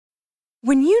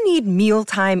When you need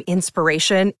mealtime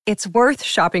inspiration, it's worth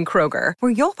shopping Kroger,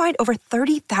 where you'll find over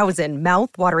 30,000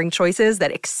 mouth-watering choices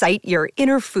that excite your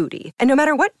inner foodie. And no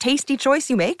matter what tasty choice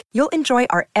you make, you'll enjoy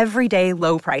our everyday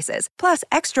low prices, plus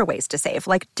extra ways to save,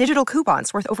 like digital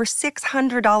coupons worth over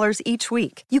 $600 each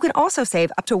week. You can also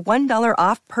save up to $1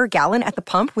 off per gallon at the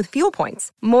pump with fuel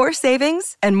points. More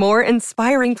savings and more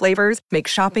inspiring flavors make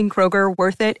shopping Kroger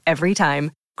worth it every time.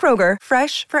 Kroger,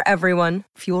 fresh for everyone.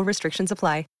 Fuel restrictions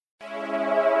apply.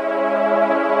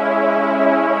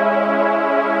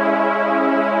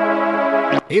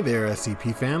 Hey there,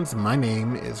 SCP fans. My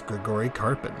name is Grigory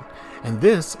Karpin, and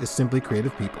this is Simply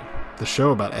Creative People, the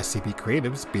show about SCP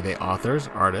creatives, be they authors,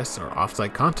 artists, or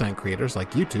offsite content creators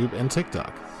like YouTube and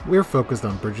TikTok. We're focused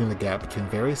on bridging the gap between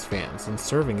various fans and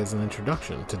serving as an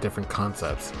introduction to different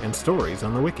concepts and stories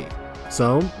on the wiki.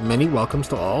 So, many welcomes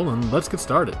to all, and let's get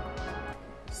started.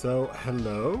 So,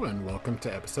 hello, and welcome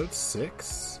to episode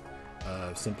 6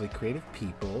 of Simply Creative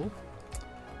People.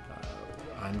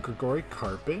 I'm Grigory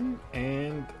Karpin,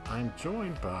 and I'm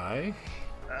joined by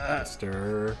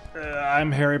Mr.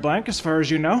 I'm Harry Blank, as far as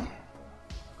you know.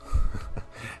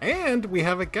 And we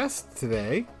have a guest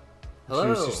today. Hello.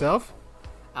 Introduce yourself.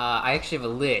 I actually have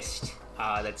a list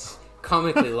that's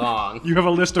comically long. You have a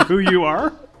list of who you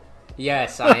are?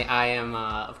 Yes, I am,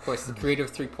 of course, the creator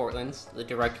of 3 Portlands, the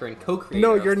director and co-creator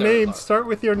No, of your Third name. Law. Start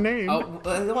with your name. Oh,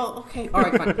 well, okay,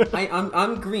 alright, fine.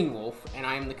 I'm Green Wolf, and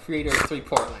I am the creator of 3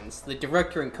 Portlands, the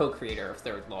director and co-creator of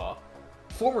Third Law,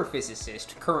 former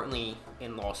physicist, currently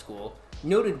in law school,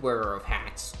 noted wearer of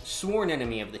hats, sworn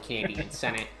enemy of the Canadian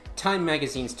Senate, Time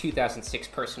Magazine's 2006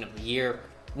 Person of the Year,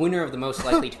 winner of the most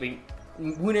likely to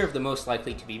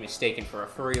be mistaken for a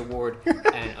furry award,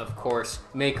 and of course,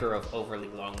 maker of overly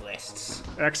long lists.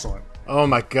 Excellent. Oh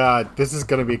my god, this is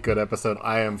going to be a good episode.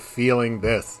 I am feeling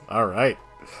this. All right.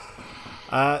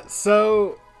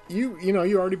 So you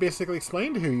already basically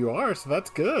explained who you are, so that's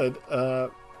good.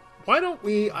 Why don't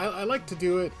we? I like to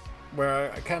do it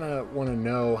where I kind of want to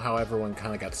know how everyone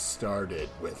kind of got started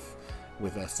with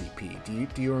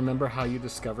SCP. Do you remember how you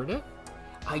discovered it?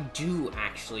 I do,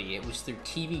 actually. It was through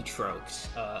TV tropes,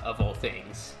 of all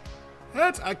things.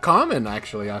 That's common,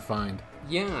 actually, I find.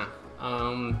 Yeah.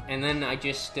 And then I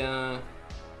just, I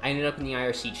ended up in the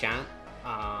IRC chat,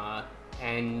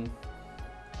 and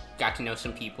got to know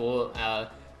some people.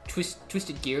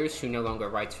 Twisted Gears, who no longer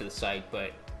writes for the site,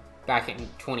 but back in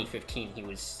 2015, he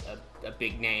was a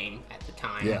big name at the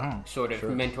time. Yeah, sort of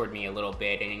mentored me a little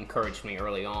bit and encouraged me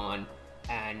early on,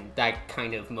 and that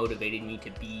kind of motivated me to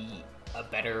be a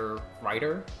better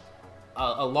writer.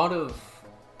 I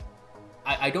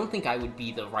don't think I would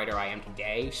be the writer I am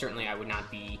today. Certainly I would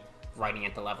not be writing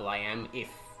at the level I am if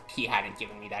he hadn't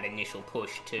given me that initial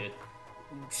push to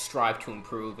strive to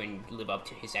improve and live up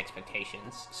to his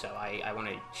expectations. So I want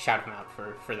to shout him out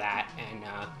for that, and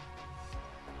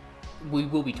we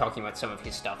will be talking about some of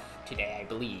his stuff today, I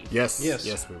believe. Yes,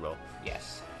 we will.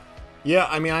 Yes. Yeah,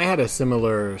 I mean, I had a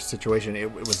similar situation.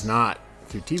 It was not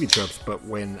through TV tropes, but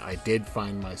when I did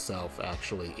find myself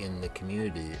actually in the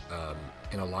community,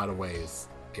 in a lot of ways,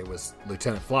 it was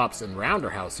Lieutenant Flops and Rounder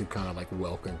House who kind of like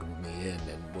welcomed me in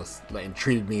and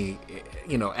treated me,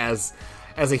 as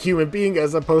a human being,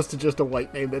 as opposed to just a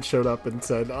white name that showed up and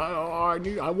said,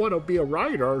 I want to be a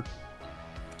writer.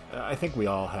 I think we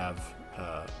all have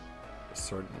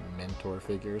certain mentor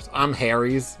figures. I'm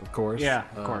Harry's, of course. Yeah,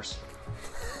 of course.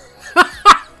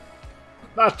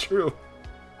 Not true.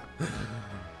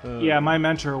 Yeah, my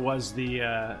mentor was the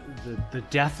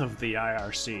death of the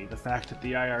IRC. The fact that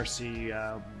the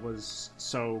IRC was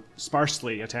so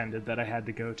sparsely attended that I had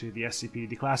to go to the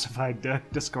SCP declassified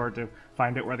Discord to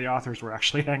find out where the authors were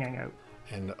actually hanging out.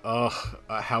 And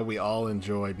how we all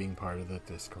enjoy being part of that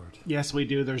Discord. Yes, we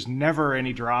do. There's never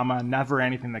any drama, never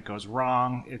anything that goes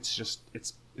wrong. It's just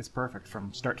it's perfect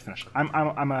from start to finish.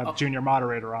 I'm a junior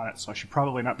moderator on it, so I should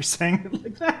probably not be saying it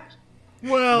like that.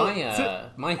 Well,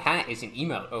 my hat is an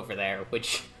emote over there,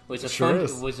 which was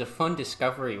a fun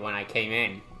discovery when I came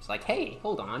in. It's like, hey,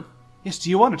 hold on. Yes, do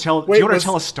you want to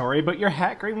tell a story about your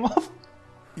hat, Green Wolf?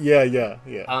 Yeah.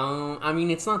 I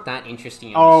mean, it's not that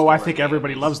interesting. Oh, I think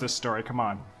everybody loves this story. Come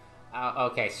on.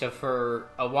 Okay, so for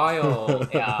a while,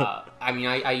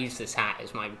 I used this hat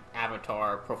as my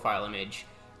avatar profile image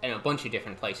in a bunch of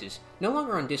different places. No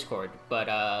longer on Discord,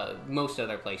 but most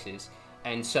other places.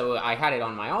 And so I had it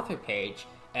on my author page,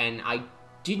 and I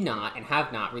did not and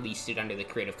have not released it under the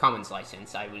Creative Commons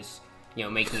license. I was,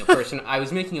 making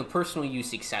a personal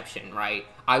use exception, right?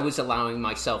 I was allowing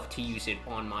myself to use it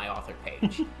on my author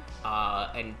page.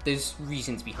 And there's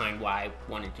reasons behind why I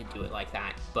wanted to do it like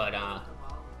that. But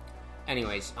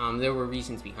anyways, there were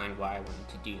reasons behind why I wanted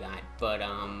to do that. But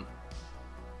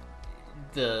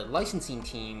the licensing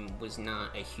team was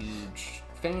not a huge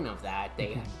fan of that.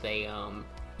 They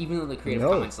even though the Creative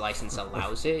Commons license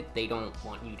allows it, they don't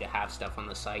want you to have stuff on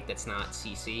the site that's not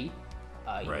CC,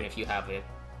 even if you have a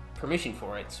permission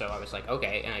for it. So I was like,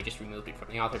 okay, and I just removed it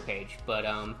from the author page. But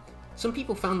some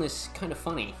people found this kind of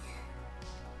funny.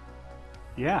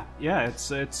 Yeah,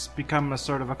 it's become a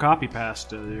sort of a copy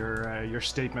paste. Your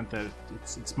statement that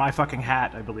it's my fucking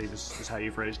hat, I believe, is how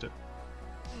you phrased it.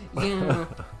 Yeah.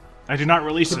 I do not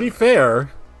release it.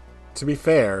 To be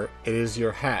fair, it is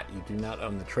your hat. You do not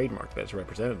own the trademark that's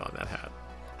represented on that hat.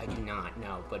 I do not,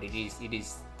 no, but it is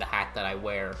the hat that I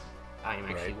wear. I am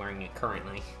actually wearing it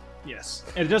currently. Yes,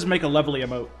 and it does make a lovely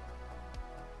emote.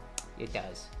 It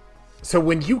does. So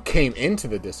when you came into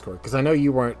the Discord, because I know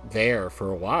you weren't there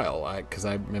for a while, because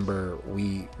I remember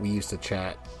we used to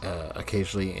chat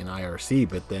occasionally in IRC,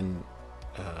 but then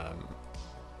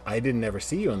I didn't ever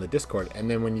see you on the Discord. And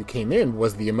then when you came in,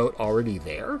 was the emote already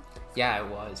there? Yeah, it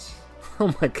was.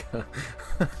 Oh my god.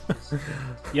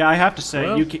 Yeah, I have to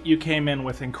say, you came in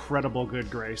with incredible good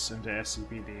grace into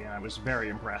SCPD, and I was very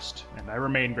impressed, and I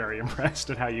remain very impressed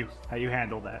at how you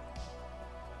handled that.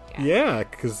 Yeah,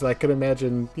 because I could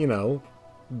imagine,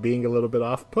 being a little bit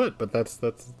off-put, but that's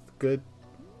good,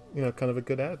 kind of a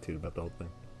good attitude about the whole thing.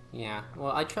 Yeah,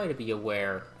 well, I try to be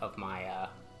aware of my,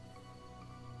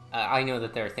 I know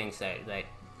that there are things that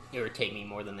irritate me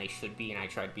more than they should be, and I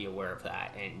try to be aware of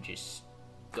that and just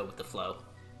go with the flow.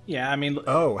 Yeah, I mean...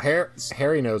 Oh,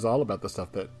 Harry knows all about the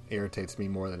stuff that irritates me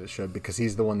more than it should, because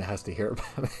he's the one that has to hear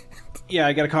about it. Yeah,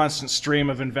 I get a constant stream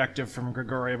of invective from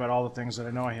Grigori about all the things that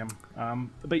annoy him.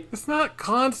 But it's not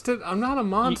constant. I'm not a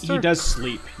monster. He does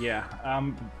sleep, yeah.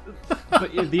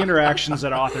 But the interactions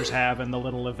that authors have and the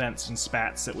little events and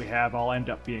spats that we have all end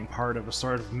up being part of a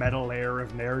sort of meta layer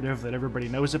of narrative that everybody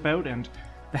knows about, and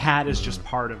the hat is just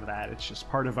part of that. It's just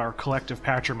part of our collective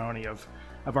patrimony of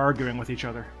arguing with each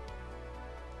other.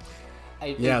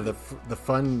 The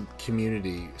fun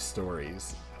community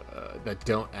stories that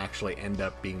don't actually end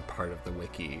up being part of the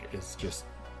wiki it's just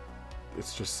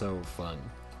so fun.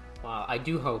 Well, I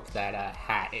do hope that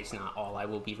hat is not all I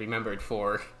will be remembered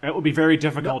for. It will be very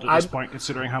difficult at this point,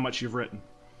 considering how much you've written.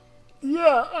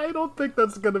 Yeah, I don't think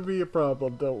that's going to be a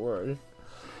problem. Don't worry.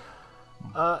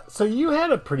 So you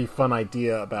had a pretty fun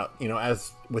idea about,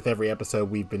 as with every episode,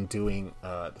 we've been doing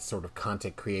the sort of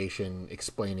content creation,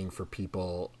 explaining for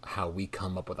people how we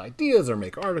come up with ideas or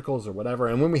make articles or whatever.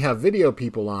 And when we have video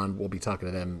people on, we'll be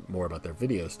talking to them more about their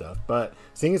video stuff. But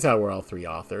seeing as how we're all three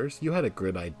authors, you had a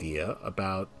good idea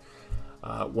about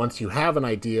once you have an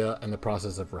idea and the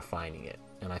process of refining it.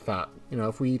 And I thought,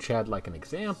 if we each had like an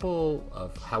example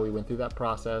of how we went through that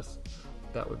process,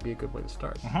 that would be a good way to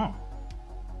start. Uh-huh.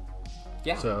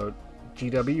 Yeah. So,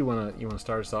 GW, you wanna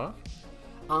start us off?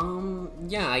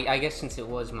 Yeah, I guess since it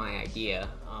was my idea,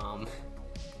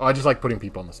 I just like putting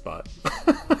people on the spot.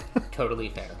 Totally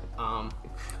fair. I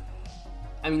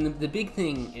mean, the big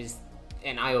thing is,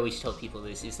 and I always tell people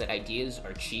this, is that ideas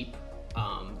are cheap.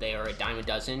 They are a dime a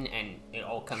dozen, and it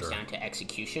all comes down to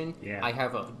execution. Yeah. I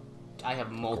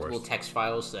have multiple text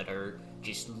files that are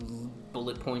just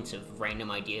bullet points of random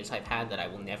ideas I've had that I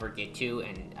will never get to,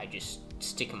 and I just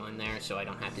stick them on there so I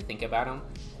don't have to think about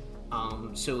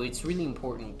them. So it's really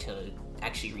important to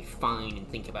actually refine and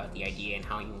think about the idea and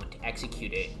how you want to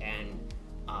execute it. And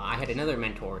I had another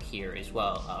mentor here as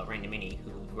well, Randomini,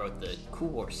 who wrote the Cool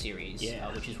War series,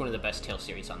 which is one of the best tale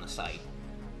series on the site.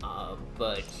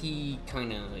 But he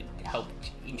kind of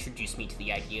helped introduce me to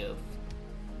the idea of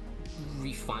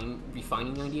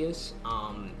refining ideas,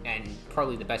 and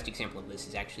probably the best example of this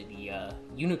is actually the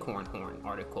Unicorn Horn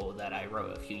article that I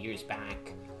wrote a few years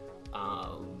back.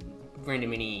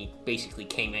 Randomini basically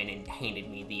came in and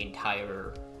handed me the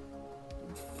entire...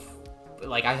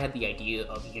 I had the idea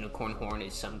of Unicorn Horn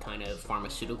as some kind of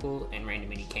pharmaceutical, and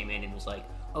Randomini came in and was like,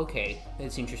 okay,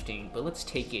 that's interesting, but let's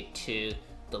take it to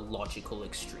the logical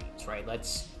extremes, right?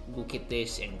 Let's look at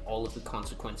this and all of the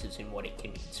consequences and what it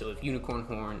can mean. So if Unicorn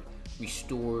Horn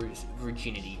restores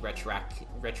virginity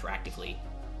retroactively,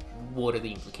 what are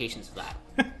the implications of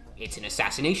that? It's an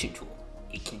assassination tool.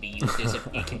 It can be used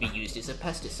as a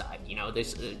pesticide.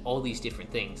 There's all these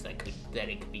different things that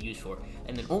it could be used for,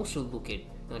 and then also look at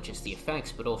not just the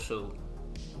effects, but also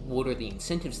what are the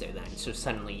incentives there then. So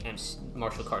suddenly,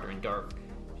 Marshall Carter and Dark,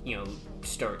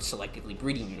 start selectively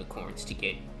breeding unicorns to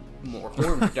get more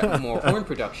horn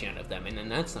production out of them, and then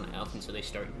that's not enough, and so they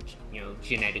start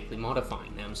genetically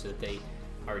modifying them so that they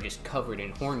are just covered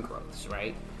in horn growths,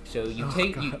 right? So you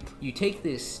take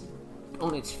this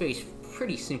on its face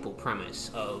pretty simple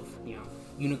premise of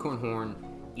unicorn horn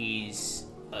is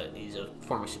is a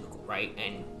pharmaceutical, right?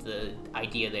 And the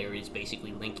idea there is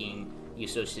basically linking the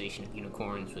association of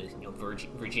unicorns with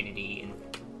virginity and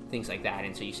things like that.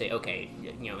 And so you say, okay,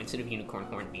 instead of unicorn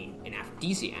horn being an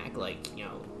aphrodisiac, like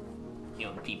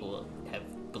people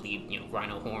have believed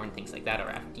rhino horn, things like that are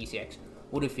aphrodisiacs.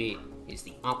 What if it is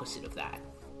the opposite of that?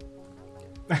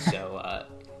 So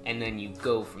and then you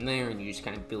go from there, and you just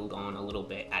kind of build on a little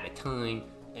bit at a time,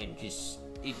 and just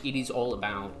it is all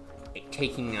about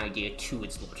taking an idea to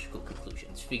its logical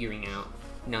conclusions, figuring out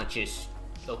not just,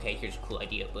 okay, here's a cool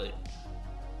idea, but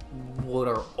what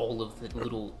are all of the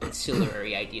little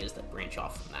ancillary ideas that branch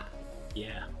off from that?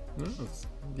 Yeah.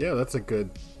 Yeah, that's a good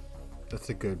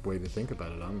way to think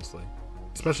about it, honestly.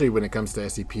 Especially when it comes to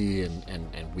SCP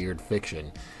and weird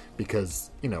fiction,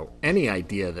 because, any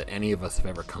idea that any of us have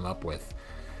ever come up with,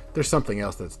 there's something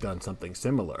else that's done something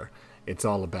similar. It's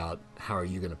all about how are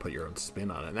you going to put your own spin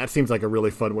on it. And that seems like a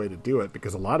really fun way to do it,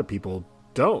 because a lot of people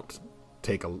don't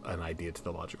take an idea to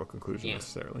the logical conclusion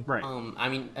necessarily. Right.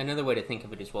 Another way to think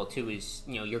of it as well, too, is,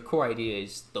 your core idea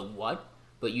is the what,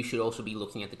 but you should also be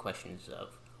looking at the questions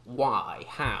of why,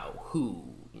 how, who,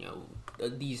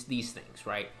 these things,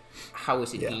 right? How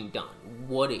is it being done?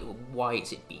 Why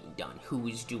is it being done? Who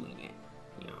is doing it?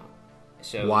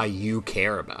 So why you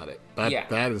care about it.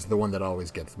 That is the one that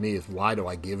always gets me, is why do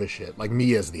I give a shit? Like,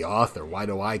 me as the author, why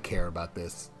do I care about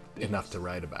this enough to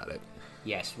write about it?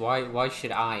 Yes, why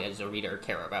should I as a reader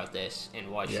care about this, and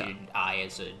why should I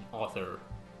as an author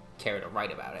care to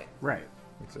write about it? Right.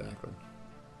 Exactly.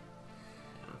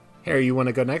 Harry, you want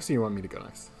to go next, or you want me to go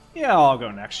next? Yeah, I'll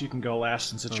go next. You can go last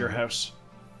since it's your house.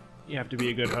 You have to be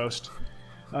a good host.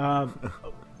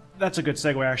 That's a good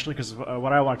segue, actually, because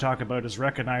what I want to talk about is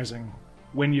recognizing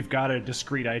when you've got a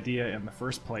discrete idea in the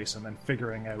first place and then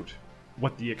figuring out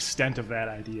what the extent of that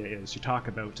idea is. You talk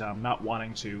about not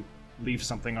wanting to leave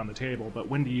something on the table, but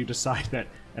when do you decide that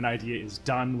an idea is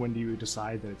done? When do you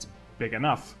decide that it's big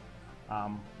enough?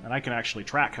 And I can actually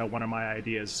track how one of my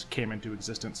ideas came into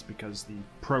existence, because the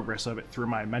progress of it through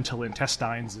my mental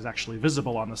intestines is actually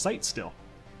visible on the site still.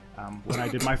 When I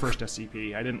did my first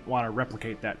SCP, I didn't want to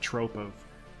replicate that trope of,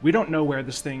 we don't know where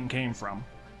this thing came from,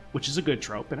 which is a good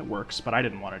trope, and it works, but I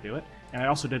didn't want to do it. And I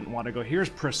also didn't want to go, here's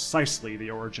precisely the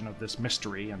origin of this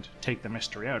mystery, and take the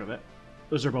mystery out of it.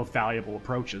 Those are both valuable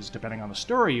approaches, depending on the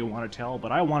story you want to tell,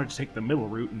 but I wanted to take the middle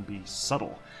route and be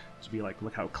subtle. To be like,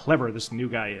 look how clever this new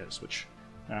guy is, which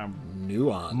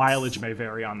nuance. Mileage may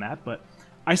vary on that, but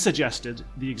I suggested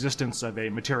the existence of a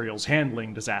materials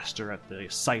handling disaster at the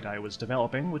site I was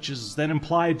developing, which is then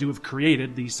implied to have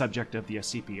created the subject of the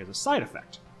SCP as a side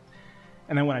effect.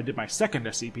 And then when I did my second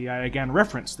SCP, I again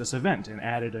referenced this event and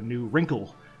added a new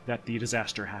wrinkle that the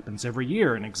disaster happens every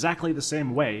year in exactly the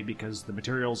same way, because the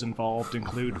materials involved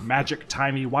include magic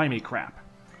timey-wimey crap.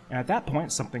 And at that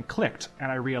point, something clicked,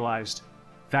 and I realized,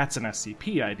 that's an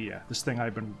SCP idea. This thing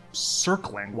I've been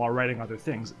circling while writing other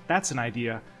things, that's an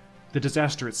idea. The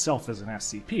disaster itself is an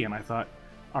SCP. And I thought,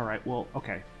 all right, well,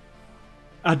 okay.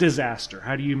 A disaster.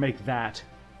 How do you make that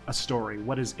a story?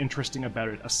 What is interesting about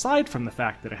it, aside from the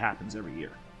fact that it happens every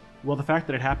year? Well, the fact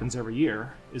that it happens every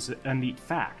year is a neat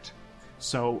fact.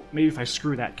 So maybe if I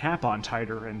screw that cap on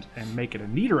tighter and make it a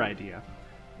neater idea,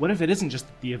 what if it isn't just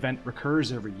that the event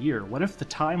recurs every year? What if the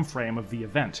time frame of the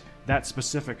event, that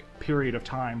specific period of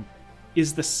time,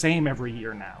 is the same every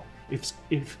year now? If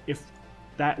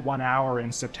that 1 hour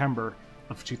in September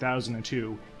of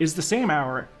 2002 is the same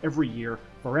hour every year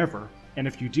forever, and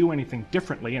if you do anything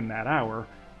differently in that hour,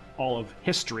 all of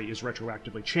history is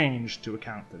retroactively changed to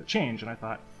account for the change. And I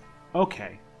thought,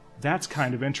 okay, that's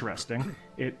kind of interesting.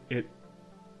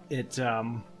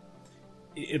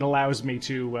 It allows me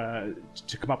to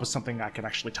come up with something I can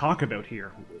actually talk about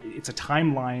here. It's a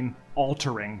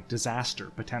timeline-altering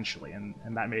disaster, potentially, and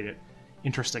that made it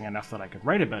interesting enough that I could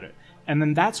write about it. And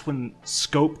then that's when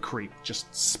scope creep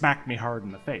just smacked me hard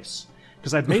in the face.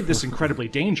 Because I've made this incredibly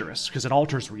dangerous, because it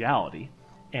alters reality,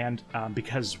 and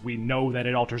because we know that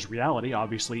it alters reality,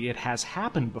 obviously it has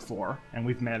happened before, and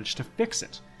we've managed to fix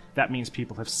it. That means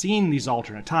people have seen these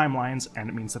alternate timelines, and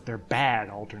it means that they're bad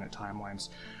alternate timelines.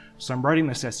 So I'm writing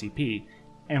this SCP,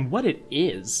 and what it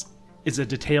is a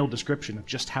detailed description of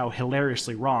just how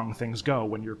hilariously wrong things go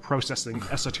when you're processing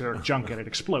esoteric junk and it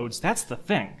explodes. That's the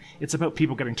thing. It's about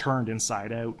people getting turned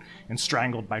inside out and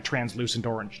strangled by translucent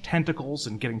orange tentacles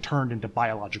and getting turned into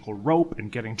biological rope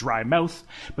and getting dry mouth.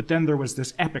 But then there was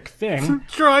this epic thing.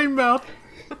 Dry mouth.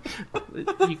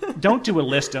 You don't do a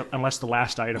list unless the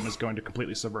last item is going to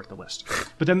completely subvert the list.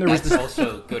 But then there was this...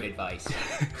 also good advice.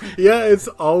 Yeah, it's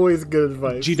always good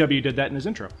advice. GW did that in his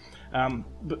intro.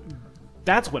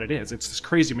 That's what it is. It's this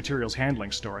crazy materials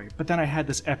handling story. But then I had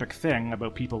this epic thing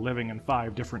about people living in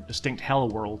 5 different distinct hell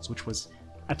worlds, which was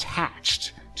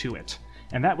attached to it.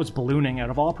 And that was ballooning out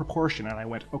of all proportion, and I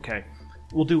went, okay,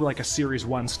 we'll do like a Series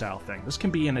 1 style thing. This can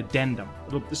be an addendum.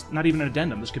 Not even an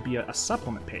addendum, this could be a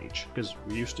supplement page, because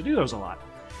we used to do those a lot.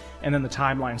 And then the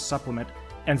timeline supplement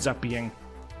ends up being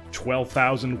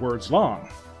 12,000 words long.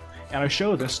 And I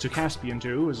show this to Caspian,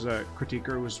 too, as a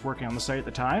critiquer who was working on the site at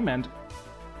the time, and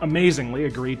amazingly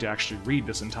agreed to actually read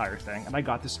this entire thing. And I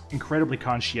got this incredibly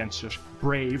conscientious,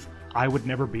 brave, I would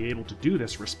never be able to do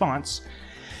this response.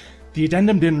 The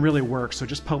addendum didn't really work, so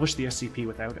just published the SCP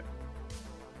without it.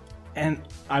 And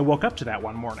I woke up to that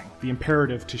one morning, the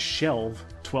imperative to shelve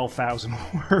 12,000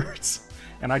 words.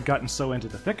 And I'd gotten so into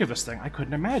the thick of this thing, I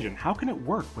couldn't imagine. How can it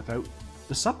work without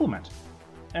the supplement?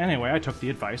 Anyway, I took the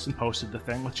advice and posted the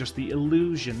thing with just the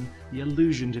allusion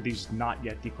to these not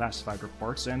yet declassified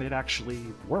reports, and it actually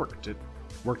worked. It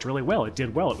worked really well. It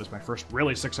did well. It was my first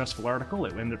really successful article.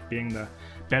 It ended up being the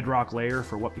bedrock layer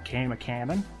for what became a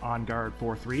canon, On Guard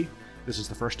 4.3. This is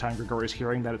the first time Grigori's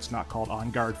hearing that it's not called On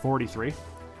Guard 43.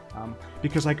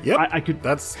 Because I could...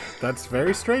 That's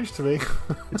very strange to me.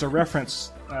 It's a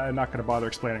reference I'm not going to bother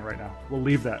explaining right now. We'll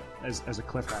leave that as a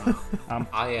cliffhanger.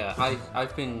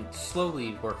 I've been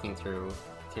slowly working through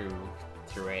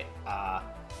it.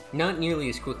 Not nearly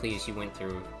as quickly as you went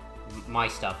through my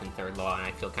stuff in Third Law, and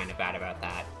I feel kind of bad about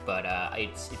that. But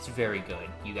it's very good.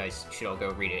 You guys should all go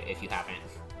read it if you haven't.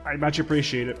 I much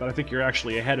appreciate it, but I think you're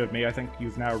actually ahead of me. I think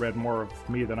you've now read more of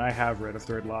me than I have read of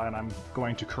Third Law, and I'm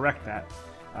going to correct that.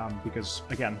 Because,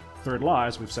 again, Third Law,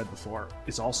 as we've said before,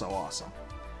 is also awesome.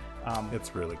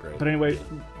 It's really great. But anyway,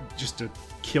 just to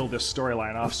kill this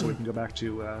storyline off so we can go back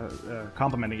to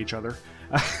complimenting each other,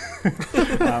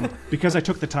 because I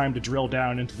took the time to drill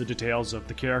down into the details of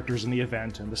the characters in the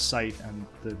event and the site and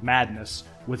the madness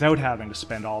without having to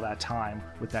spend all that time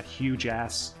with that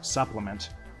huge-ass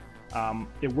supplement,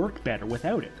 it worked better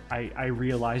without it. I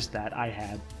realized that I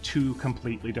had 2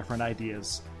 completely different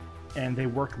ideas, and they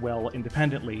worked well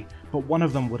independently, but one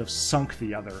of them would have sunk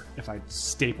the other if I'd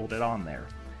stapled it on there.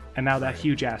 And now that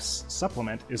huge-ass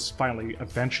supplement is finally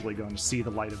eventually going to see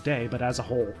the light of day, but as a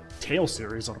whole tale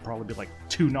series, it'll probably be like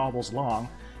 2 novels long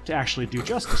to actually do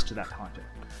justice to that content.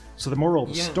 So the moral of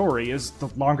the story is the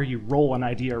longer you roll an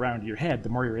idea around in your head, the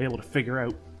more you're able to figure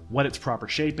out what its proper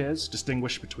shape is,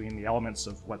 distinguish between the elements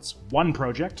of what's one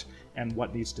project and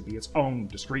what needs to be its own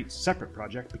discrete, separate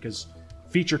project, because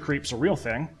feature creep's a real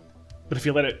thing, but if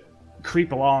you let it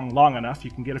creep along long enough,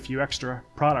 you can get a few extra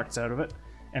products out of it,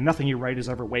 and nothing you write is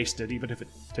ever wasted, even if it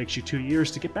takes you 2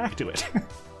 years to get back to it.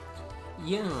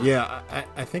 Yeah,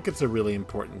 I think it's a really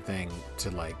important thing to,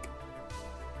 like,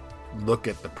 look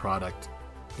at the product,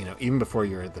 you know, even before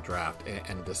you're at the draft,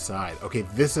 and decide, okay,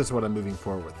 this is what I'm moving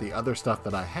forward with. The other stuff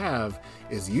that I have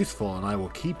is useful, and I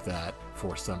will keep that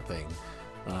for something.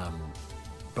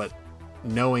 But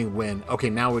knowing when, okay,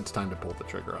 now it's time to pull the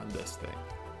trigger on this thing.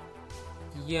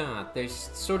 Yeah, there's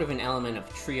sort of an element of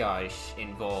triage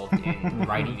involved in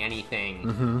writing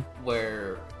anything,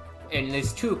 where, and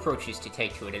there's 2 approaches to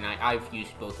take to it, and I've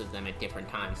used both of them at different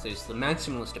times. There's the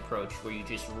maximalist approach, where you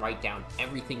just write down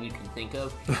everything you can think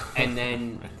of, and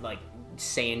then, like,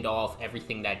 sand off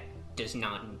everything that is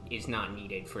not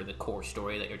needed for the core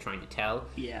story that you're trying to tell.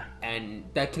 Yeah. And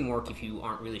that can work if you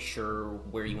aren't really sure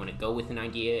where you want to go with an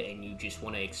idea, and you just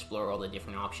want to explore all the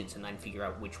different options and then figure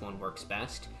out which one works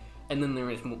best. And then there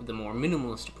is the more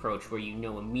minimalist approach, where you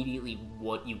know immediately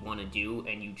what you want to do,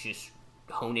 and you just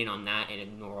hone in on that and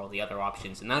ignore all the other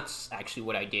options. And that's actually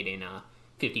what I did in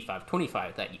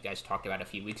 5525 that you guys talked about a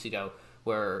few weeks ago,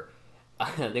 where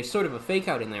there's sort of a fake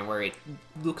out in there where it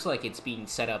looks like it's being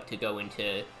set up to go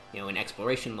into, you know, an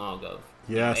exploration log of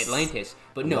Atlantis.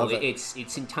 But no,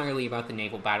 it's entirely about the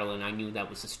naval battle, and I knew that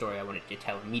was the story I wanted to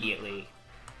tell immediately.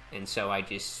 And so I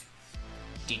just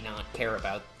did not care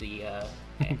about the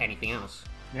anything else.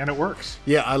 And it works.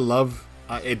 Yeah, I love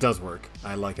it. Does work.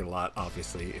 I like it a lot.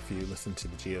 Obviously, if you listen to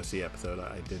the GOC episode,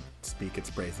 I did speak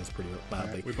its praises pretty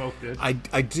loudly. Right, we both did.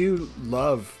 I do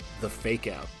love the fake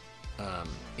out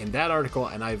in that article,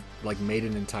 and I've like made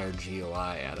an entire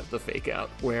GOI out of the fake out,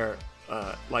 where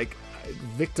like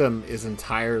victim is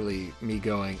entirely me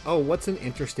going, oh, what's an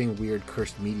interesting weird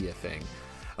cursed media thing?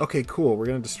 Okay, cool, we're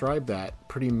going to describe that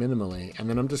pretty minimally, and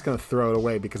then I'm just going to throw it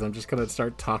away because I'm just going to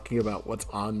start talking about what's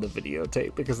on the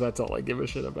videotape, because that's all I give a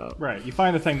shit about. Right, you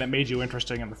find the thing that made you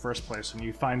interesting in the first place, and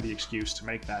you find the excuse to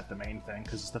make that the main thing,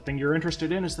 because the thing you're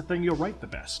interested in is the thing you'll write the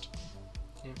best.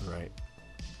 Right.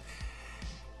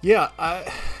 Yeah,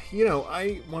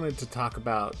 I wanted to talk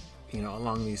about,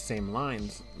 along these same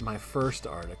lines, my first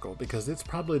article, because it's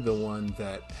probably the one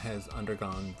that has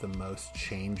undergone the most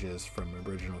changes from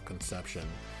original conception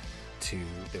to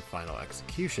the final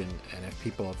execution. And if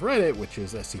people have read it, which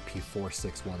is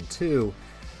SCP-4612,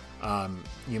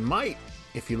 you might,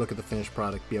 if you look at the finished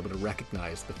product, be able to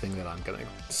recognize the thing that I'm going to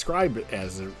describe it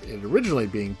as it originally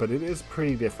being, but it is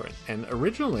pretty different. And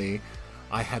originally,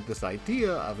 I had this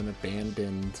idea of an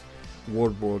abandoned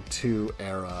World War II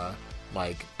era,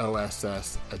 like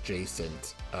OSS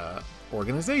adjacent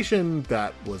organization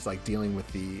that was like dealing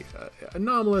with the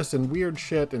anomalous and weird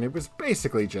shit, and it was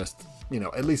basically just,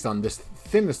 at least on this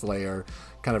thinnest layer,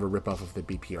 kind of a ripoff of the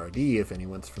BPRD, if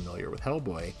anyone's familiar with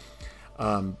Hellboy.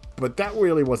 But that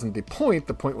really wasn't the point.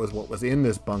 The point was what was in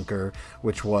this bunker,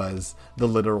 which was the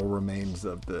literal remains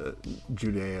of the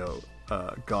Judeo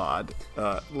god,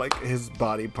 like his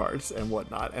body parts and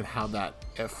whatnot, and how that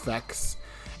affects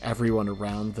everyone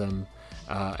around them,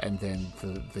 and then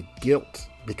the guilt,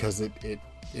 because it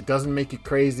doesn't make you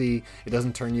crazy, it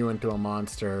doesn't turn you into a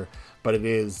monster, but it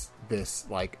is this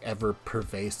like ever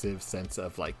pervasive sense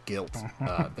of like guilt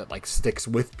that like sticks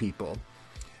with people.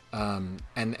 And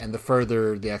the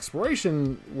further the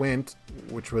exploration went,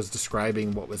 which was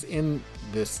describing what was in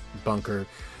this bunker,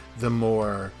 the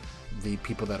more the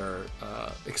people that are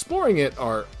exploring it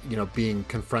are, being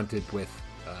confronted with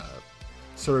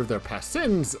sort of their past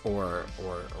sins or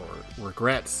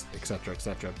regrets, etc.,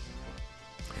 etc.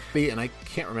 And I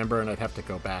can't remember, and I'd have to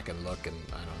go back and look, and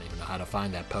I don't even know how to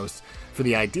find that post for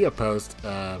the idea post.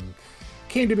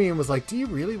 Came to me and was like, "Do you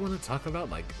really want to talk about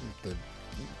like the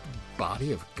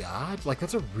body of God? Like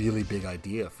that's a really big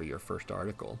idea for your first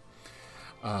article."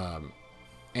 And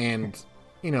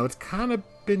it's kind of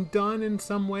been done in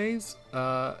some ways.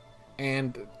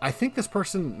 And I think this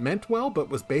person meant well, but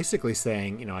was basically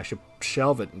saying, I should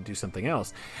shelve it and do something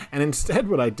else. And instead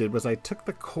what I did was I took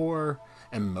the core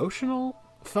emotional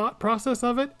thought process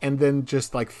of it and then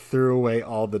just like threw away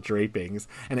all the drapings,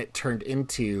 and it turned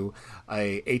into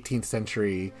a 18th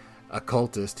century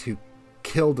occultist who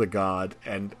killed a god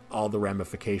and all the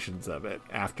ramifications of it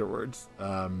afterwards.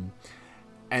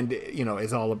 And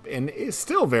is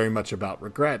still very much about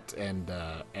regret and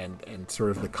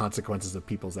sort of the consequences of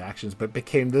people's actions, but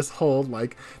became this whole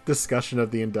like discussion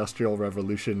of the Industrial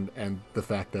Revolution and the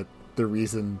fact that the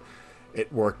reason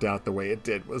it worked out the way it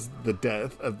did was the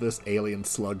death of this alien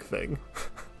slug thing.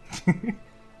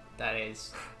 That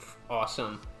is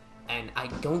awesome, and I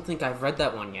don't think I've read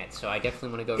that one yet, so I definitely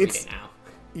want to go read it now.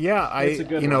 Yeah, it's a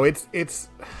good one. It's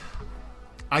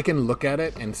I can look at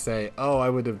it and say, oh, I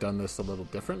would have done this a little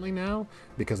differently now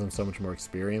because I'm so much more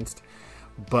experienced,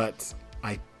 but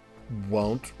I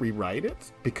won't rewrite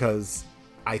it because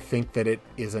I think that it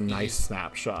is a nice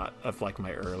snapshot of like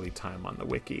my early time on the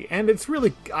wiki, and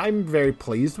I'm very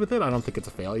pleased with it. I don't think it's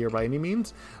a failure by any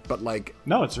means, but like,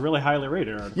 no, it's a really highly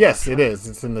rated article. Yes, it is.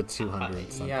 It's in the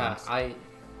 200s. Yeah,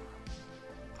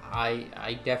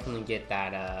 I definitely get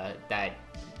that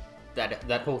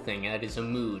whole thing. That is a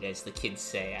mood, as the kids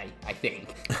say, I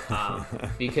think.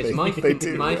 Because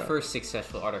my first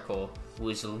successful article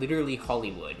was literally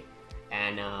Hollywood.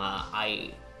 And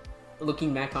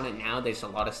looking back on it now, there's a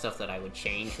lot of stuff that I would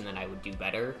change and that I would do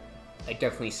better. It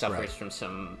definitely suffers from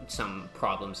some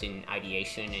problems in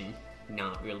ideation and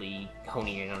not really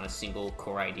honing in on a single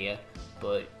core idea.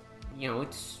 But,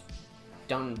 it's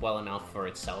done well enough for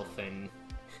itself, and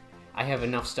I have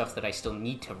enough stuff that I still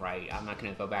need to write. I'm not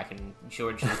going to go back and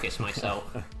George Lucas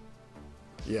myself.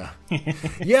 Yeah.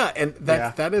 Yeah, and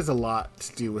that is a lot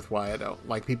to do with why I don't.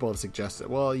 Like, people have suggested,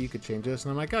 well, you could change this.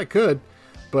 And I'm like, I could,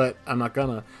 but I'm not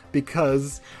gonna.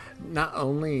 Because not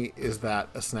only is that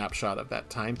a snapshot of that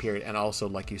time period, and also,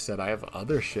 like you said, I have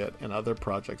other shit and other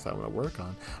projects I want to work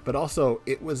on, but also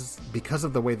it was because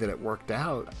of the way that it worked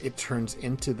out, it turns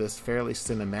into this fairly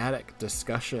cinematic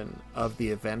discussion of the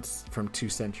events from 2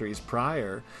 centuries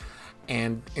prior,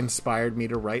 and inspired me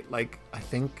to write, like, I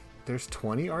think there's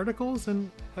 20 articles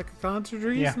in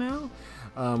Hecacontragries now,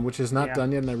 which is not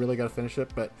done yet, and I really got to finish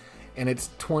it, and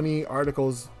it's 20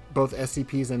 articles, both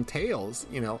SCPs and Tales,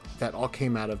 that all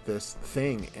came out of this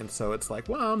thing. And so it's like,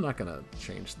 well, I'm not going to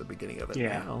change the beginning of it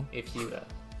now. If you...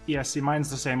 Yeah, see, mine's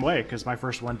the same way, because my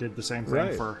first one did the same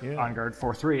thing for On Guard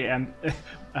 4.3.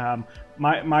 And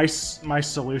my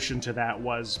solution to that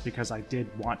was, because I did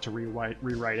want to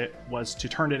rewrite it, was to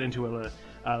turn it into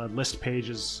a list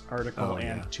pages article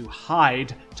to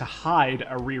hide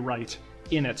a rewrite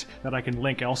in it that I can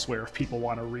link elsewhere if people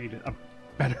want to read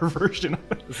better version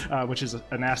of it, which is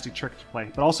a nasty trick to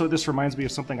play. But also, this reminds me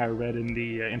of something I read in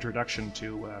the introduction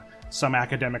to some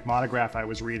academic monograph I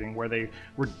was reading, where they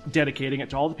were dedicating it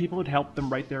to all the people who'd helped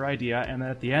them write their idea, and then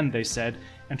at the end they said,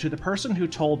 and to the person who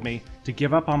told me to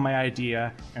give up on my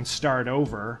idea and start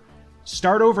over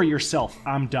yourself,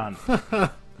 I'm done.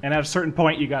 And at a certain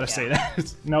point, you got to say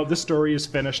that. No, this story is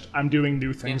finished. I'm doing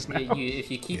new things now.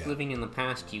 If you keep living in the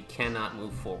past, you cannot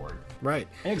move forward. Right.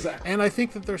 Exactly. And I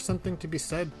think that there's something to be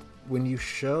said when you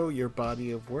show your body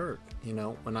of work. You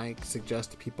know, when I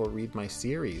suggest people read my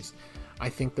series, I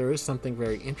think there is something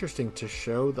very interesting to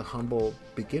show the humble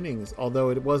beginnings, although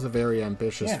it was a very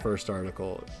ambitious first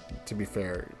article, to be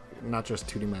fair, not just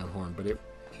tooting my own horn, but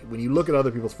when you look at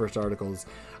other people's first articles,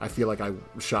 I feel like I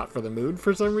shot for the moon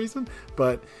for some reason.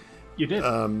 But you did.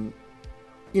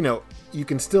 You know, you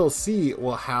can still see,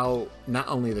 well, how not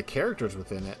only the characters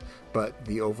within it, but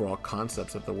the overall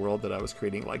concepts of the world that I was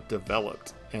creating, like,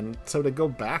 developed. And so to go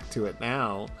back to it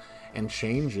now and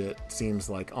change it seems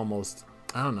like almost,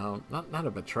 I don't know, not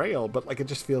a betrayal, but like it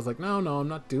just feels like, no, I'm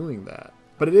not doing that.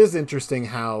 But it is interesting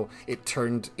how it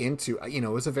turned into, you know,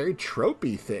 it was a very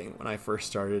tropey thing when I first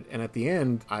started. And at the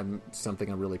end, something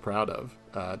I'm really proud of.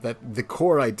 That the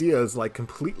core idea is like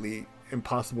completely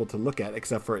impossible to look at,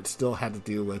 except for it still had to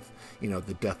do with, you know,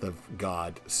 the death of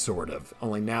God, sort of.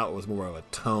 Only now it was more of a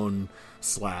tone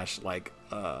 / like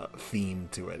theme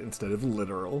to it instead of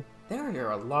literal. There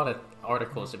are a lot of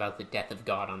articles about the death of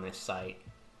God on this site.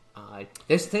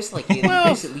 There's like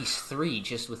there's at least 3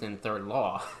 just within Third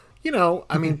Law. You know,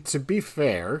 I mean, to be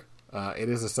fair, it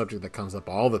is a subject that comes up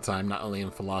all the time, not only in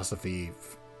philosophy,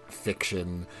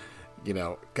 fiction. You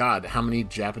know, God, how many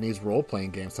Japanese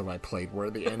role-playing games have I played where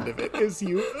the end of it is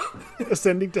you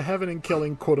ascending to heaven and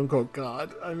killing quote-unquote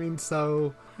God? I mean,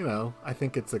 so, you know, I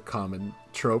think it's a common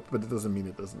trope, but it doesn't mean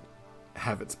it doesn't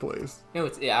have its place. No,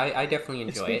 I definitely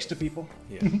enjoy it. Speaks to people.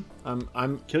 Yeah.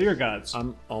 I'm Kill your gods.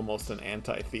 I'm almost an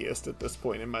anti-theist at this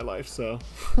point in my life, so.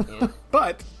 Yeah.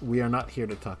 But we are not here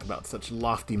to talk about such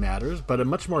lofty matters, but a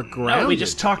much more grounded. No, we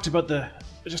just talked about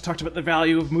the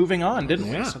value of moving on, didn't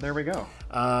we? Yeah. So there we go.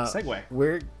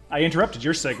 Segue. I interrupted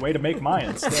your segue to make mine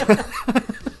instead.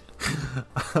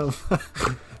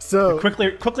 So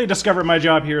quickly discovered my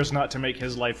job here is not to make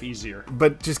his life easier,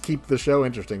 but just keep the show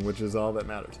interesting, which is all that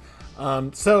matters.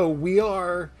 So we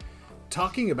are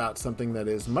talking about something that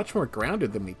is much more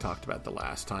grounded than we talked about the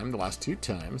last 2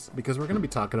 times, because we're going to be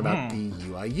talking about the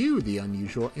UIU, the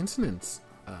Unusual Incidents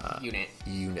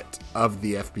unit of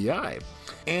the FBI.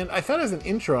 And I thought as an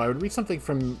intro, I would read something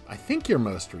from, I think, your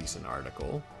most recent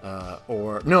article.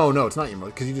 Or, no, it's not your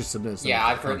most, because you just submitted something. Yeah,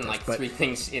 I've written like 3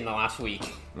 things in the last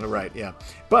week. Right, yeah.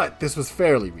 But this was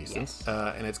fairly recent. Yes.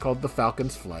 And it's called The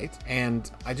Falcon's Flight.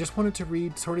 And I just wanted to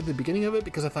read sort of the beginning of it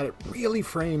because I thought it really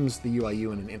frames the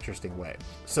UIU in an interesting way.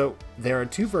 So there are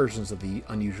 2 versions of the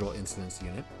Unusual Incidents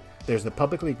unit. There's the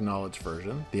publicly acknowledged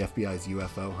version, the FBI's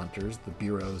UFO hunters, the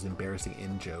Bureau's embarrassing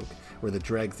in-joke, where the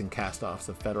dregs and cast-offs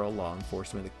of federal law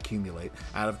enforcement accumulate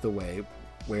out of the way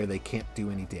where they can't do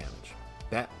any damage.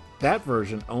 That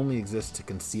version only exists to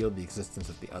conceal the existence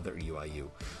of the other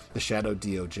UIU, the shadow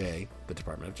DOJ, the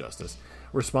Department of Justice,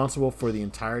 responsible for the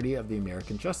entirety of the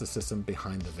American justice system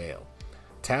behind the veil,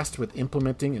 tasked with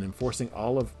implementing and enforcing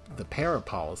all of the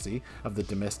para-policy of the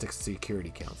Domestic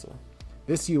Security Council.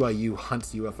 This UIU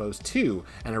hunts UFOs too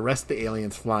and arrests the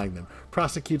aliens flying them,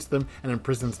 prosecutes them, and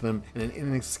imprisons them in an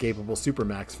inescapable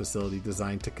supermax facility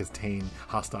designed to contain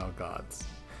hostile gods.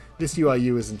 This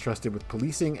UIU is entrusted with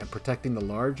policing and protecting the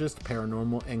largest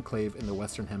paranormal enclave in the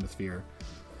Western Hemisphere.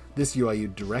 This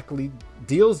UIU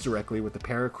deals directly with the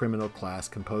paracriminal class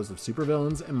composed of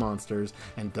supervillains and monsters,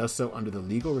 and does so under the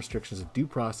legal restrictions of due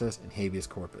process and habeas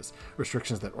corpus,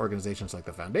 restrictions that organizations like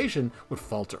the Foundation would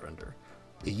falter under.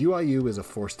 The UIU is a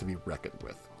force to be reckoned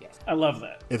with. Yes. I love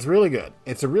that. It's really good.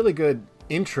 It's a really good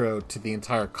intro to the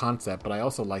entire concept, but I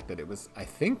also like that it was, I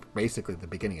think, basically the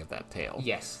beginning of that tale.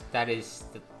 Yes, that is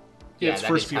the... Yeah, that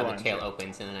first is few how lines, the tale yeah.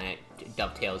 opens, and then it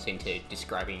dovetails into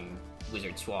describing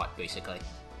Wizard SWAT, basically.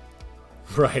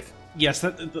 Right. Yes,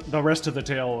 the rest of the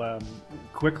tale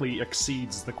quickly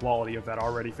exceeds the quality of that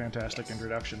already fantastic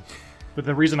introduction. But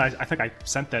the reason I think I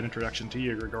sent that introduction to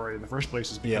you, Grigori, in the first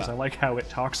place is because I like how it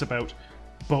talks about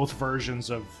both versions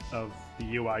of the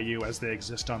UIU as they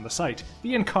exist on the site,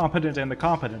 the incompetent and the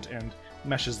competent, and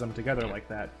meshes them together like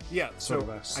that. Yeah, Sort so of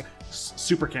a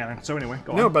super canon. So anyway,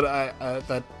 go on. No, but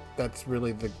that that's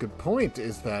really the good point,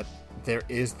 is that there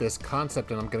is this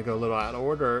concept, and I'm going to go a little out of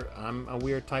order. I'm a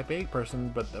weird type 8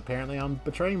 person, but apparently I'm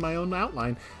betraying my own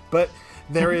outline. But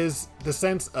there is the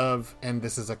sense of, and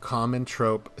this is a common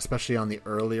trope, especially on the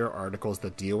earlier articles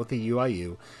that deal with the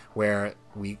UIU, where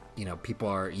people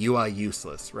are UI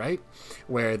useless, right?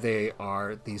 Where they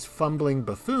are these fumbling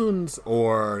buffoons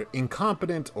or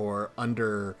incompetent or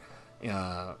underfunded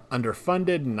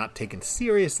and not taken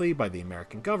seriously by the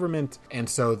American government, and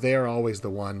so they're always the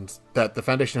ones that the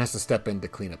Foundation has to step in to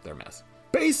clean up their mess.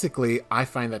 Basically, I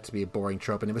find that to be a boring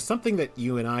trope, and it was something that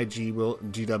you and I,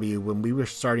 GW, when we were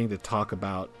starting to talk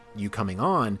about you coming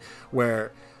on,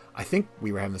 where I think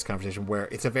we were having this conversation where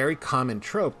it's a very common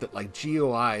trope that like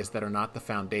GOIs that are not the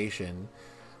Foundation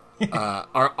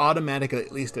are automatically,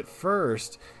 at least at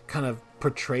first, kind of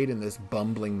portrayed in this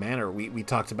bumbling manner. We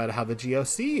talked about how the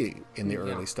GOC in the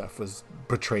early stuff was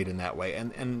portrayed in that way,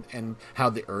 and how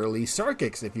the early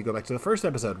Sarkics, if you go back to the first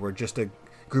episode, were just a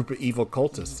group of evil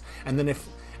cultists. And then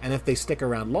if they stick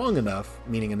around long enough,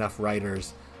 meaning enough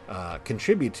writers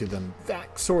contribute to them,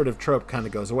 that sort of trope kind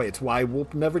of goes away. It's why we'll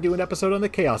never do an episode on the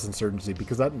Chaos Insurgency,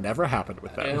 because that never happened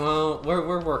with them. Well,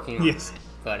 we're working on it,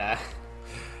 but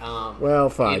well,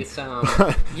 fine. It's,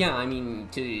 yeah, I mean,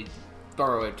 to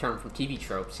borrow a term from TV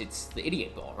tropes, it's the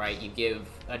idiot ball, right? You give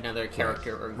another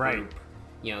character or group,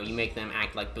 you make them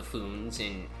act like buffoons,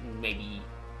 and maybe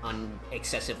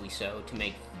excessively so, to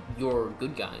make your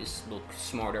good guys look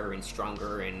smarter and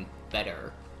stronger and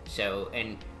better. So,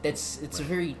 and it's a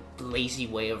very lazy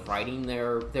way of writing.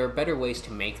 There are better ways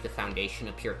to make the Foundation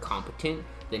appear competent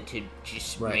than to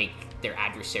just make their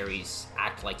adversaries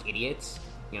act like idiots.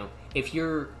 If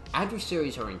your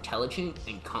adversaries are intelligent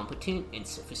and competent and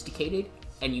sophisticated,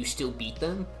 and you still beat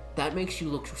them, that makes you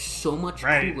look so much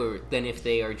cooler than if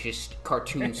they are just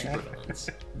cartoon supervillains.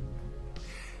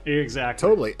 Exactly.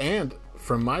 Totally. And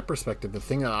from my perspective, the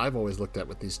thing that I've always looked at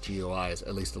with these GOIs,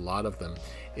 at least a lot of them,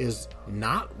 is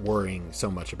not worrying so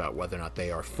much about whether or not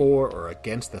they are for or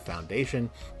against the Foundation,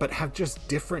 but have just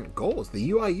different goals. The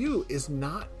UIU is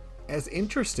not as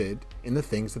interested in the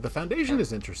things that the Foundation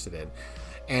is interested in.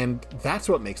 And that's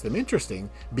what makes them interesting,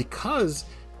 because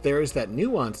there is that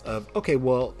nuance of, okay,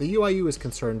 well, the UIU is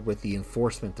concerned with the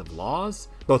enforcement of laws,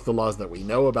 both the laws that we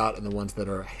know about and the ones that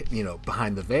are,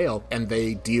 behind the veil, and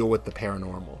they deal with the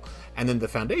paranormal. And then the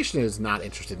Foundation is not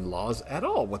interested in laws at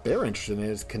all. What they're interested in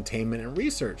is containment and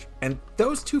research. And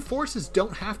those two forces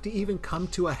don't have to even come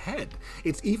to a head.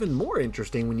 It's even more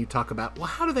interesting when you talk about, well,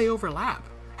 how do they overlap?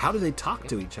 How do they talk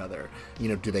to each other?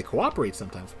 Do they cooperate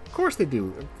sometimes? Of course they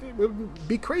do. It would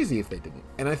be crazy if they didn't.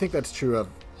 And I think that's true of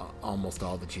almost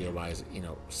all the GOIs.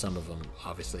 Some of them,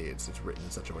 obviously, it's written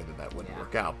in such a way that wouldn't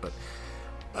work out. But,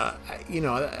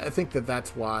 I think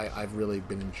that's why I've really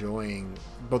been enjoying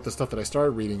both the stuff that I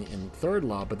started reading in Third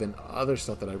Law, but then other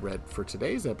stuff that I read for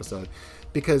today's episode,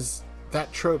 because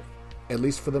that trope, at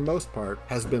least for the most part,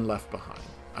 has been left behind.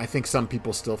 I think some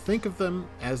people still think of them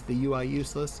as the UI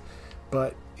useless,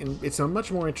 but it's a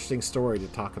much more interesting story to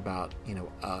talk about,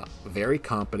 a very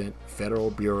competent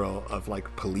Federal Bureau of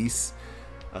police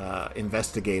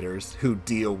investigators who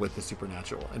deal with the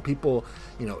supernatural. And people,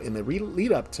 in the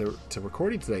lead up to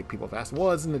recording today, people have asked,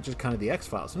 well, isn't it just kind of the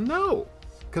X-Files? No,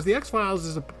 because the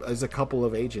X-Files is a couple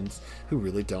of agents who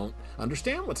really don't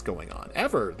understand what's going on,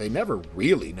 ever. They never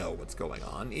really know what's going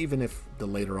on, even if the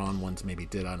later on ones maybe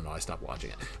did. I don't know, I stopped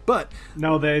watching it. But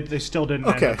no, they still didn't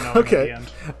end up knowing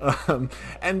at the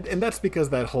end. And that's because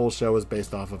that whole show is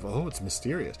based off of, it's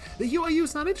mysterious. The UIU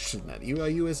is not interested in that.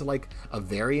 UIU is like a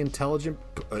very intelligent,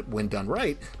 when done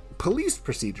right, police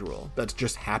procedural that's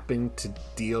just happened to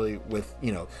deal with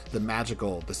the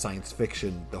magical, the science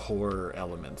fiction, the horror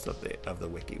elements of the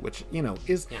wiki, which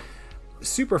is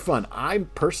super fun. I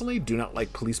personally do not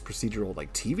like police procedural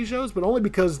TV shows, but only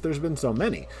because there's been so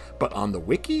many. But on the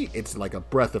wiki, it's like a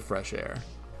breath of fresh air.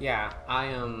 Yeah,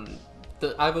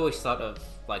 I've always thought of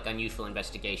unusual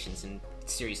investigations and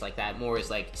series like that more as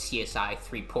CSI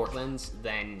 3 Portlands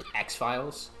than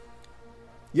X-Files.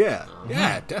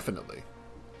 Yeah, definitely.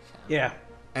 Yeah.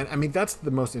 And I mean, that's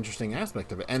the most interesting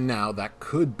aspect of it. And now that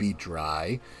could be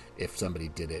dry if somebody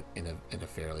did it in a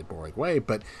fairly boring way.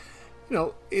 But,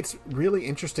 it's really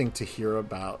interesting to hear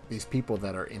about these people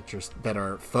that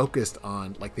are focused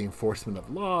on the enforcement of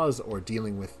laws or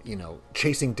dealing with,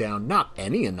 chasing down not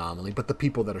any anomaly, but the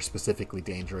people that are specifically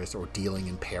dangerous or dealing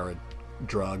in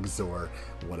drugs or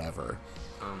whatever.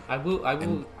 I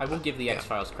will give the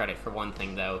X-Files credit for one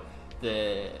thing, though.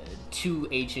 The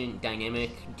 2-agent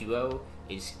dynamic duo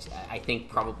is, I think,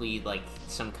 probably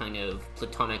some kind of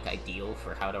platonic ideal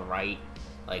for how to write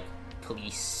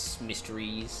police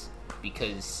mysteries.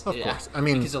 because of course. I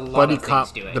mean, because a lot buddy of cop.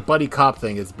 things do it. The buddy cop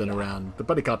thing has been around. The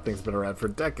buddy cop thing's been around for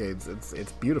decades.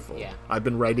 It's beautiful. Yeah. I've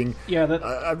been writing. Yeah,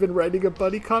 I've been writing a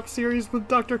buddy cop series with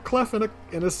Dr. Clef and a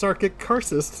Sarkic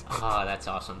Karcist. Oh, that's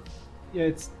awesome.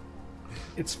 Yeah,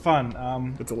 it's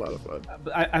fun. It's a lot of fun.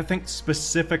 I think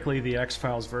specifically the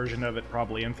X-Files version of it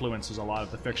probably influences a lot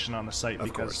of the fiction on the site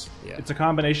because course, yeah. it's a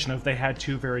combination of they had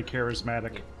two very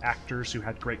charismatic actors who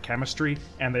had great chemistry,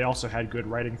 and they also had good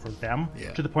writing for them,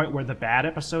 to the point where the bad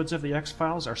episodes of the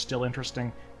X-Files are still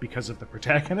interesting because of the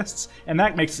protagonists, and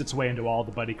that makes its way into all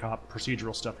the buddy cop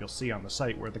procedural stuff you'll see on the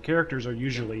site, where the characters are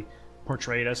usually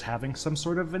portrayed as having some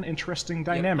sort of an interesting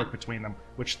dynamic between them,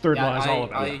 which Third Law is all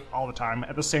about all the time,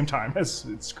 at the same time as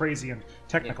it's crazy and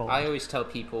technical. I always tell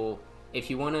people, if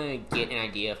you want to get an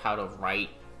idea of how to write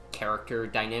character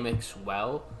dynamics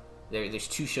well, there's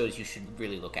two shows you should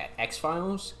really look at: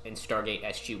 X-Files and Stargate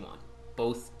SG-1.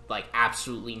 Both like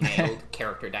absolutely nailed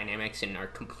character dynamics and are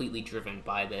completely driven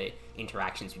by the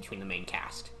interactions between the main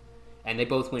cast. And they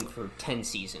both went for 10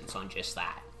 seasons on just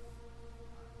that.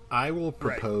 I will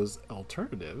propose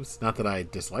alternatives. Not that I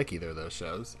dislike either of those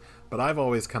shows, but I've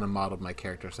always kind of modeled my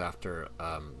characters after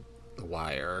The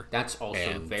Wire. That's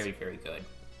also very, very good.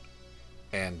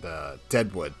 And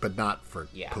Deadwood, but not for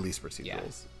police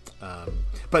procedurals. Yeah.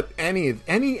 But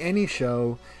any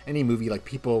show, any movie, like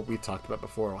people we've talked about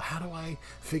before, well, how do I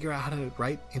figure out how to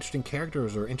write interesting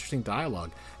characters or interesting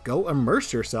dialogue? Go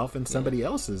immerse yourself in somebody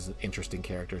else's interesting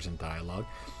characters and dialogue.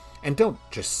 And don't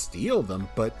just steal them,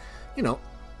 but,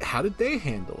 how did they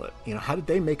handle it? How did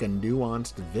they make a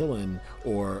nuanced villain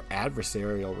or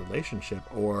adversarial relationship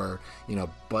or,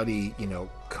 buddy,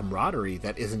 camaraderie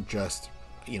that isn't just,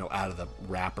 out of the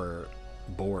wrapper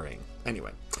boring?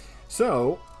 Anyway,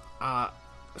 so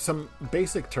some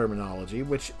basic terminology,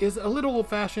 which is a little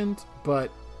old-fashioned,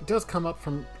 but does come up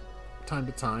from time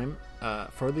to time.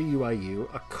 For the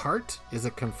UIU, a cart is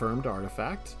a confirmed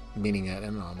artifact, meaning an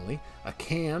anomaly. A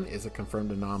can is a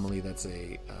confirmed anomaly that's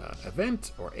a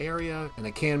event or area, and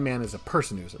a can man is a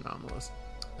person who's anomalous.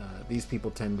 These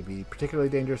people tend to be particularly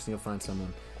dangerous, and you'll find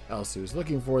someone else who's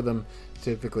looking for them.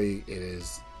 Typically, it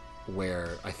is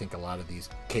where I think a lot of these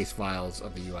case files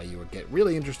of the UIU would get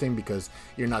really interesting, because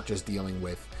you're not just dealing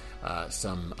with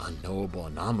some unknowable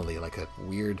anomaly like a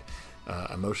weird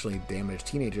emotionally damaged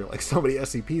teenager like so many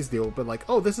SCPs deal with, but like,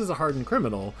 oh, this is a hardened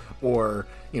criminal, or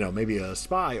maybe a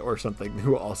spy or something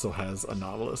who also has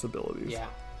anomalous abilities. Yeah,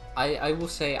 I will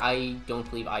say I don't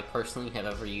believe I personally have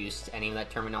ever used any of that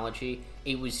terminology.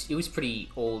 It was pretty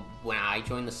old when I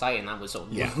joined the site, and that was a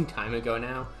long time ago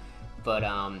now. But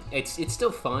it's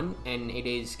still fun, and it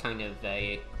is kind of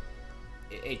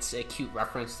it's a cute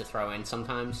reference to throw in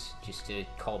sometimes, just to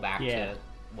call back to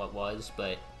what was.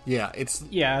 But it's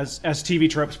as TV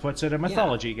Tropes puts it, a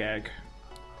mythology gag.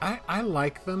 I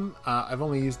like them. I've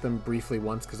only used them briefly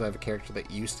once because I have a character that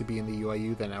used to be in the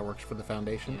UIU that now works for the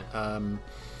Foundation.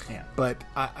 But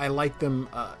I like them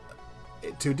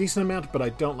to a decent amount, but I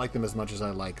don't like them as much as I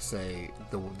like, say,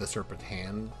 the Serpent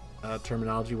Hand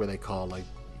terminology, where they call like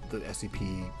the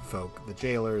SCP folk the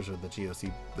jailers, or the GOC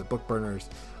the book burners.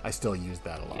 I still use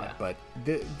that a lot, but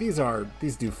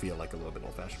these do feel like a little bit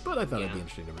old-fashioned, but I thought it'd be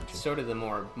interesting to mention. Sort of the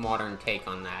more modern take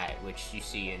on that, which you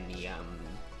see in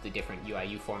the different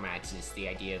UIU formats, is the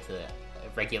idea of the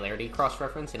regularity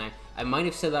cross-reference, and I might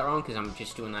have said that wrong because I'm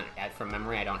just doing that from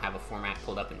memory. I don't have a format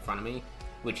pulled up in front of me,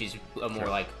 which is a more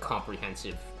like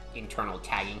comprehensive internal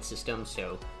tagging system,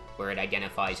 so where it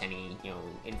identifies any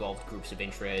involved groups of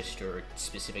interest or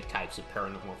specific types of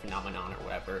paranormal phenomenon or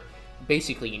whatever.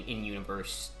 Basically an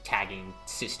in-universe tagging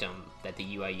system that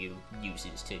the UIU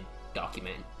uses to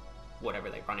document whatever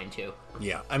they run into.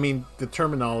 Yeah, I mean, the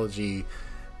terminology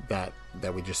that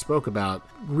we just spoke about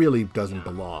really doesn't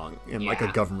belong in like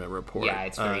a government report. Yeah,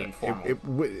 it's very informal.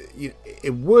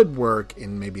 It would work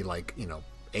in maybe like,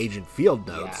 agent field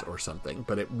notes or something,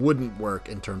 but it wouldn't work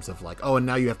in terms of like, oh, and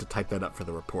now you have to type that up for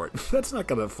the report. That's not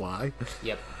going to fly.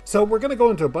 Yep. So we're going to go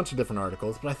into a bunch of different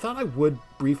articles, but I thought I would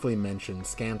briefly mention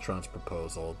Scantron's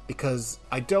proposal, because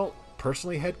I don't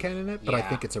personally headcanon it, but I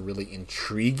think it's a really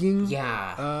intriguing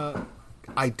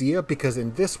idea, because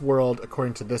in this world,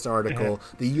 according to this article,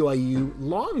 the UIU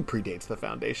long predates the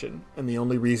Foundation, and the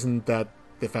only reason that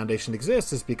the Foundation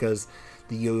exists is because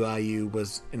the UIU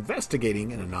was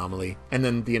investigating an anomaly, and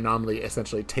then the anomaly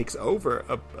essentially takes over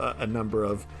a number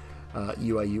of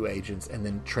UIU agents and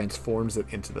then transforms it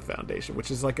into the Foundation,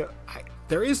 which is like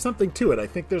there is something to it. I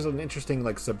think there's an interesting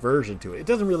like subversion to it. It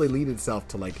doesn't really lead itself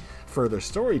to like further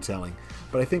storytelling,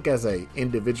 but I think as a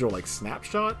individual like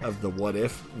snapshot of the what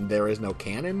if there is no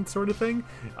canon sort of thing,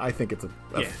 I think it's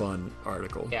a fun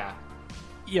article.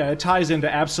 Yeah, it ties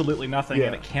into absolutely nothing, Yeah.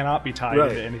 and it cannot be tied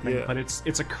Right, into anything. yeah. But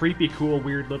it's a creepy, cool,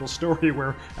 weird little story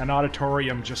where an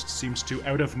auditorium just seems to,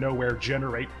 out of nowhere,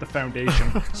 generate the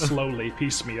Foundation slowly,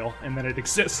 piecemeal, and then it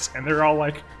exists, and they're all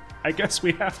like, I guess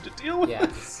we have to deal with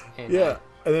this. And, Yeah,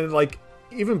 and then like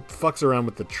even fucks around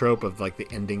with the trope of like the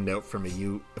ending note from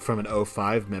an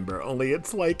O5 member. Only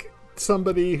it's like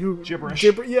somebody who Gibberish.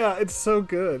 Yeah, it's so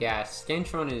good. Yeah,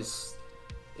 Scantron is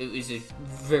a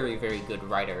very, very good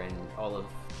writer, and all of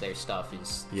their stuff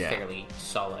is fairly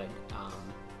solid.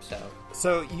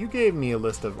 So you gave me a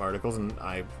list of articles, and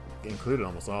I included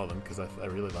almost all of them because I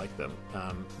really like them.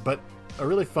 But a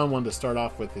really fun one to start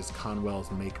off with is Conwell's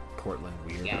Make Portland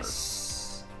Weirder.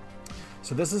 Yes.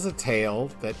 So this is a tale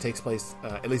that takes place,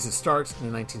 at least it starts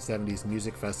in the 1970s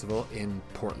music festival in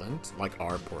Portland, like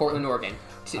our Portland, Oregon,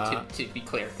 to be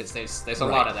clear, because there's a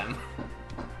lot of them.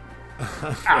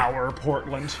 Our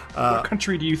Portland. What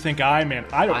country do you think I'm in?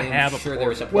 I don't have a sure Portland.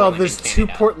 there's a Portland Well, there's in two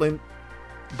Canada. Portland,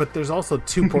 but there's also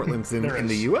two Portlands in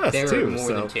the U.S. There too. are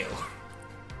more than two.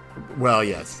 Well,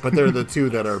 yes, but they're the two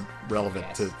that are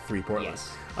relevant to three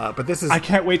Portlands. Yes. But this is I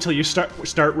can't wait till you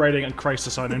start writing a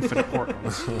Crisis on Infinite Portland.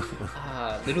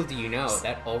 Little do you know,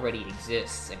 that already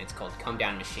exists, and it's called Come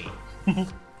Down Machine.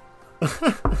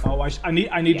 Oh, I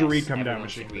need to read Come everyone Down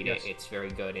Machine. should read Yes. it. It's very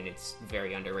good, and it's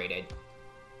very underrated.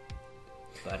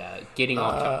 But getting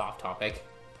off topic.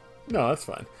 No, that's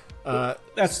fine.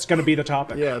 That's going to be the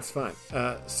topic. Yeah, it's fine.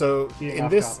 So Being in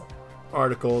off this topic.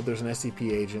 article, there's an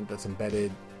SCP agent that's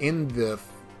embedded in the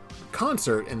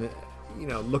concert and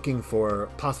looking for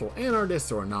possible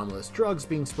anarchists or anomalous drugs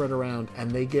being spread around, and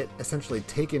they get essentially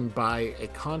taken by a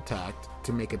contact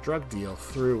to make a drug deal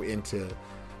through into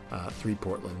Three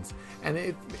Portlands. And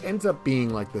it ends up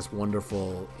being like this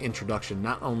wonderful introduction,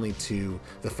 not only to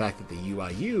the fact that the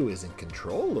UIU is in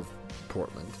control of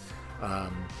Portland,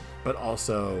 but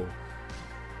also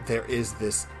there is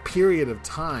this period of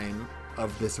time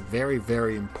of this very,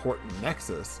 very important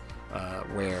nexus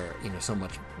where so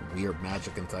much weird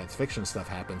magic and science fiction stuff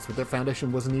happens, but the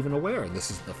Foundation wasn't even aware, and this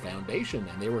is the Foundation,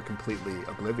 and they were completely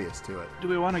oblivious to it. Do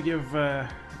we want to give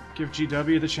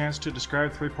GW the chance to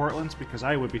describe Three Portlands? Because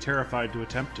I would be terrified to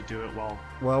attempt to do it while.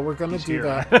 Well, we're going to he's do here.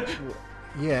 that.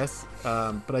 Yes,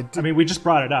 but I did. I mean, we just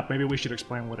brought it up. Maybe we should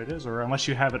explain what it is, or unless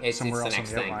you have it somewhere it's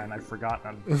else the on the next outline, I've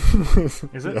forgotten.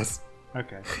 Is it? Yes.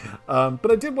 Okay.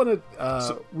 But I did want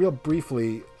to, real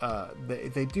briefly,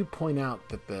 they do point out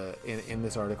that in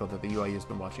this article that the UIU has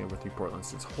been watching over Three Portlands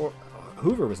since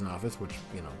Hoover was in office, which,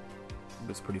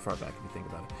 was pretty far back if you think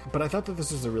about it. But I thought that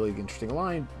this was a really interesting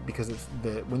line because it's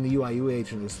when the UIU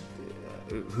agent is,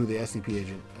 who the SCP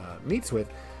agent meets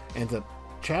with, ends up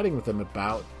chatting with them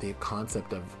about the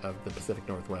concept of the Pacific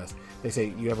Northwest. They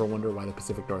say, you ever wonder why the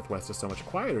Pacific Northwest is so much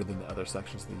quieter than the other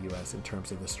sections of the U.S. in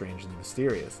terms of the strange and the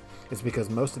mysterious? It's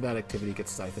because most of that activity gets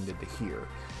siphoned into here.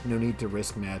 No need to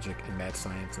risk magic and mad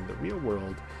science in the real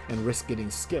world and risk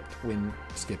getting skipped being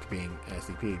an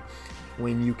SCP,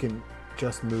 when you can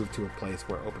just move to a place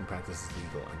where open practice is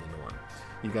legal and the norm.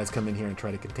 You guys come in here and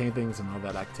try to contain things, and all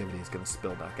that activity is going to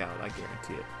spill back out, I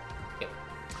guarantee it. Yep.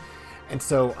 And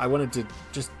so I wanted to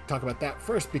just talk about that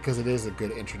first because it is a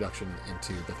good introduction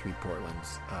into the Three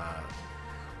Portlands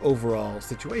overall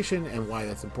situation and why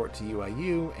that's important to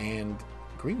UIU. And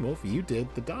Green Wolf, you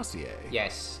did the dossier.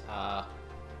 Yes. I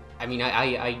mean,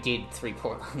 I did Three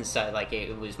Portlands, so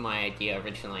it was my idea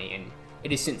originally, and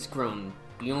it has since grown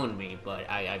beyond me, but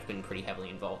I've been pretty heavily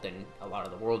involved in a lot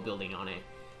of the world building on it.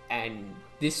 And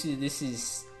this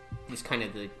is kind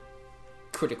of the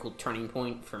critical turning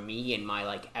point for me in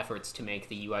my efforts to make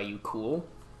the UIU cool.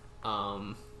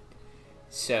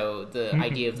 So the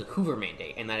idea of the Hoover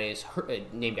Mandate, and that is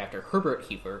named after Herbert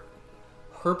Hoover.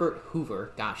 Herbert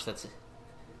Hoover. Gosh, there's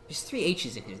 3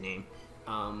 H's in his name.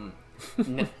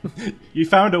 You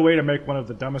found a way to make one of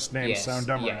the dumbest names Yes, sound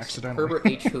dumber yes. accidentally. Herbert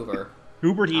H. Hoover.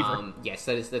 Hubert Hoover. Yes,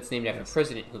 that's named after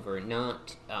President Hoover,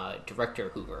 not Director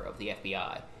Hoover of the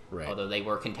FBI. Right. Although they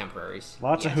were contemporaries.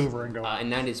 Lots yes. of hoovering going on.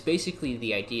 And that is basically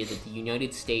the idea that the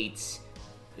United States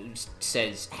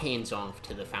says hands-off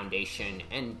to the Foundation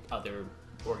and other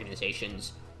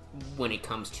organizations when it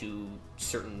comes to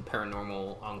certain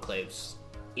paranormal enclaves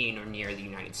in or near the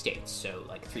United States. So,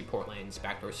 Three Portlands,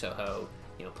 Backdoor Soho,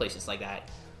 places like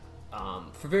that.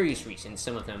 For various reasons.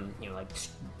 Some of them,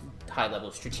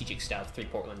 high-level strategic stuff. Three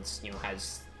Portlands,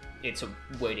 it's a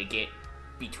way to get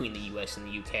between the U.S. and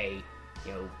the U.K.,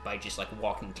 by just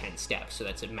walking 10 steps. So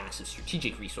that's a massive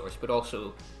strategic resource, but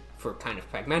also for kind of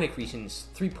pragmatic reasons,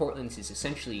 Three Portlands is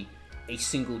essentially a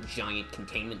single giant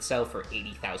containment cell for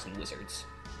 80,000 wizards.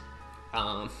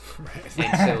 And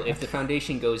so if the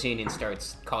Foundation goes in and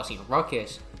starts causing a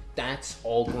ruckus, that's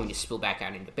all going to spill back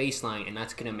out into baseline, and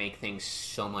that's going to make things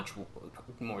so much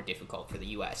more difficult for the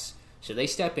U.S. So they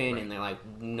step in and they're like,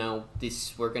 no,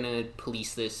 we're going to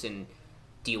police this and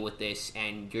deal with this,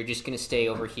 and you're just going to stay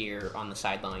over here on the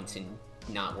sidelines and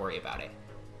not worry about it.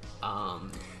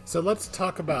 So let's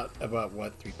talk about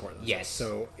what Three Portlands is.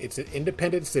 So it's an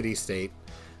independent city-state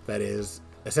that is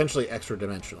essentially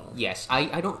extra-dimensional. Yes,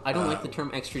 I don't like the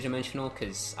term extra-dimensional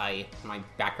because my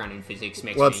background in physics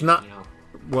makes it's not.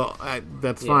 Well,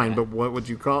 that's fine, but what would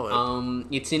you call it?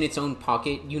 It's in its own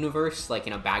pocket universe, like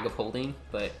in a bag of holding.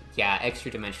 But yeah,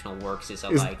 extra-dimensional works as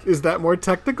Is that more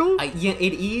technical? Yeah,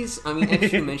 it is. I mean,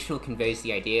 extra-dimensional conveys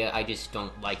the idea. I just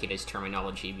don't like it as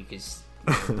terminology because.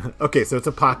 Okay, so it's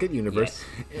a pocket universe,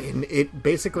 and it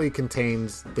basically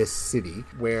contains this city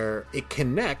where it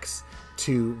connects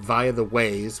to via the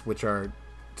ways, which are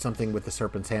something with the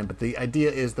serpent's hand. But the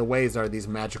idea is the ways are these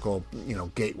magical,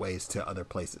 gateways to other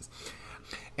places.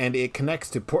 And it connects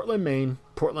to Portland, Maine,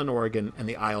 Portland, Oregon, and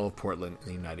the Isle of Portland in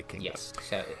the United Kingdom. Yes.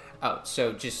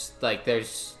 So just like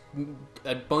there's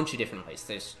a bunch of different ways.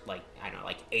 There's like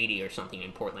 80 or something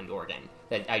in Portland, Oregon.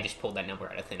 That I just pulled that number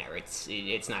out of thin air.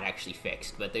 It's not actually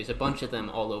fixed, but there's a bunch of them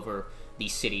all over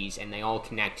these cities, and they all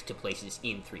connect to places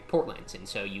in Three Portlands. And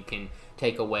so you can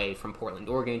take a way from Portland,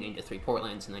 Oregon into Three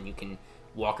Portlands, and then you can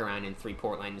walk around in Three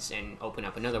Portlands and open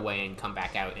up another way and come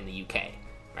back out in the UK,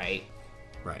 right?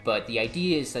 Right. But the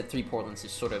idea is that Three Portlands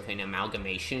is sort of an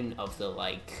amalgamation of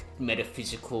the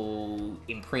metaphysical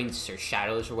imprints or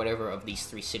shadows or whatever of these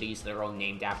three cities that are all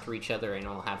named after each other and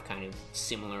all have kind of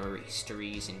similar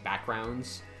histories and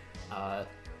backgrounds.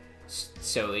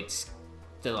 So it's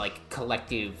the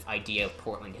collective idea of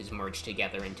Portland has merged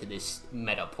together into this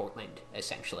meta Portland,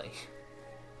 essentially.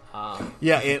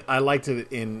 I liked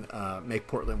it in Make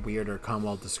Portland Weirder.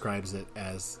 Comwell describes it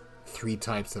as 3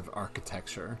 types of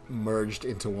architecture merged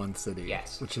into one city.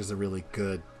 Yes, which is a really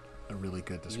good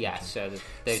description. Yeah, so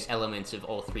there's elements of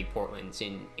all three Portlands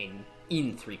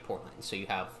in Three Portlands. So you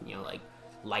have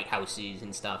lighthouses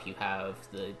and stuff. You have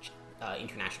the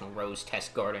International Rose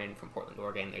Test Garden from Portland,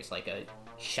 Oregon. There's a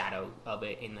shadow of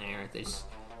it in there. There's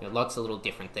lots of little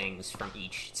different things from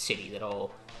each city that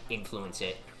all influence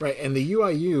it. Right, and the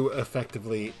UIU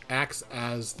effectively acts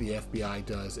as the FBI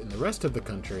does in the rest of the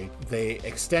country. They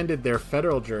extended their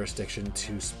federal jurisdiction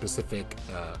to specific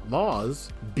laws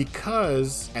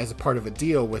because, as a part of a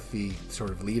deal with the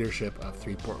sort of leadership of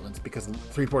Three Portlands, because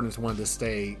Three Portlands wanted to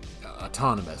stay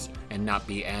autonomous and not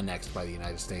be annexed by the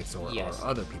United States or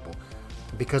other people.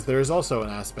 Because there is also an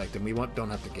aspect, and we don't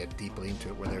have to get deeply into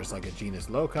it, where there's a genus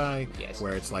loci,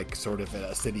 where it's sort of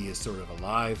a city is sort of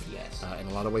alive in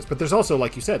a lot of ways. But there's also,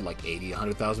 like you said, 80,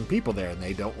 100,000 people there, and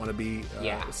they don't want to be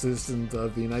citizens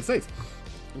of the United States.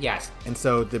 Yes. And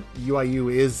so the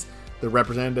UIU is the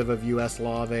representative of U.S.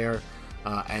 law there,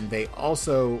 and they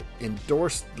also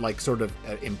endorsed,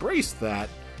 embraced that,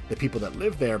 the people that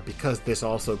live there, because this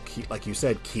also, like you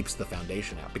said, keeps the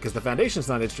foundation out. Because the foundation's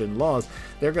not interested in laws.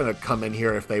 They're going to come in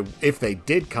here if they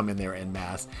did come in there en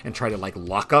masse and try to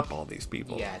lock up all these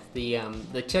people. Yeah,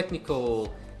 the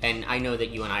technical, and I know that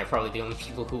you and I are probably the only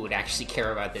people who would actually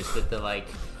care about this, but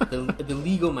the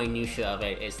legal minutia of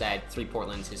it is that Three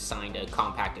Portlands has signed a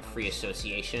compact of free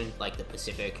association, like the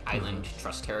Pacific Island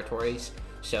Trust Territories.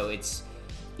 So it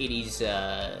is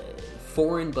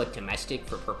foreign but domestic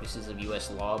for purposes of U.S.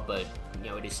 law, but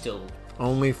it is still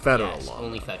only federal law.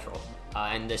 Only federal,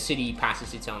 and the city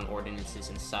passes its own ordinances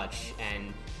and such,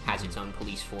 and has its own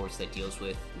police force that deals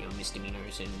with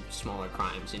misdemeanors and smaller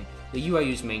crimes. And the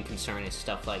UIU's main concern is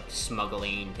stuff like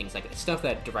smuggling, things like that, stuff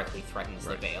that directly threatens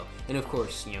the bail. And of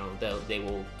course, they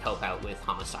will help out with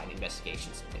homicide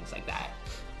investigations and things like that.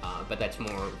 But that's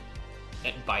more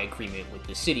by agreement with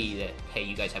the city that, hey,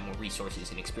 you guys have more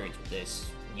resources and experience with this,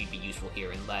 you'd be useful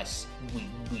here, unless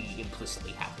we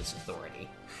implicitly have this authority.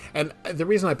 And the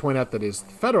reason I point out that is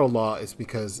federal law is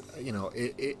because,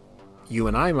 you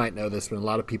and I might know this, but a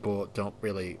lot of people don't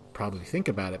really probably think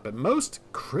about it, but most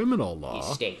criminal law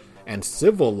is state. And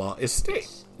civil law is state,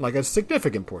 a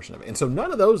significant portion of it. And so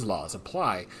none of those laws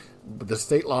apply. The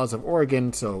state laws of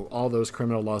Oregon, so all those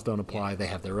criminal laws don't apply. They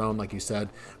have their own, like you said,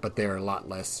 but they're a lot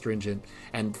less stringent.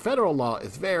 And federal law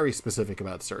is very specific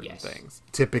about certain things.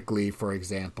 Typically, for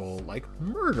example,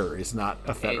 murder is not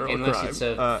a federal unless crime. It's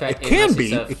it can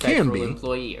be. It can be.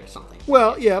 Employee or something.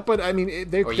 Well, yeah, but I mean,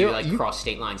 or you cross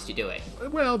state lines to do it.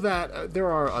 Well, there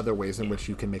are other ways in which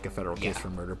you can make a federal case for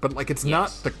murder, but it's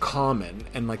not the common.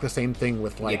 And the same thing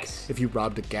with if you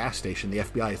robbed a gas station, the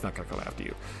FBI is not going to come after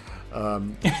you.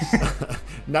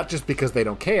 Not just because they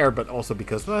don't care, but also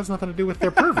because that has nothing to do with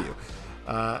their purview.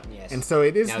 Yes. And so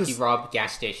it is. Now, if you rob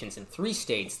gas stations in 3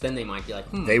 states, then they might be like,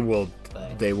 They will.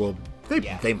 But, They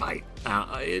yeah. might.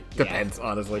 It depends,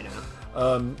 honestly.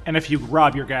 And if you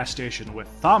rob your gas station with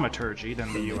thaumaturgy,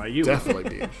 then the UIU Definitely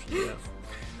be interesting.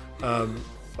 Yes.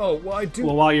 Oh well, I do.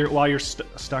 Well, while you're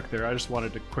stuck there, I just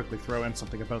wanted to quickly throw in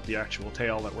something about the actual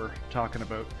tale that we're talking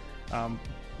about,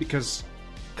 because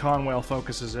Conwell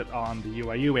focuses it on the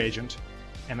UIU agent,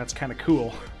 and that's kind of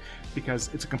cool, because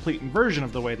it's a complete inversion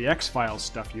of the way the X-Files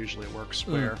stuff usually works,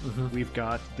 where we've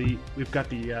got the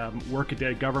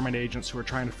workaday government agents who are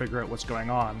trying to figure out what's going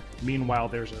on. Meanwhile,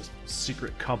 there's a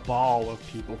secret cabal of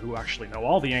people who actually know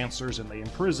all the answers, and they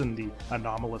imprison the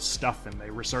anomalous stuff, and they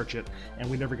research it, and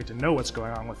we never get to know what's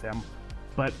going on with them.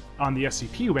 But on the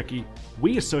SCP Wiki,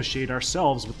 we associate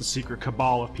ourselves with the secret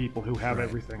cabal of people who have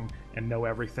everything and know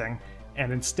everything.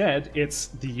 And instead, it's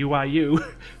the UIU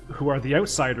who are the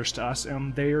outsiders to us,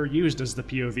 and they are used as the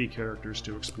POV characters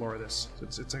to explore this.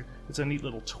 It's a neat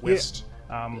little twist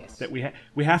that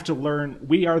we have to learn.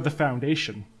 We are the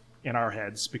Foundation in our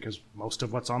heads, because most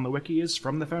of what's on the wiki is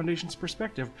from the Foundation's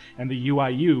perspective, and the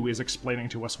UIU is explaining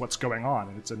to us what's going on,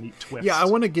 and it's a neat twist. Yeah, I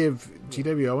want to give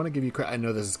GW. I want to give you credit. I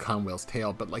know this is Conwell's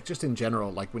tale, but like just in general,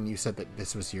 like when you said that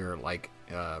this was your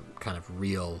kind of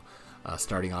real.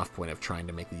 Starting off point of trying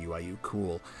to make the UIU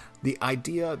cool. The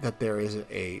idea that there is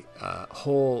a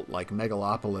whole like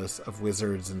megalopolis of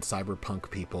wizards and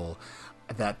cyberpunk people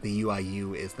that the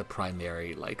UIU is the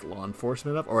primary like law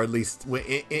enforcement of, or at least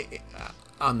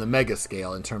on the mega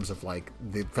scale in terms of like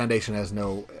the Foundation has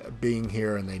no being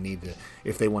here and they need to,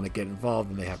 if they want to get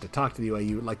involved, and they have to talk to the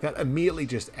UIU. Like that immediately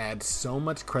just adds so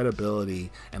much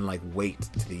credibility and like weight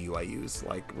to the UIU's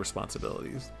like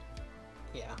responsibilities.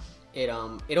 Yeah. It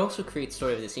also creates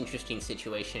sort of this interesting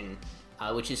situation,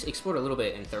 which is explored a little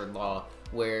bit in Third Law,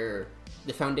 where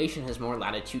the Foundation has more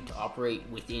latitude to operate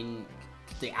within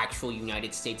the actual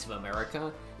United States of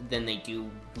America than they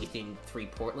do within 3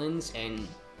 Portlands, and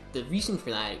the reason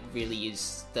for that really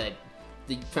is that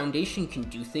the Foundation can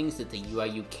do things that the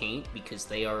UIU can't, because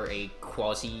they are a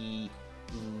quasi...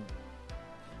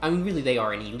 I mean, really, they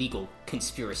are an illegal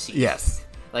conspiracy. Yes.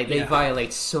 Like, they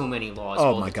violate so many laws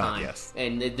all the time. Yes.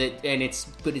 And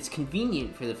it's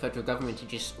convenient for the federal government to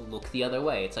just look the other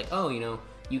way. It's like, oh,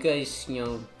 you guys,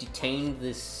 detained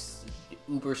this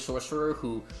uber sorcerer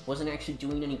who wasn't actually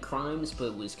doing any crimes,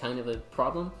 but was kind of a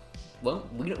problem. Well,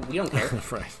 we don't care.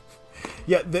 Right.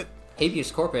 Yeah,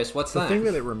 habeas corpus, what's that? The thing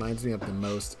that it reminds me of the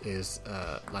most is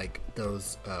like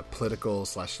those political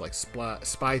 / like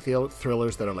spy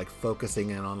thrillers that are like focusing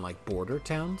in on like border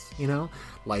towns,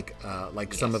 like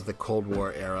some of the Cold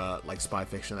War era like spy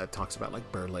fiction that talks about like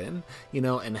Berlin,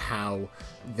 and how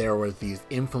there were these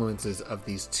influences of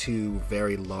these 2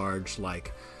 very large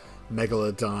like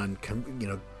megalodon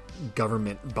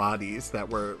government bodies that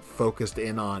were focused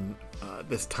in on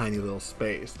this tiny little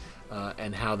space.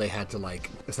 And how they had to like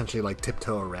essentially like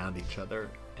tiptoe around each other,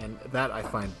 and that I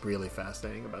find really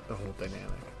fascinating about the whole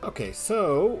dynamic. Okay,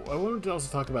 so I wanted to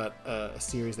also talk about a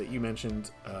series that you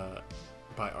mentioned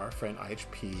by our friend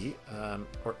IHP,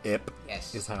 or IP,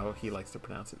 is how he likes to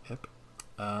pronounce it, IP,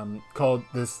 called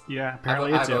this. Yeah,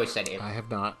 apparently it's I've always said IP. I have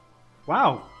not.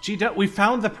 Wow, we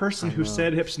found the person who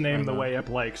said IP's name the way IP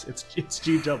likes. It's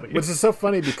GW. Which is so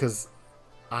funny because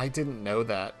I didn't know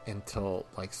that until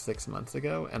like 6 months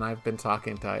ago, and I've been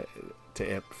talking to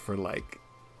IP for like,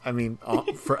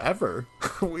 forever.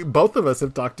 Both of us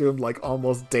have talked to him like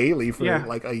almost daily for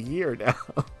like a year now.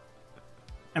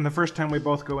 And the first time we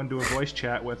both go into a voice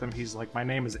chat with him, he's like, "My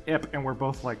name is IP," and we're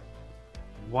both like,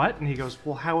 "What?" And he goes,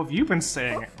 "Well, how have you been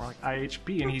saying it?" We're like,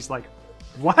 "IHP," and he's like,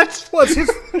 "What?" Well,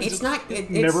 it's not. It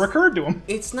never occurred to him.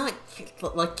 It's not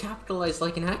like capitalized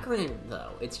like an acronym,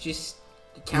 though. It's just.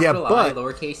 Capital I,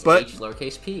 lowercase h,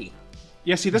 lowercase p.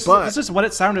 Yeah, see, this is what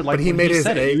it sounded like. But he made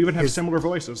said it. You even have similar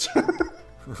voices.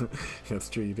 That's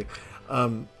true, you do.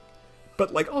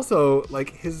 But like also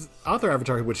like his author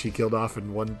avatar, which he killed off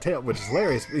in one tale, which is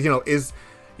hilarious. Is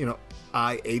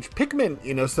I.H.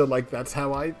 Pickman. So like that's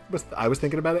how I was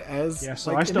thinking about it as. Yeah,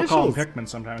 so like, I still initials. call him Pickman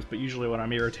sometimes, but usually when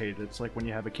I'm irritated, it's like when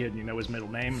you have a kid and you know his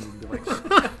middle name, and you be like,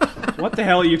 "What the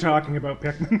hell are you talking about,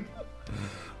 Pickman?"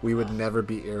 We would never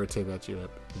be irritated at you,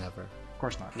 never. Of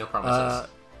course not. No promises.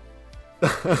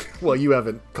 Well, you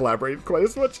haven't collaborated quite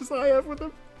as much as I have with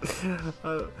him.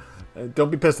 Don't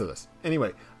be pissed at us.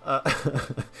 Anyway,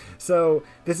 so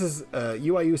this is a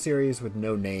UIU series with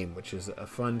no name, which is a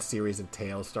fun series of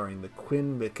tales starring the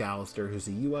Quinn McAllister, who's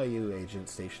a UIU agent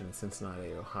stationed in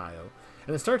Cincinnati, Ohio.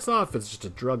 And it starts off as just a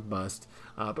drug bust,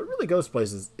 but really goes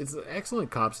places. It's an excellent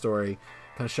cop story,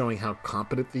 kind of showing how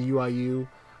competent the UIU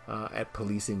at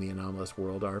policing the anomalous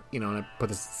world are, and I put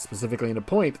this specifically into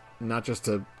point, not just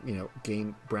to,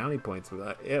 gain brownie points with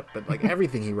it, but like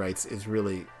everything he writes is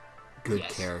really good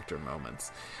character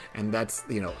moments. And that's,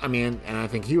 and I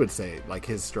think he would say like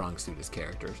his strong suit is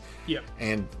characters. Yep.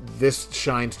 And this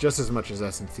shines just as much as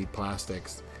S&C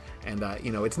Plastics. And,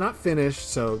 it's not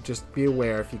finished, so just be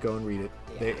aware if you go and read it.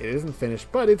 Yeah. It isn't finished,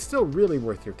 but it's still really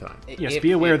worth your time. Yes,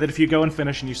 be aware that if you go and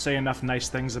finish and you say enough nice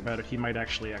things about it, he might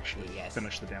actually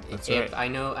finish the damn thing. That's right. I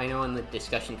know on the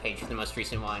discussion page for the most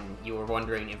recent one, you were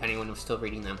wondering if anyone was still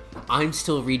reading them. I'm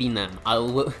still reading them.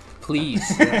 Please,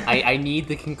 I need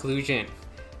the conclusion.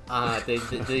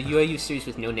 The UIU series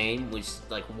with no name was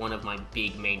like one of my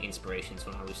big main inspirations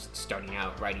when I was starting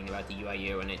out writing about the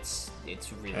UIU, and it's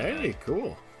really good.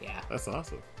 Cool. Yeah, that's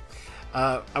awesome.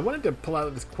 I wanted to pull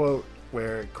out this quote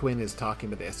where Quinn is talking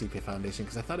to the SCP Foundation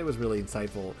because I thought it was really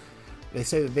insightful. They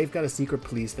say that they've got a secret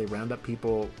police. They round up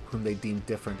people whom they deem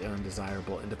different and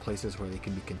undesirable into places where they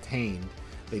can be contained.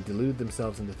 They delude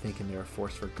themselves into thinking they're a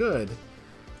force for good.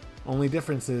 Only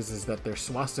difference is that their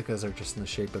swastikas are just in the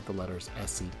shape of the letters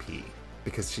SCP,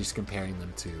 because she's comparing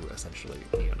them to essentially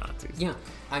neo-Nazis. Yeah,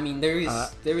 I mean there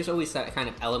is always that kind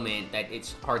of element that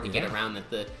it's hard to get around, that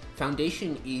the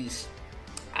Foundation is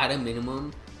at a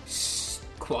minimum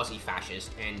quasi-fascist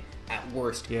and at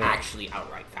worst actually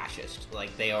outright fascist.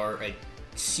 Like they are a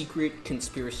secret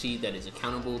conspiracy that is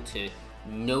accountable to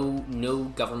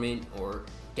no government or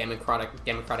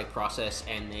democratic process,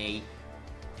 and they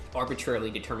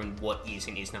arbitrarily determine what is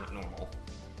and is not normal.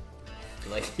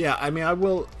 I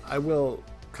will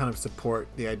kind of support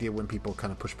the idea when people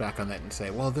kind of push back on that and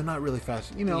say, well, they're not really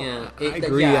fascist. I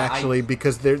agree,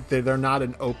 because they're not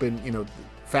an open,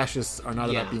 fascists are not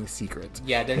about being secret.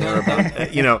 Yeah, they're not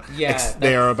about,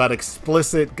 they are about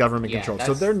explicit government control.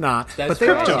 So they're not, but they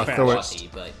are authoritarian.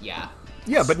 But yeah,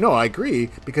 but no, I agree,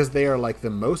 because they are like the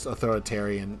most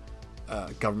authoritarian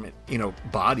government,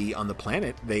 body on the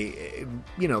planet. They,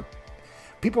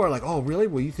 people are like, oh, really?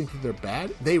 Well, you think that they're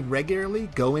bad? They regularly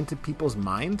go into people's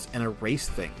minds and erase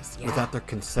things without their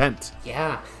consent.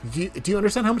 Yeah. Do you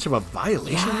understand how much of a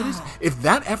violation it is? If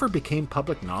that ever became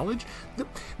public knowledge,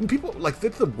 people, like,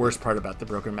 that's the worst part about the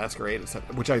Broken Masquerade,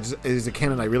 which is a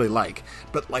canon I really like.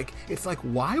 But, like, it's like,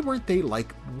 why weren't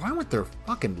there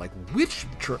fucking, like, witch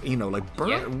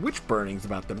burnings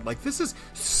about them? Like, this is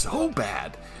so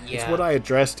bad. Yeah. It's what I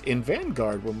addressed in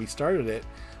Vanguard when we started it.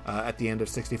 At the end of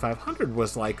 6500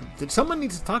 was like, someone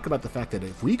needs to talk about the fact that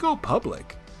if we go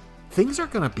public, things are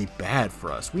going to be bad for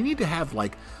us. We need to have we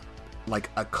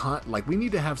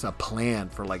need to have a plan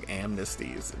for like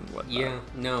amnesties and whatnot. Yeah,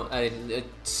 no, a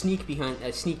sneak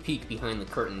peek behind the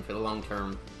curtain for the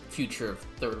long-term future of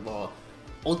Third Law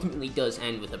ultimately does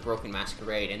end with a Broken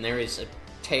Masquerade, and there is a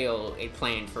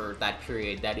plan for that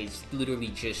period that is literally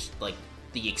just like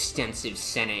the extensive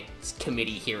Senate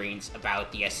committee hearings about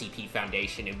the SCP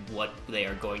Foundation and what they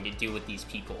are going to do with these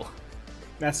people.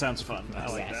 That sounds fun. I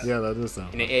like that. Yeah, that does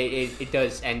sound fun. And it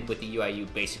does end with the UIU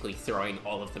basically throwing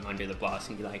all of them under the bus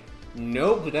and be like,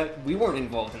 no, we weren't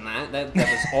involved in that. That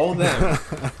was all them.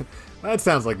 That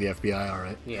sounds like the FBI, all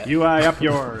right. Yeah. UI up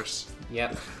yours.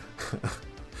 Yep.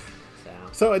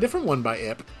 So a different one by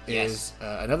IP is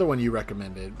another one you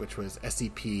recommended, which was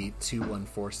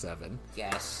SCP-2147.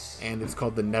 Yes. And it's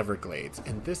called the Neverglades.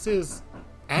 And this is,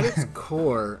 at its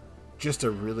core, just a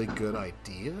really good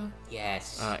idea.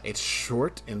 Yes. It's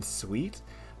short and sweet,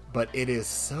 but it is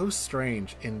so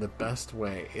strange in the best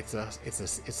way. It's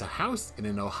a house in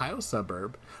an Ohio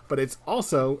suburb, but it's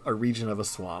also a region of a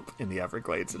swamp in the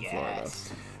Everglades in Florida.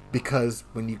 Because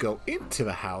when you go into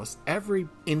the house, every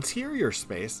interior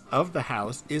space of the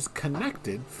house is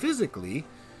connected physically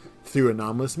through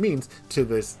anomalous means to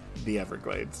the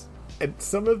Everglades. And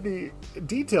some of the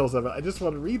details of it, I just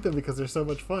want to read them because they're so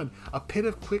much fun. A pit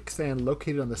of quicksand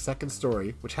located on the second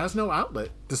story, which has no outlet,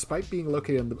 despite being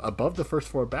located above the first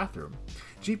floor bathroom.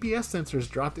 GPS sensors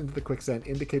dropped into the quicksand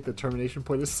indicate the termination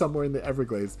point is somewhere in the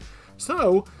Everglades.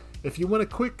 So, if you want a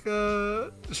quick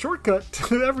shortcut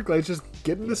to the Everglades, just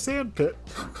get in the sand pit.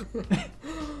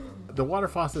 The water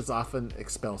faucets often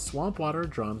expel swamp water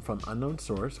drawn from unknown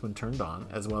source when turned on,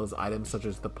 as well as items such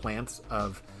as the plants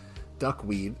of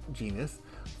duckweed genus.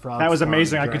 That was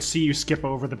amazing. I could see you skip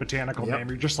over the botanical name.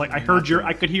 You're just like, I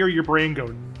could hear your brain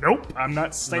go, nope, I'm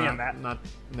not saying that.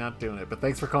 Not doing it, but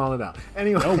thanks for calling it out.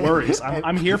 Anyway. No worries.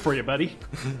 I'm here for you, buddy.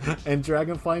 And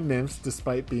dragonfly nymphs,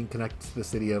 despite being connected to the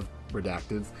city of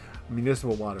Redacted's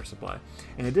municipal water supply.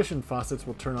 In addition, faucets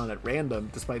will turn on at random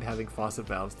despite having faucet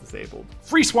valves disabled.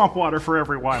 Free swamp water for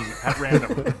everyone at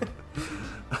random.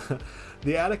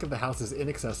 The attic of the house is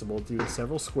inaccessible due to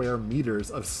several square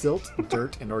meters of silt,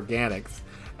 dirt, and organics,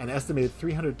 an estimated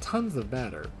 300 tons of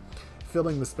matter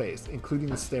filling the space, including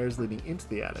the stairs leading into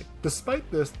the attic.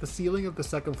 Despite this, the ceiling of the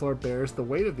second floor bears the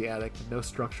weight of the attic with no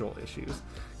structural issues.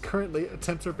 Currently,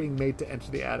 attempts are being made to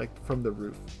enter the attic from the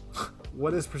roof.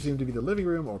 What is presumed to be the living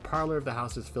room or parlor of the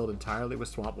house is filled entirely with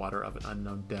swamp water of an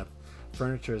unknown depth.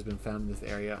 Furniture has been found in this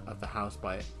area of the house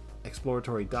by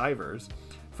exploratory divers.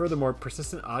 Furthermore,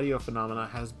 persistent audio phenomena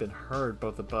has been heard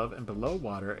both above and below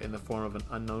water in the form of an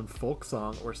unknown folk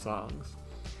song or songs.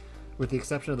 With the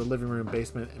exception of the living room,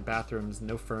 basement, and bathrooms,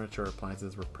 no furniture or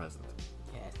appliances were present.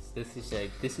 Yes,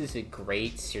 this is a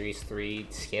great Series 3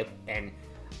 skip, and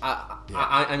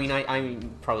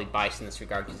I'm probably biased in this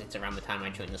regard because it's around the time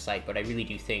I joined the site, but I really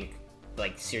do think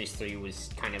like Series 3 was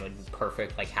kind of a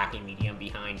perfect like happy medium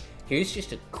behind here's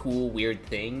just a cool weird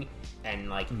thing, and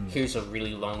like here's a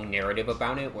really long narrative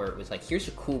about it, where it was like here's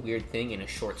a cool weird thing and a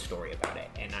short story about it,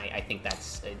 and I think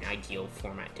that's an ideal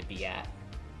format to be at.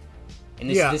 And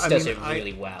this does it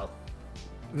really well.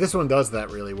 This one does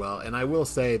that really well, and I will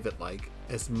say that, like,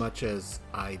 as much as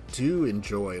I do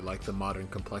enjoy, like, the modern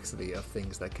complexity of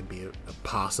things that can be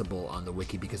possible on the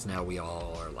wiki, because now we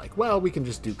all are like, well, we can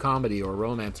just do comedy or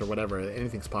romance or whatever,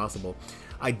 anything's possible.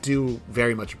 I do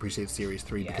very much appreciate Series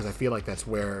 3 because I feel like that's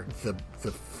where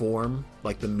the form,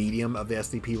 like the medium of the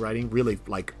SDP writing really,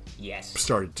 like,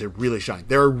 started to really shine.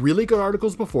 There are really good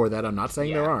articles before that, I'm not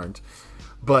saying there aren't,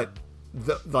 but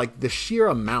the sheer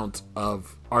amount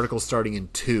of articles starting in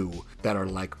 2 that are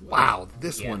like, wow,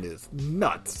 this one is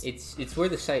nuts. It's where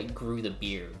the site grew the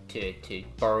beard, to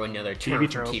borrow another term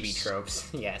from TV tropes.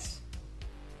 Yes.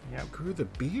 Yeah, grew the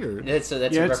beard. That's a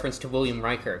reference to William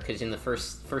Riker, because in the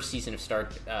first season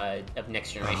of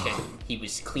Next Generation, he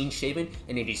was clean shaven,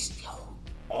 and it is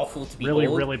awful to be really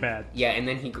old. Really bad. Yeah, and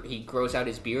then he grows out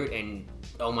his beard, and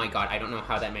oh my god, I don't know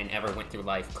how that man ever went through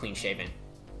life clean shaven.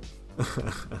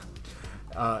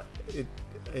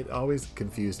 It always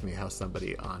confused me how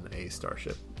somebody on a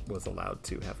starship was allowed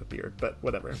to have a beard, but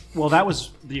whatever. Well, that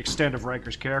was the extent of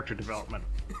Riker's character development.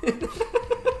 He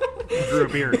grew a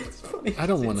beard. I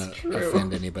don't want to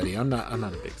offend anybody. I'm not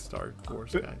a big Star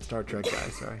Wars guy, Star Trek guy.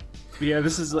 Sorry. Yeah,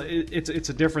 it's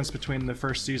a difference between the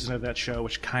first season of that show,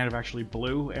 which kind of actually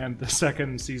blew, and the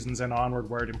second seasons and onward,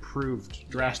 where it improved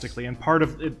drastically. And part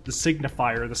of it, the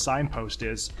signifier, the signpost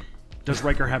is, does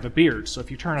Riker have a beard? So if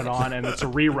you turn it on and it's a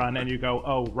rerun and you go,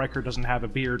 oh, Riker doesn't have a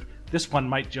beard, this one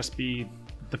might just be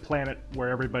the planet where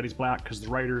everybody's black because the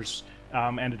writers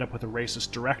ended up with a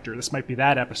racist director. This might be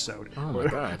that episode. Oh my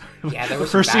god. Yeah, there were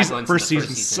first some bad season, ones first in the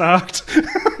season first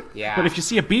sucked. Yeah. But if you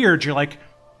see a beard, you're like,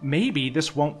 maybe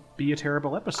this won't be a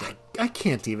terrible episode. I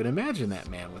can't even imagine that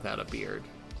man without a beard.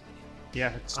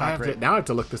 Yeah, it's not great. Now I have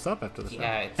to look this up after the show.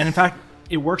 Yeah, And in fact,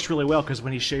 it works really well because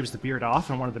when he shaves the beard off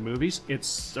in one of the movies,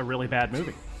 it's a really bad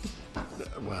movie.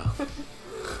 Well.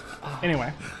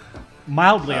 Anyway,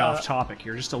 mildly off topic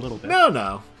here, just a little bit.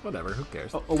 No, whatever. Who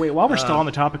cares? Oh wait, while we're still on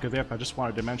the topic of IP, I just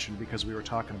wanted to mention, because we were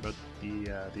talking about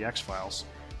the X-Files.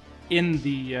 In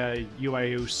the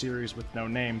UIU series with no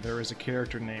name, there is a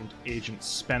character named Agent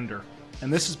Spender.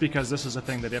 And this is because this is a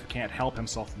thing that Ip can't help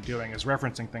himself from doing, is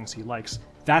referencing things he likes.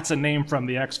 That's a name from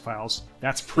the X-Files.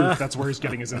 That's proof that's where he's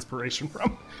getting his inspiration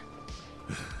from.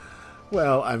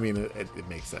 Well, I mean, it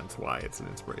makes sense why it's an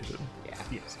inspiration. Yeah.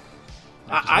 Yes.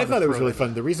 I thought it was really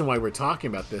fun. The reason why we're talking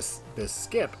about this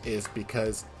skip is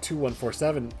because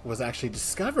 2147 was actually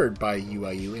discovered by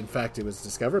UIU. In fact, it was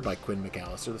discovered by Quinn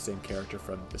McAllister, the same character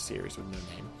from the series with no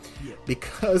name,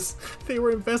 because they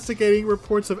were investigating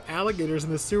reports of alligators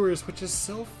in the sewers, which is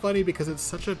so funny because it's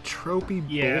such a tropey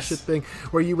bullshit thing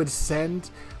where you would send,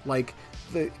 like,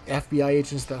 the FBI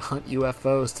agents that hunt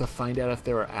UFOs to find out if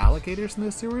there are alligators in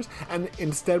the sewers, and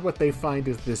instead what they find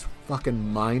is this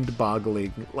fucking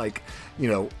mind-boggling, like,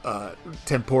 not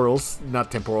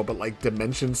temporal, but like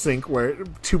dimension sink where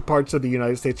 2 parts of the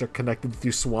United States are connected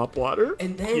through swamp water.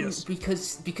 And then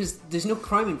because there's no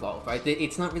crime involved, right?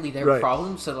 It's not really their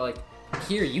problem, so like,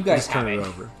 here, you guys have it.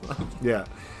 Over.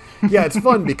 Yeah, it's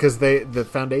fun because the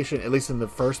Foundation, at least in the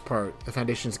first part, the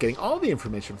Foundation is getting all the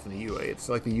information from the UA. It's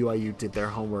like the UIU did their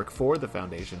homework for the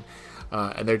Foundation,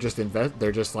 and they're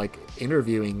just like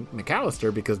interviewing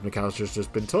McAllister because McAllister's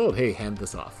just been told, "Hey, hand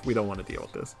this off. We don't want to deal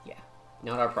with this." Yeah,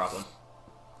 not our problem.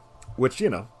 Which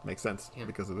makes sense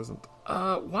because it isn't.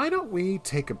 Why don't we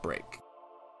take a break?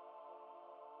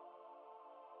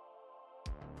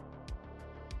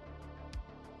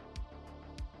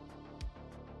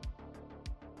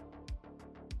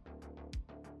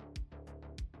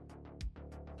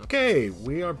 So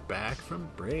we are back from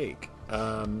break.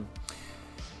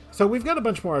 So So we've got a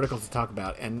bunch more articles to talk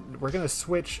about, and we're going to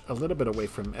switch a little bit away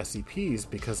from SCPs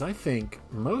because I think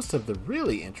most of the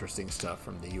really interesting stuff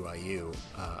from the UIU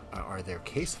are their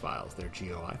case files, their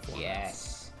GOI formats.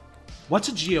 Yes. What's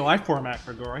a GOI format,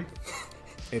 Grigori?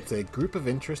 It's a group of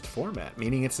interest format,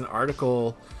 meaning it's an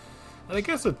article, and I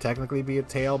guess it would technically be a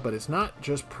tale, but it's not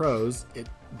just prose.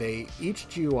 Each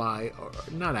GUI, or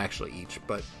not actually each,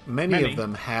 but many of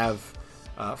them have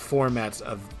formats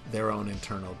of their own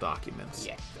internal documents.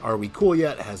 Yeah. Are We Cool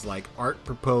Yet has like art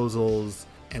proposals.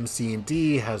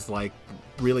 MC&D has like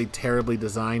really terribly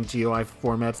designed GUI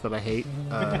formats that I hate.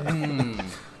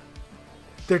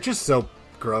 They're just so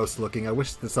gross looking. I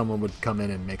wish that someone would come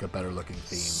in and make a better looking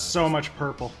theme. So much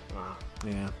purple. Wow.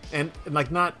 Yeah, and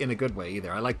like not in a good way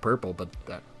either. I like purple, but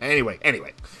anyway.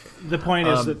 The point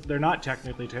is that they're not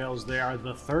technically tales. They are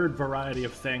the third variety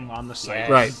of thing on the site.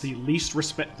 Yes. Right. The least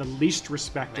respected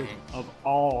of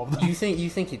all. Of them. You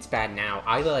think it's bad now?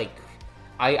 I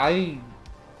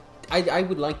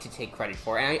would like to take credit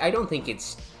for it. And I don't think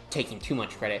it's taking too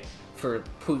much credit for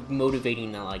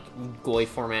motivating the like GOI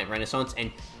format renaissance.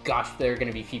 And gosh, there are going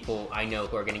to be people I know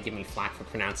who are going to give me flack for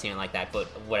pronouncing it like that. But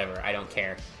whatever, I don't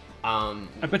care. I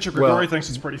bet you Grigori thinks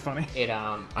it's pretty funny.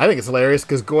 I think it's hilarious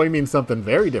because GOI means something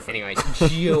very different. Anyways,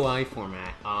 GOI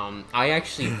format. I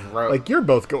actually wrote like you're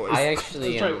both GOIs. I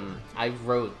actually I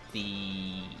wrote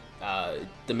the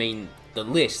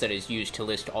list that is used to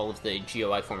list all of the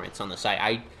GOI formats on the site.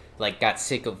 I got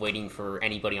sick of waiting for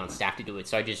anybody on staff to do it,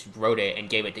 so I just wrote it and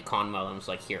gave it to Conwell and was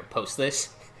like, "Here, post this,"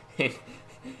 and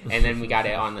then we got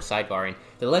it on the sidebar. And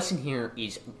the lesson here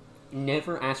is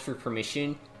never ask for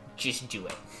permission, just do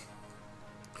it.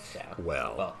 So,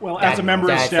 well, as a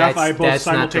member of staff, I both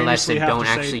simultaneously have don't to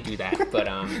actually say... do that. But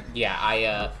yeah,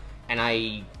 I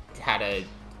had a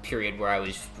period where I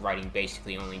was writing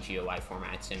basically only GOI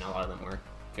formats, and a lot of them were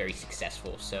very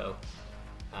successful. So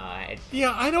I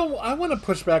want to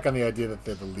push back on the idea that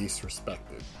they're the least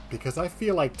respected because I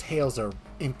feel like tales are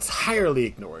entirely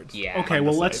ignored. Yeah. Okay,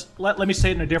 well let me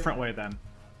say it in a different way then.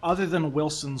 Other than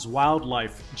Wilson's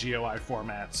wildlife GOI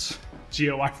formats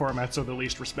are the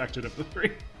least respected of the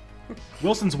three.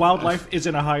 Wilson's wildlife is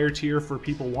in a higher tier for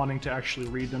people wanting to actually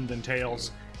read them than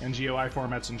tales, and GOI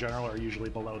formats in general are usually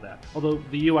below that. Although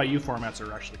the UIU formats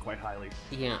are actually quite highly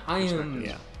respected.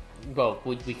 Yeah. Well,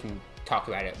 we can talk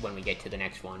about it when we get to the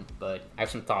next one, but I have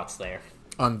some thoughts there.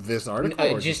 On this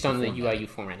article? Just on the UIU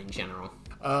format in general.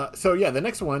 So yeah, the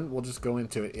next one, we'll just go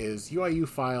into it, is UIU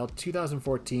file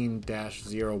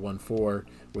 2014-014,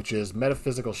 which is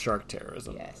Metaphysical Shark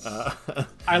Terrorism. Yes.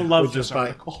 I love this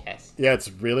article. Yes. Yeah,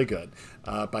 it's really good.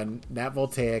 By Nat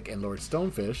Voltaic and Lord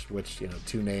Stonefish, which,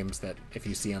 two names that if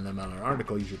you see on them on an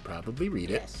article, you should probably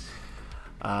read it. Yes.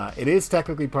 It is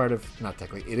technically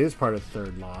it is part of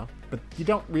Third Law, but you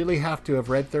don't really have to have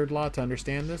read Third Law to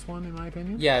understand this one, in my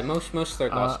opinion. Yeah, most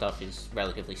Third Law stuff is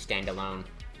relatively standalone.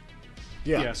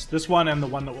 Yeah. Yes, this one and the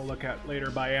one that we'll look at later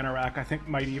by Anorak, I think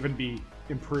might even be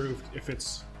improved if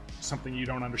it's something you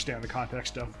don't understand the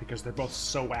context of, because they're both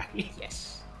so wacky.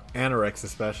 Yes. Anorex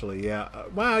especially, yeah.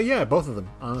 Both of them,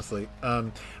 honestly.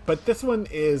 But this one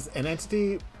is an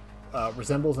entity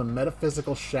resembles a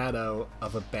metaphysical shadow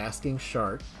of a basking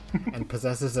shark and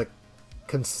possesses a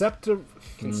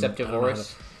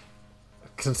conceptivorous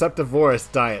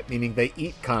diet, meaning they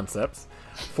eat concepts.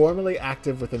 Formerly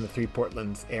active within the Three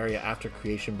Portlands area after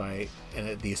creation by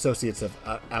the associates of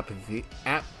Apotheosis?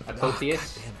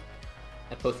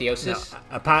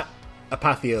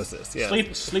 Apotheosis, yeah.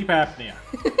 Sleep apnea.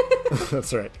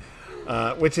 That's right.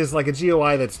 Which is like a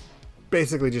GOI that's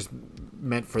basically just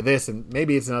meant for this, and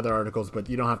maybe it's in other articles, but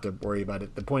you don't have to worry about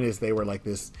it. The point is they were like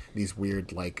these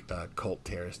weird cult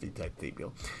terroristy type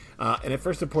deal. And it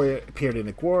first appeared in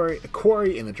a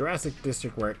quarry in the Jurassic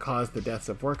District, where it caused the deaths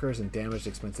of workers and damaged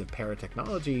expensive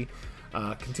paratechnology.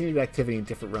 Continued activity in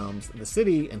different realms of the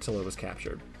city until it was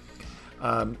captured.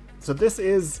 So this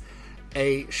is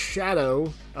a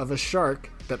shadow of a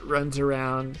shark that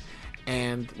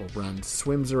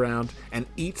swims around and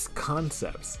eats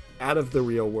concepts out of the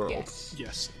real world.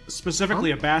 Yes.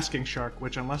 Specifically a basking shark,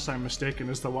 which, unless I'm mistaken,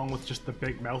 is the one with just the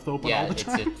big mouth open all the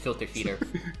time. Yeah, it's a filter feeder.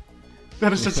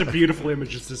 That is such a beautiful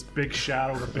image. It's this big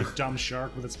shadow of a big dumb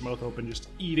shark with its mouth open, just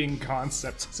eating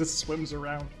concepts as it swims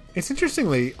around. It's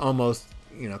interestingly almost,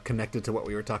 connected to what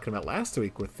we were talking about last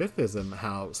week with Fifthism,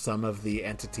 how some of the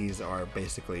entities are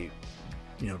basically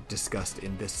discussed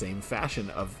in this same fashion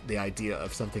of the idea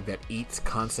of something that eats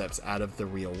concepts out of the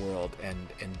real world and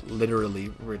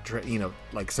literally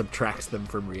subtracts them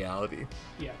from reality.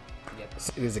 Yeah. Yep.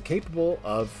 It is capable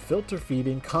of filter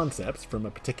feeding concepts from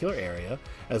a particular area,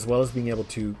 as well as being able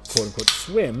to, quote-unquote,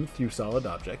 swim through solid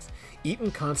objects.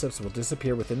 Eaten concepts will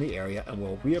disappear within the area and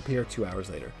will reappear 2 hours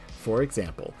later. For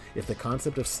example, if the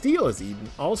concept of steel is eaten,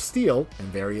 all steel, and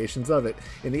variations of it,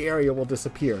 in the area will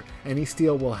disappear. Any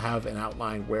steel will have an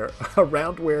outline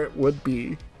around where it would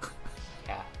be.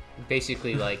 Yeah.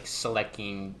 Basically like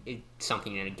selecting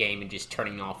something in a game and just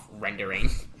turning off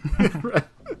rendering. Right.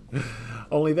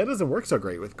 Only that doesn't work so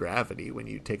great with gravity when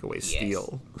you take away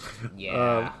steel.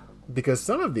 Yeah. Because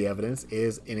some of the evidence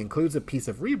it includes a piece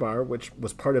of rebar which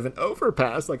was part of an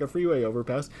overpass, like a freeway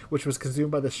overpass, which was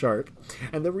consumed by the shark.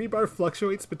 And the rebar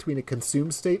fluctuates between a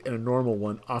consumed state and a normal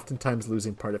one, oftentimes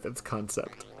losing part of its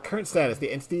concept. Current status.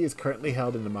 The entity is currently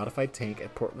held in a modified tank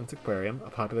at Portland's Aquarium, a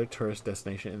popular tourist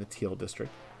destination in the Teal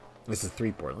District. This is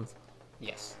 3 Portlands.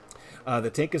 Yes.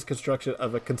 The tank is constructed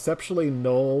of a conceptually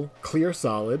null clear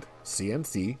solid,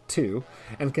 CNC2,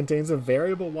 and contains a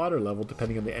variable water level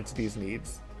depending on the entity's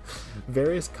needs.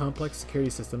 Various complex security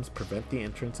systems prevent the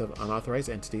entrance of unauthorized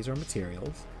entities or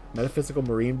materials. Metaphysical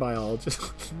marine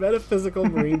biologists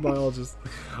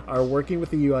are working with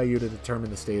the UIU to determine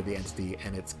the state of the entity,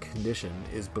 and its condition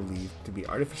is believed to be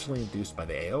artificially induced by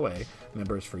the AOA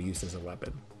members for use as a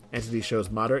weapon. Entity shows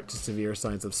moderate to severe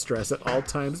signs of stress at all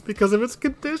times because of its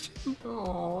condition.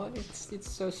 Oh,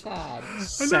 it's so sad.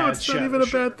 I know, it's not even a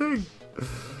bad thing.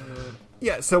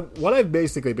 Yeah, so what I've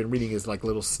basically been reading is like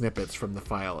little snippets from the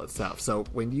file itself. So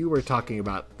when you were talking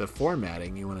about the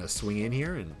formatting, you want to swing in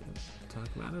here and talk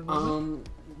about it a little bit?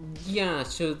 Yeah,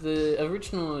 so the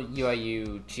original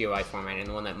UIU GUI format and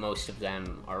the one that most of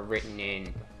them are written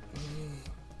in,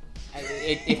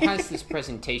 it has this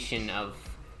presentation of...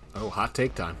 Oh, hot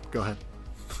take time. Go ahead.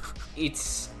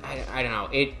 It's, I don't know,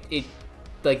 it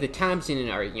like the tabs in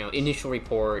it are, initial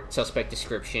report, suspect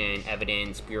description,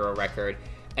 evidence, bureau record,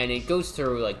 and it goes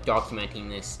through like documenting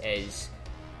this as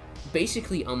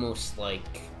basically almost like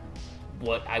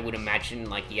what I would imagine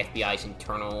like the FBI's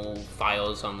internal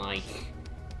files on like,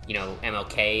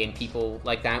 MLK and people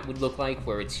like that would look like,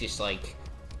 where it's just like,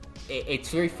 it's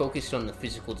very focused on the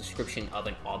physical description of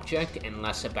an object and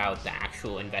less about the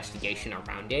actual investigation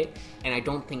around it. And I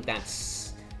don't think that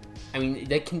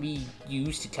can be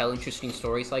used to tell interesting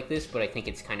stories like this, but I think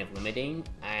it's kind of limiting.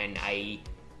 And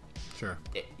Sure.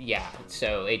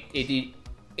 So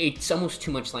it's almost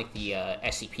too much like the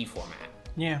SCP format.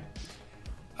 Yeah.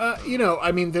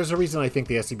 There's a reason I think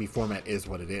the SCP format is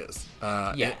what it is.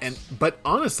 Yes. But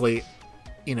honestly,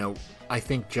 I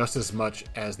think just as much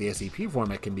as the SCP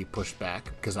format can be pushed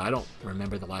back, because I don't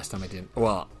remember the last time I did.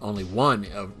 Well, only one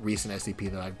of recent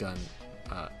SCP that I've done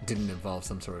didn't involve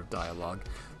some sort of dialogue.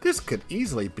 This could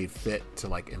easily be fit to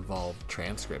like involve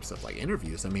transcripts of like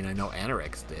interviews. I mean, I know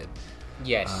Anorex did.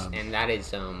 Yes, and that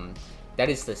is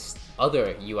this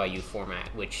other UIU format,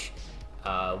 which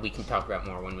we can talk about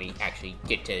more when we actually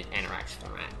get to Anorex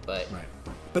format. But right.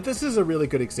 But this is a really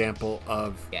good example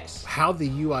of how the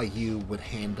UIU would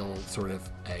handle sort of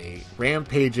a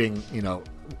rampaging,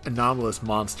 anomalous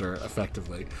monster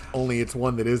effectively. Only it's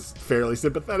one that is fairly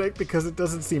sympathetic because it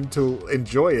doesn't seem to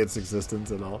enjoy its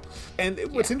existence at all. And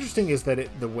what's interesting is that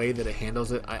the way that it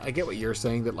handles it, I get what you're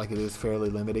saying, that like it is fairly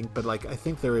limiting, but like I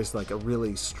think there is like a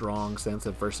really strong sense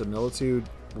of verisimilitude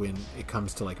when it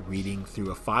comes to like reading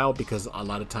through a file, because a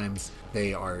lot of times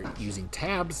they are using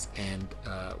tabs and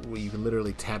you can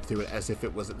literally tab through it as if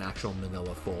it was an actual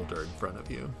manila folder in front of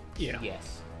you. Yeah.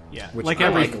 Yes. Yeah. Which I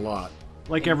like a lot.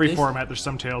 Like every format, there's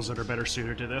some tales that are better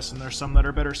suited to this, and there's some that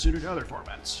are better suited to other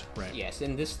formats. Right. Yes,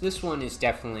 and this one is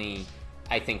definitely,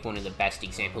 I think, one of the best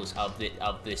examples of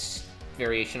this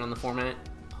variation on the format.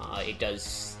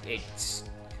 It's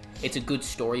a good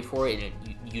story for it, and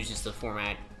it uses the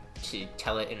format to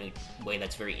tell it in a way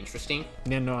that's very interesting.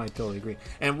 Yeah, no, I totally agree.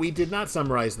 And we did not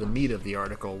summarize the meat of the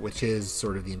article, which is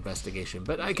sort of the investigation.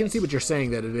 But I can see what you're saying,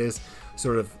 that it is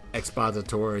sort of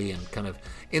expository and kind of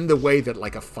in the way that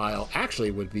like a file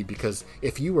actually would be, because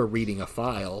if you were reading a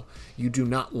file, you do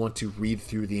not want to read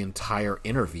through the entire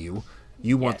interview.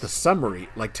 You want the summary.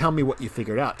 Like, tell me what you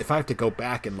figured out. If I have to go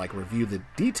back and like review the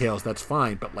details, that's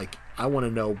fine. But like, I want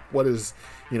to know what's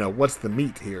the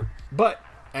meat here. But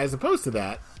as opposed to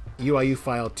that, UIU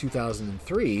file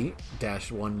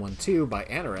 2003-112 by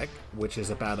Anorex, which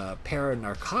is about a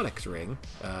paranarcotics ring.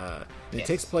 And it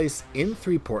takes place in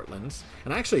 3 Portlands.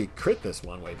 And I actually crit this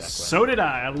one way back when. So did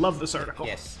I. I love this article.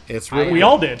 Yes. It's really we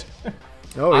all did.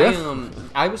 Oh, yeah.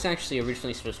 I was actually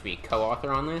originally supposed to be a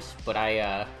co-author on this, but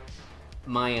I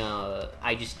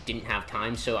just didn't have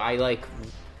time. So I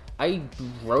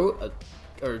wrote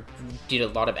or did a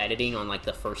lot of editing on like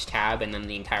the first tab, and then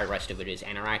the entire rest of it is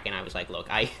Anorak. And I was like, look,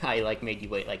 I like made you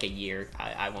wait like a year.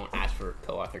 I won't ask for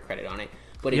co-author credit on it,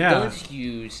 but it does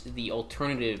use the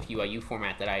alternative UIU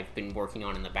format that I've been working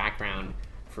on in the background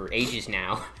for ages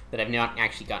now that I've not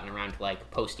actually gotten around to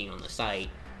like posting on the site,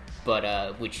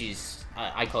 but which is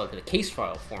I call it the case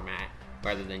file format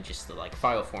rather than just the like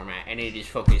file format, and it is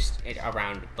focused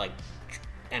around like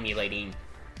emulating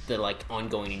the like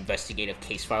ongoing investigative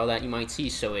case file that you might see.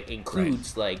 So it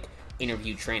includes like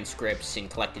interview transcripts and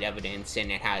collected evidence,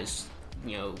 and it has,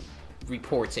 you know,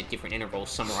 reports at different intervals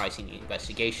summarizing the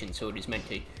investigation. So it is meant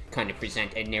to kind of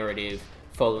present a narrative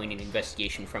following an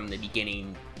investigation from the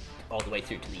beginning all the way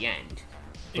through to the end,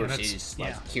 versus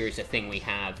here's a thing we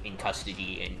have in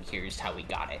custody and here's how we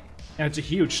got it. And it's a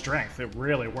huge strength. It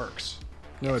really works.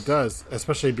 No, it does,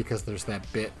 especially because there's that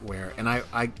bit where, and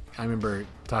I remember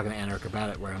talking to Anorak about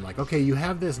it, where I'm like, okay, you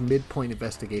have this midpoint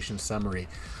investigation summary.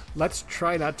 Let's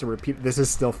try not to repeat. This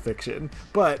is still fiction,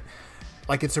 but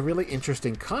like it's a really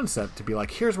interesting concept to be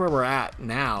like, here's where we're at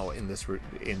now in this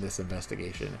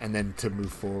investigation, and then to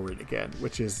move forward again,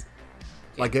 which is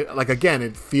like again,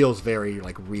 it feels very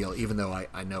like real, even though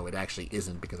I know it actually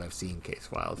isn't because I've seen case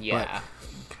files. Yeah.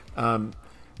 But,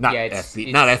 not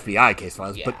FBI case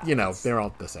files, but you know they're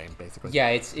all the same basically. Yeah,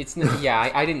 it's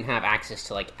yeah. I didn't have access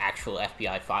to like actual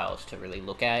FBI files to really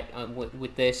look at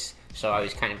with this, so I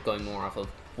was kind of going more off of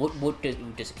what does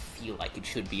it feel like it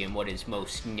should be, and what is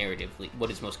most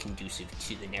conducive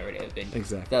to the narrative. And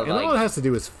exactly, and all it has to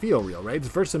do is feel real, right? It's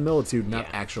verisimilitude, not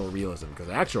actual realism, because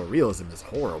actual realism is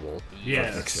horrible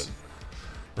for fiction.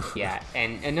 Yeah,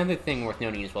 and another thing worth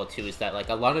noting as well too is that like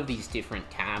a lot of these different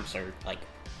tabs are like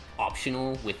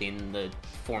optional within the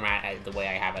format the way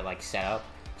I have it like set up.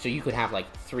 So you could have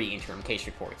like 3 interim case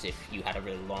reports if you had a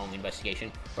really long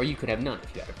investigation, or you could have none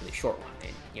if you had a really short one.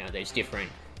 And you know, there's different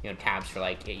tabs for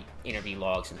like interview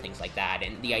logs and things like that.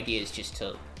 And the idea is just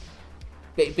to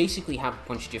basically have a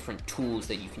bunch of different tools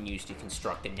that you can use to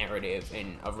construct a narrative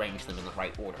and arrange them in the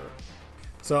right order.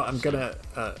 So I'm gonna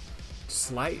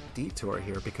slight detour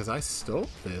here because I stole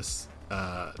this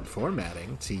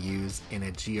formatting to use in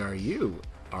a GRU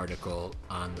article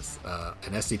on this,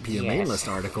 an SCP main list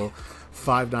article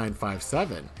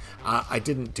 5957. I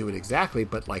didn't do it exactly,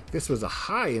 but like this was a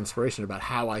high inspiration about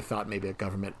how I thought maybe a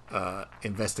government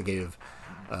investigative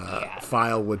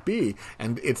file would be,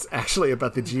 and it's actually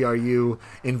about the GRU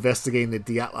investigating the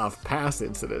Dyatlov Pass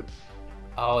incident.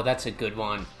 Oh, that's a good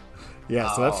one.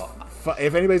 Yeah, so that's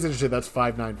if anybody's interested, that's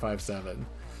 5957.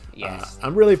 Yes.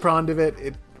 I'm really fond of it.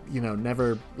 It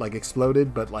never like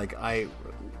exploded, but like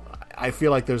I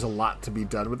feel like there's a lot to be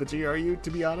done with the GRU,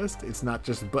 to be honest. It's not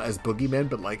just as boogeymen,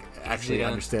 but like actually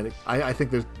understanding. I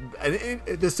think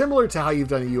there's similar to how you've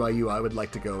done a UIU. I would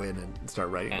like to go in and start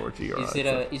writing more GRU.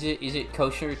 Is it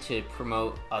kosher to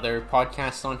promote other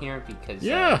podcasts on here?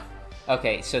 Because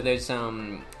okay, so there's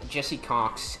Jesse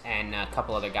Cox and a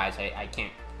couple other guys. I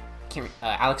can't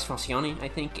Alex Francione, I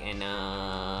think, and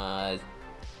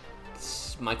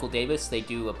Michael Davis. They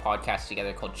do a podcast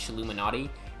together called Chilluminati,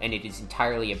 and it is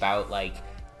entirely about like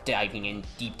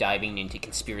deep diving into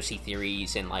conspiracy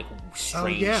theories and like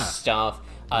strange stuff.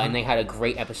 And they had a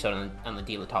great episode on the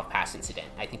Dyatlov Pass incident.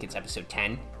 I think it's episode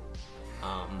 10.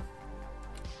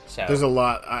 So there's a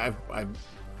lot. I've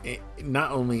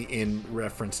not only in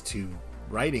reference to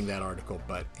writing that article,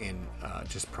 but in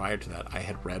just prior to that, I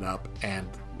had read up and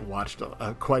watched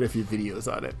quite a few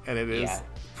videos on it, and it is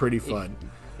pretty fun.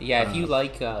 If you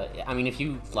like, if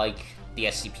you like the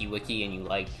SCP Wiki and you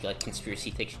like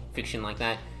conspiracy fiction like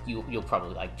that, you'll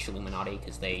probably like Chilluminati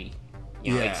because they,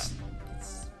 it's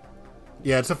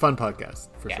a fun podcast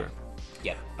for sure.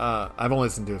 Yeah. I've only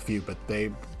listened to a few, but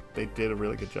they did a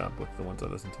really good job with the ones I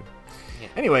listened to. Yeah.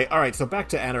 Anyway, all right, so back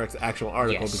to Anorak's actual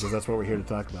article, because that's what we're here to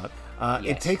talk about.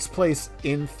 It takes place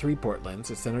in 3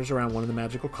 Portlands. It centers around one of the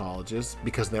magical colleges,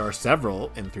 because there are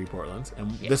several in 3 Portlands,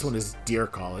 and this one is Deer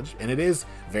College, and it is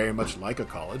very much like a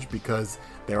college because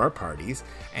there are parties,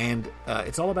 and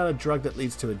it's all about a drug that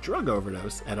leads to a drug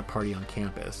overdose at a party on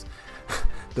campus.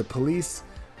 The police...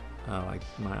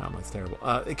 that's terrible.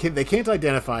 They can't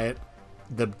identify it,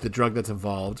 the drug that's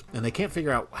involved, and they can't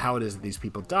figure out how it is that these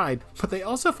people died, but they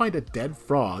also find a dead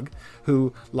frog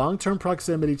who long-term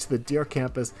proximity to the Deer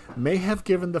campus may have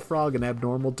given the frog an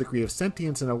abnormal degree of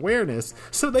sentience and awareness,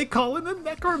 so they call in a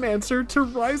necromancer to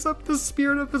rise up the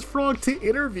spirit of this frog to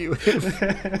interview him.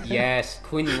 Yes,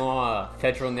 Quinn Law,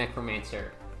 federal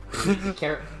necromancer,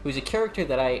 who's a character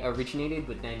that I originated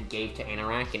but then gave to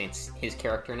Anorak, and it's his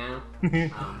character now.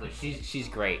 But she's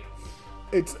great.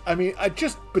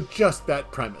 just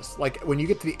that premise. Like, when you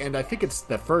get to the end, I think it's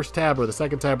the first tab or the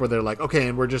second tab where they're like, okay,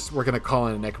 and we're going to call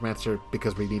in a necromancer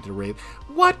because we need to raid.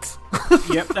 What?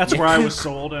 Yep, that's where I was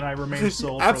sold, and I remained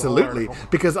sold. Absolutely.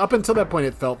 Because up until that point,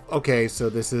 it felt, okay, so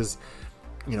this is,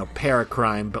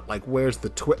 paracrime, but, like, where's the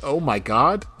twist? Oh, my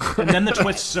God. And then the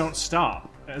twists don't stop,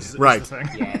 is right. the thing.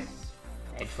 Yes.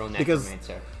 Edgeroll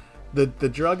necromancer. The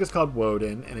drug is called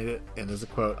Woden, and there's a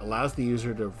quote, allows the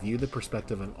user to view the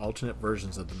perspective of alternate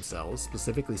versions of themselves,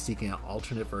 specifically seeking out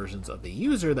alternate versions of the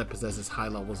user that possesses high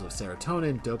levels of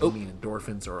serotonin, dopamine,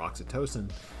 endorphins, or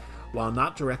oxytocin. While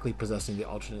not directly possessing the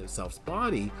alternate self's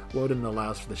body, Woden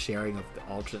allows for the sharing of the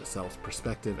alternate self's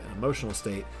perspective and emotional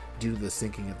state due to the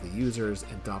syncing of the user's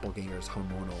and doppelganger's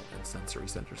hormonal and sensory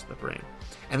centers of the brain.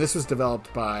 And this was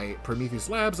developed by Prometheus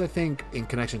Labs, I think, in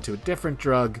connection to a different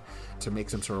drug to make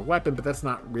some sort of weapon, but that's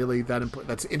not really that important.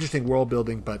 That's interesting world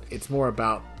building, but it's more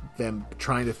about them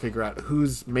trying to figure out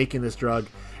who's making this drug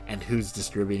and who's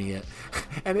distributing it.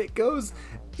 And it goes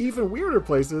even weirder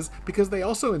places because they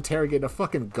also interrogate a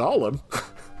fucking golem.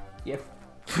 Yep.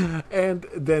 And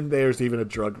then there's even a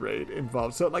drug raid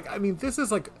involved. So, like, I mean, this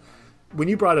is like, when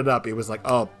you brought it up, it was like,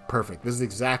 oh, perfect. This is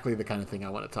exactly the kind of thing I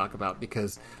want to talk about,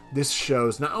 because this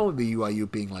shows not only the UIU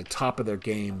being like top of their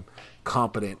game,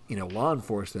 competent, law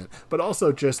enforcement, but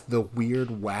also just the weird,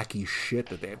 wacky shit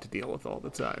that they have to deal with all the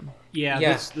time. Yeah.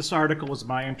 This article was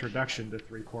my introduction to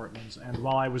Three Portlands, and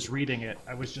while I was reading it,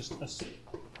 I was just...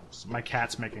 My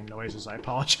cat's making noises, I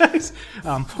apologize.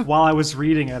 While I was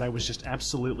reading it, I was just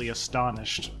absolutely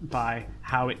astonished by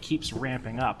how it keeps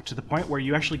ramping up, to the point where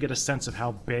you actually get a sense of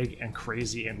how big and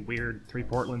crazy and weird Three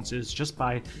Portlands is, just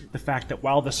by the fact that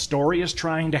while the story is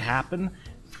trying to happen,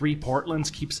 Three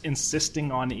Portlands keeps insisting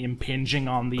on impinging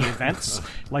on the events.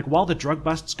 Like, while the drug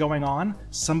bust's going on,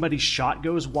 somebody's shot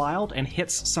goes wild and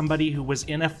hits somebody who was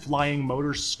in a flying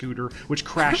motor scooter, which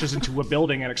crashes into a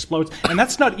building and explodes. And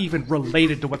that's not even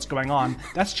related to what's going on.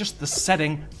 That's just the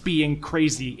setting being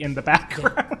crazy in the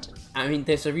background. I mean,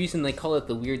 there's a reason they call it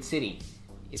the Weird City.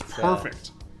 It's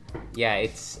perfect.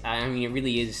 It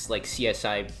really is like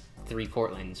CSI Three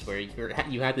Portlands, where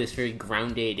you have this very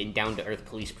grounded and down-to-earth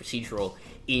police procedural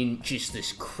in just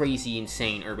this crazy,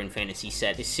 insane urban fantasy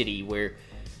city where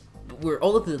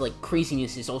all of the like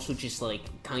craziness is also just like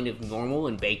kind of normal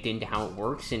and baked into how it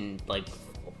works, and like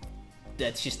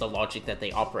that's just the logic that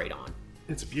they operate on.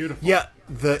 It's beautiful. Yeah,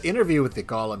 the interview with the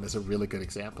Golem is a really good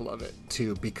example of it,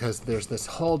 too, because there's this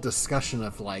whole discussion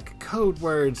of, like, code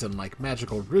words and, like,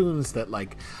 magical runes that,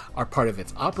 like, are part of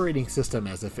its operating system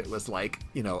as if it was, like,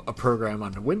 a program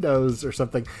on Windows or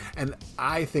something. And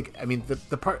I think, I mean,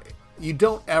 the part... You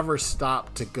don't ever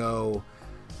stop to go...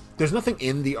 There's nothing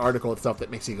in the article itself that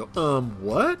makes you go,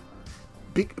 what?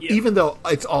 Even though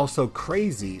it's all so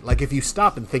crazy. Like, if you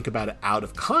stop and think about it out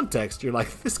of context, you're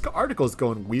like, this article is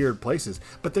going weird places.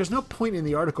 But there's no point in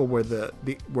the article where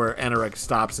where Anorak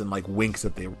stops and like winks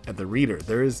at the reader.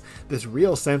 There is this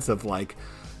real sense of like,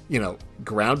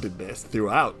 groundedness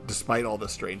throughout, despite all the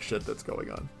strange shit that's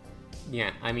going on.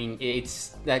 Yeah, I mean,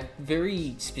 it's that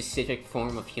very specific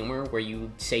form of humor where you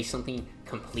say something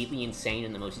completely insane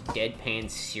in the most deadpan,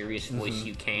 serious voice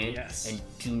you can, and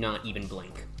do not even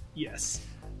blink. Yes.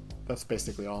 That's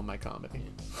basically all my comedy.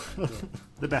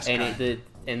 The best kind.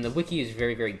 And the wiki is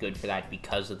very, very good for that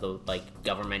because of the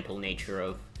governmental nature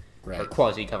of, or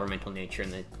quasi-governmental nature in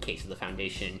the case of the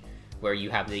Foundation, where you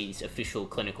have these official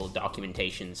clinical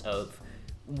documentations of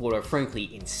what are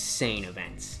frankly insane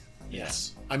events.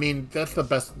 Yes. I mean, that's the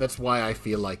best. That's why I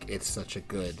feel like it's such a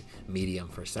good medium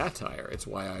for satire. It's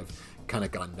why I've kind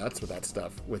of gone nuts with that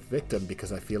stuff with Victim,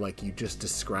 because I feel like you just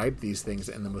describe these things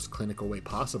in the most clinical way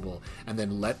possible and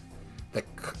then let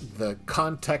the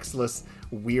contextless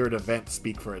weird event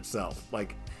speak for itself.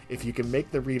 Like, if you can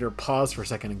make the reader pause for a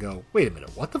second and go, wait a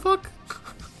minute, what the fuck?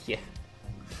 Yeah.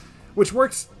 Which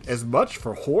works as much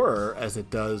for horror as it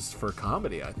does for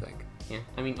comedy, I think. Yeah,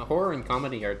 I mean, horror and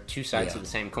comedy are two sides of the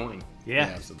same coin.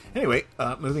 Yeah. Anyway,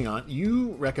 moving on.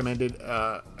 You recommended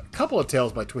a couple of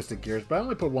tales by Twisted Gears, but I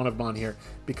only put one of them on here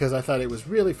because I thought it was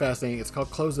really fascinating. It's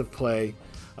called Close of Play,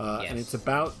 and it's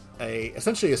about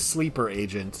essentially a sleeper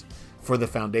agent for the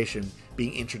Foundation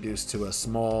being introduced to a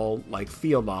small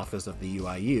field office of the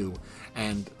UIU.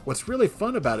 And what's really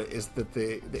fun about it is that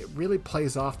it really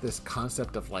plays off this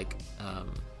concept of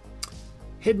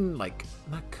hidden,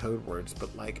 not code words, but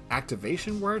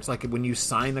activation words. Like when you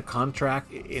sign a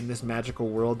contract in this magical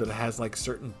world that has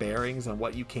certain bearings on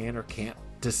what you can or can't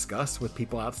discuss with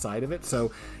people outside of it.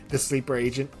 So the sleeper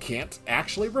agent can't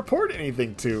actually report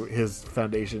anything to his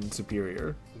Foundation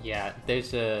superior. Yeah,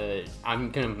 there's I'm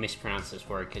gonna mispronounce this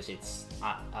word because it's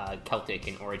Celtic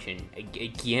in origin.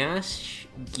 Gias?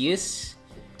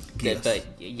 But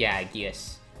yeah,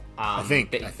 Gias. I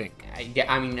think.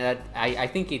 I mean, I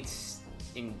think it's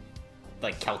in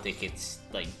like Celtic. It's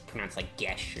like pronounced like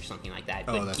Gesh or something like that.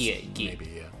 But that's maybe,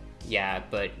 yeah. Yeah,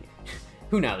 but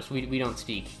who knows? We don't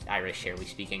speak Irish here. We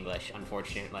speak English,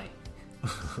 unfortunately.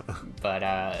 But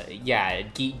yeah,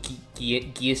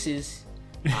 Giases.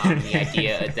 The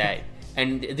idea that,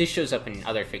 and this shows up in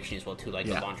other fiction as well too, like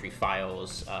the Laundry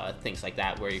Files, things like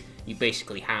that, where you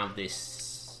basically have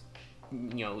this,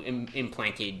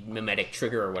 implanted mimetic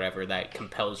trigger or whatever that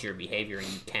compels your behavior, and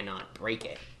you cannot break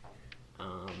it.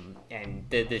 And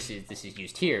this is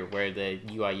used here, where the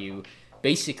UIU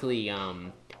basically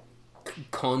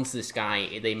cons this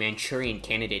guy, they Manchurian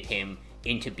candidate him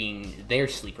into being their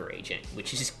sleeper agent,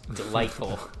 which is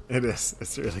delightful. It is.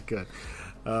 It's really good.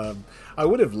 I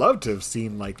would have loved to have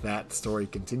seen like that story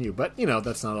continue, but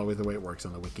that's not always the way it works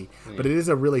on the wiki. Yeah. But it is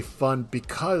a really fun,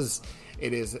 because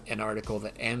it is an article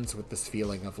that ends with this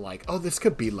feeling of like, oh, this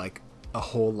could be like a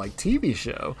whole like TV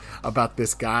show about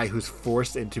this guy who's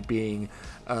forced into being,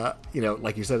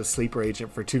 like you said, a sleeper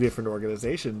agent for two different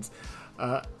organizations.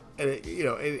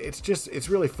 It's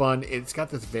really fun. It's got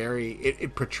this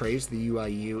it portrays the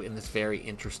UIU in this very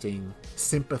interesting,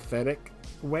 sympathetic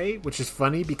way, which is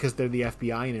funny because they're the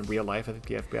FBI, and in real life I think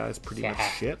the FBI is pretty much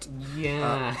shit.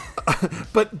 Yeah.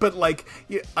 But like,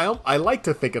 I like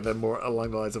to think of them more along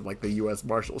the lines of like the U.S.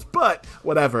 Marshals, but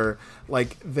whatever.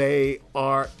 Like, they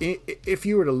are, if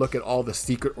you were to look at all the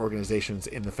secret organizations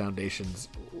in the Foundation's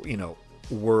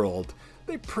world,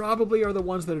 they probably are the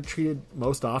ones that are treated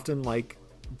most often like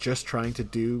just trying to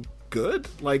do good,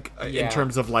 like in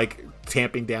terms of like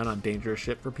tamping down on dangerous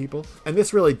shit for people. And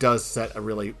this really does set a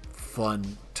really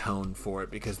fun tone for it,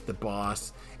 because the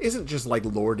boss isn't just like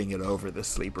lording it over the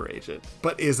sleeper agent,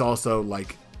 but is also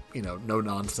like, no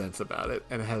nonsense about it,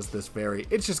 and it has this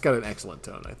it's just got an excellent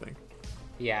tone, I think.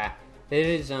 Yeah, that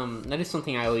is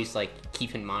something I always like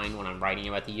keep in mind when I'm writing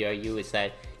about the UIU, is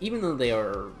that even though they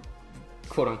are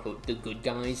quote unquote the good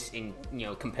guys in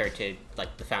compared to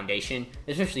like the Foundation,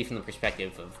 especially from the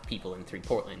perspective of people in Three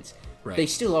Portlands, right, they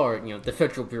still are the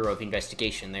Federal Bureau of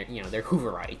Investigation. They're they're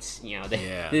Hooverites.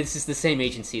 This is the same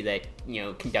agency that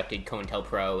conducted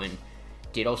COINTELPRO and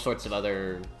did all sorts of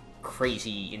other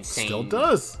crazy, insane. Still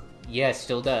does. Yeah,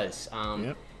 still does.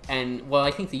 Yep. And well,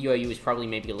 I think the UIU is probably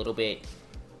maybe a little bit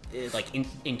like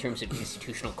in terms of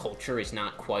institutional culture is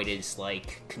not quite as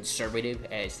like conservative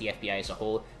as the FBI as a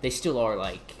whole. They still are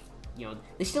like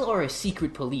they still are a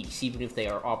secret police, even if they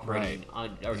are operating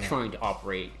trying to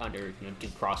operate under due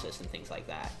process and things like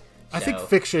that. I think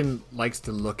fiction likes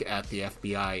to look at the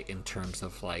FBI in terms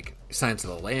of like Silence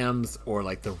of the Lambs or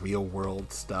like the real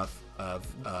world stuff of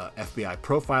FBI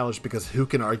profilers, because who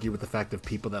can argue with the fact of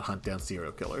people that hunt down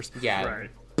serial killers? Yeah. Right.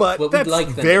 But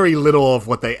that's very little of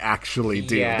what they actually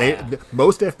do. Yeah.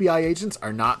 Most FBI agents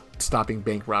are not stopping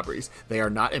bank robberies. They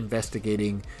are not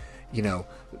investigating,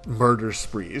 murder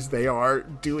sprees. They are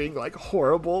doing like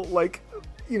horrible, like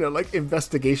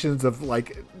investigations of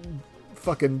like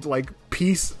fucking like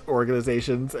peace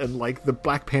organizations and like the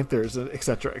Black Panthers and et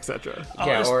cetera, et cetera.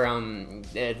 Yeah, or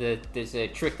there's a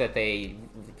trick that they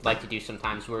like to do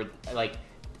sometimes where like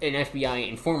an FBI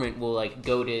informant will like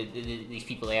go to these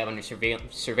people they have under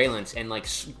surveillance and like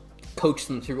coach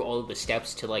them through all of the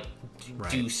steps to like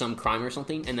do some crime or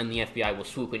something, and then the FBI will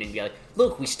swoop in and be like,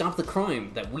 "Look, we stopped the crime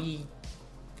that we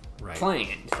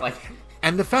planned." Like,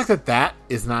 and the fact that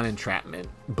is not entrapment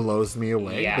blows me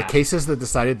away. Yeah. The cases that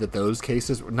decided that those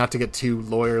cases, not to get too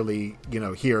lawyerly,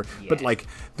 here, but like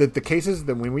the cases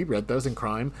that when we read those in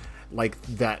crime, like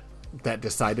that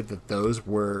decided that those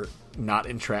were not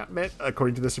entrapment,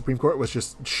 according to the Supreme Court, was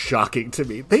just shocking to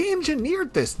me. They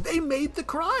engineered this. They made the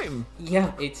crime.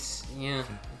 Yeah, it's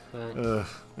But...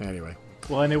 Anyway.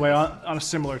 Well, anyway, on a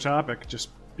similar topic,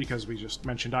 just because we just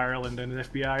mentioned Ireland and the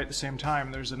FBI at the same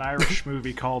time, there's an Irish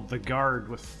movie called The Guard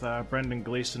with Brendan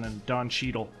Gleeson and Don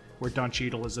Cheadle, where Don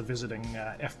Cheadle is a visiting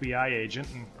FBI agent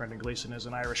and Brendan Gleeson is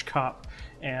an Irish cop.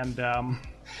 And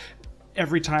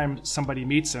every time somebody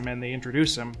meets him and they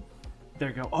introduce him, they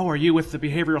go, "Oh, are you with the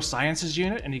Behavioral Sciences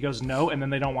Unit?" And he goes, "No," and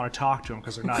then they don't want to talk to him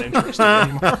because they're not interested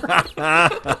anymore.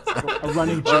 A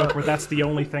running joke where that's the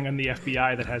only thing in the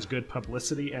FBI that has good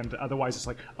publicity, and otherwise it's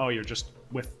like, "Oh, you're just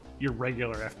with your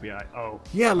regular FBI." Oh.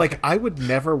 Yeah, like I would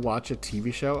never watch a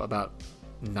TV show about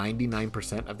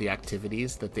 99% of the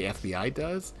activities that the FBI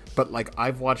does, but like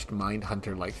I've watched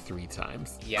Mindhunter like 3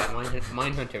 times. Yeah,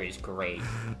 Mindhunter is great.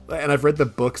 And I've read the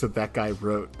books that guy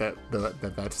wrote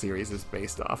that series is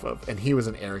based off of, and he was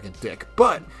an arrogant dick.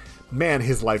 But man,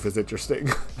 his life is interesting.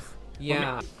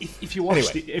 Yeah. Well, if you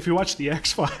watch the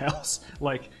X-Files,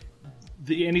 like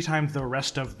anytime the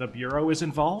rest of the bureau is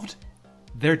involved,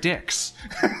 they're dicks.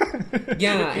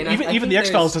 Yeah, and even the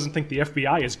X-Files doesn't think the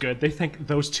FBI is good. They think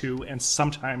those two and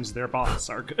sometimes their boss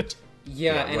are good.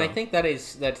 Yeah, and I think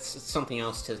that's something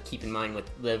else to keep in mind with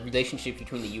the relationship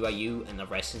between the UIU and the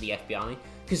rest of the FBI.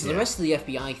 Because the rest of the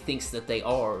FBI thinks that they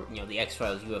are, the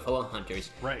X-Files UFO hunters.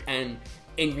 Right. And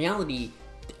in reality,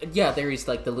 yeah, there is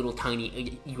like the little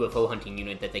tiny UFO hunting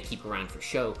unit that they keep around for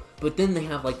show. But then they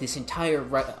have like this entire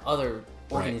other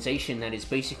organization that is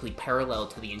basically parallel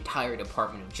to the entire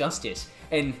Department of Justice,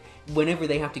 and whenever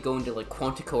they have to go into like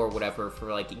Quantico or whatever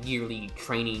for like yearly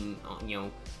training,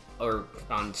 or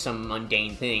on some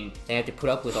mundane thing, they have to put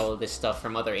up with all of this stuff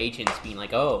from other agents being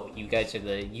like, "Oh, you guys are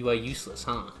the UI useless,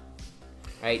 huh?"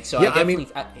 Right? So when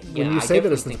you say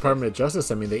that it's the Department of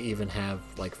Justice, I mean they even have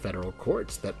like federal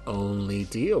courts that only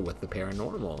deal with the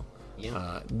paranormal.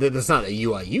 Yeah. That's not a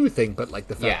UIU thing, but like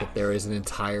the fact that there is an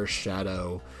entire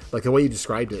shadow, like the way you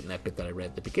described it in that bit that I read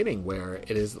at the beginning, where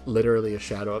it is literally a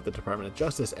shadow of the Department of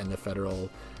Justice and the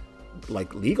federal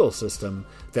like legal system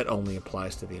that only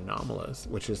applies to the anomalous,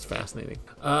 which is fascinating.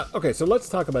 Okay, so let's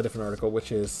talk about a different article,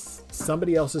 which is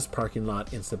Somebody Else's Parking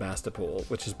Lot in Sebastopol,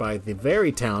 which is by the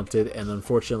very talented and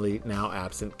unfortunately now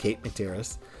absent Kate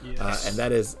McTerris. Yes. And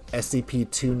that is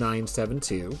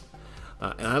SCP-2972.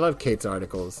 And I love Kate's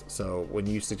articles, so when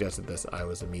you suggested this, I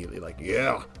was immediately like,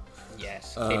 yeah!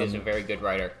 Yes, Kate is a very good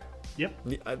writer.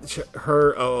 Yep.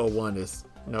 Her 001 is,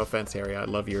 no offense, Harry, I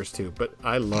love yours too, but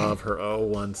I love her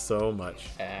 001 so much.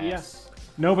 Yes.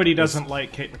 Nobody doesn't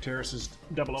like Kate McTerris's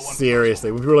 001.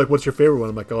 Seriously, when people are like, what's your favorite one?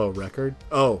 I'm like, oh, record?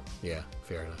 Oh, yeah,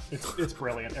 fair enough. It's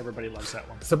brilliant. Everybody loves that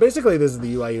one. So basically, this is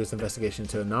the UIU's investigation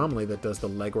into anomaly that does the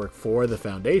legwork for the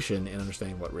Foundation in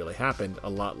understanding what really happened, a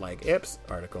lot like Ip's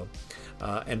article.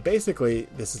 And basically,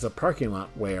 this is a parking lot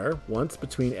where once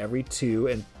between every 2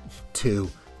 and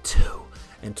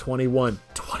 21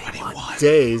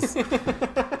 days,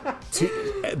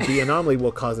 the anomaly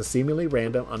will cause a seemingly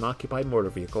random unoccupied motor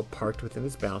vehicle parked within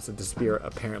its bounds to disappear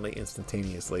apparently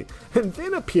instantaneously, and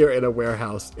then appear in a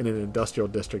warehouse in an industrial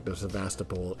district of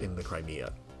Sevastopol in the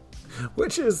Crimea.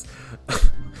 Which is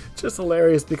just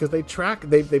hilarious because the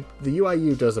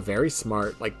UIU does a very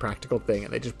smart, like, practical thing,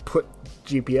 and they just put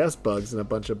GPS bugs in a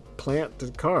bunch of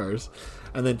planted cars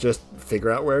and then just figure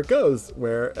out where it goes,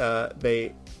 where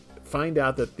they find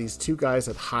out that these 2 guys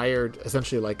had hired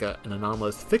essentially like an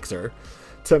anomalous fixer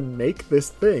to make this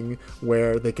thing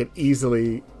where they could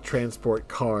easily transport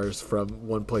cars from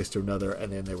one place to another,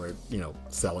 and then they were,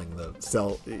 chopping the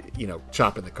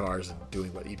cars and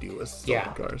doing what you do with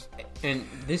selling cars. And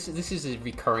this is a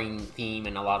recurring theme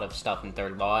in a lot of stuff in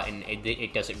Third Law, and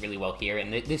it does it really well here.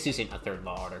 And this isn't a Third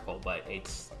Law article, but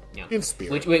it's in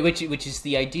spirit, which is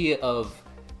the idea of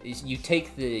is you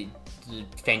take the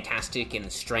fantastic and the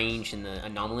strange and the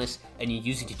anomalous, and you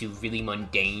use it to do really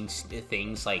mundane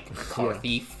things like car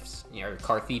thieves, or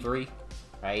car thievery,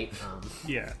 right?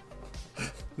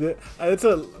 That's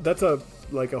a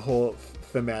like a whole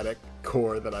thematic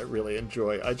core that I really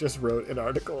enjoy. I just wrote an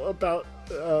article about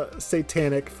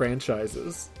satanic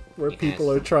franchises where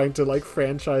people are trying to like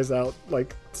franchise out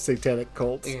like satanic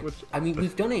cults. Yeah. Which... I mean,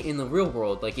 we've done it in the real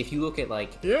world. Like if you look at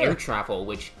like air travel,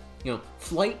 which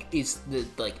flight is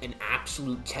an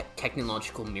absolute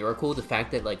technological miracle. The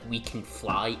fact that like we can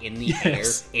fly in the air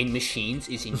in machines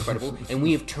is incredible, and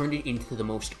we have turned it into the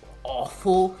most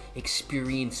awful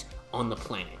experience on the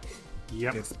planet.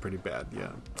 Yep, it's pretty bad. Yeah,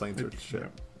 planes are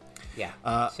shit. Yeah.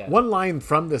 One line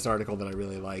from this article that I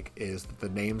really like is that the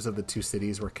names of the 2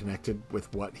 cities were connected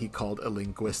with what he called a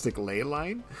linguistic ley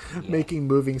line, making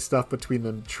moving stuff between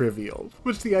them trivial.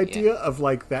 Which the idea of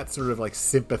like that sort of like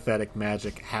sympathetic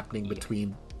magic happening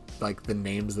between like the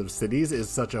names of cities is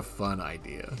such a fun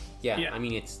idea. Yeah. I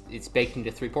mean it's baked into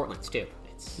 3 Portlands too.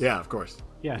 Of course.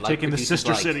 Yeah, taking the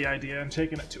sister city idea and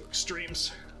taking it to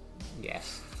extremes.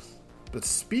 Yes. But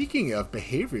speaking of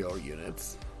behavioral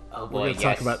units, we're going to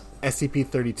talk about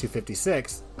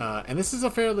SCP-3256, and this is a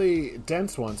fairly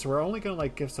dense one, so we're only going to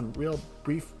like give some real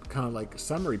brief kind of like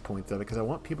summary points of it, because I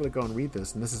want people to go and read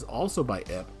this. And this is also by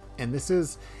Ip, and this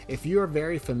is, if you are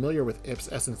very familiar with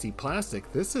Ip's S&C Plastic,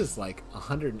 this is like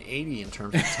 180 in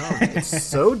terms of tone. It's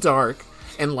so dark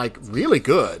and like really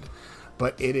good,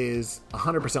 but it is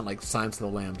 100% like Silence of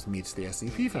the Lambs meets the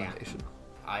SCP Foundation.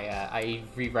 I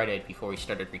reread it before we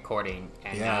started recording,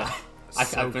 and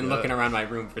I've been looking around my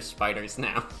room for spiders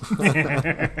now.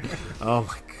 Oh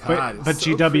my god! But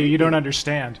so GW, creepy. you don't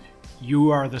understand.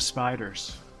 You are the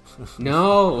spiders.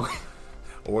 No.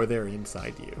 Or they're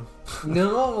inside you.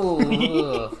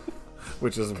 No.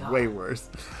 Which is way worse.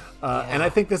 And I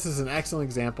think this is an excellent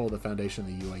example of the Foundation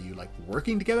and the UIU like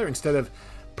working together instead of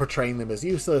portraying them as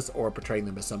useless or portraying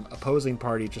them as some opposing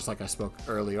party. Just like I spoke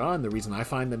earlier on, the reason I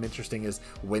find them interesting is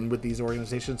when would these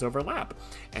organizations overlap?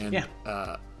 And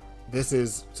this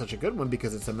is such a good one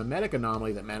because it's a mimetic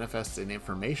anomaly that manifests in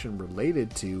information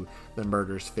related to the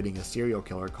murders fitting a serial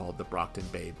killer called the Brockton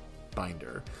Bay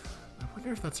Binder. I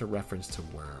wonder if that's a reference to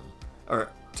Worm.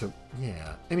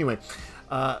 Anyway,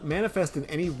 manifest in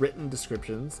any written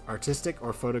descriptions, artistic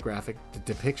or photographic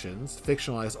depictions,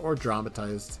 fictionalized or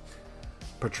dramatized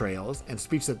portrayals, and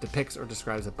speech that depicts or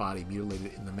describes a body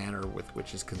mutilated in the manner with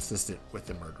which is consistent with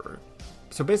the murderer.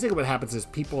 So basically what happens is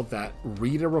people that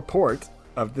read a report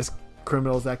of this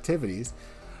criminal's activities,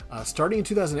 starting in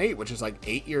 2008, which is like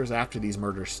 8 years after these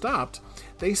murders stopped,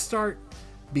 they start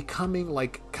becoming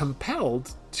like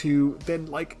compelled to then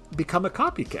like become a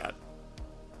copycat.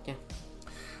 Yeah.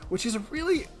 Which is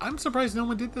really, I'm surprised no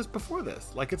one did this before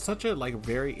this. Like, it's such a like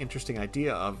very interesting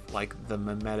idea of like the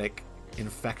mimetic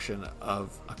infection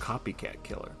of a copycat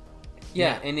killer.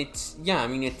 Yeah, and it's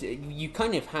you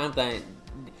kind of have that,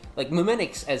 like,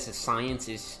 mimetics as a science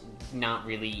is not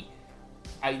really.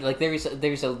 There's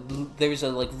a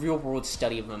like real world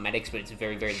study of mimetics, but it's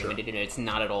very, very limited, and it's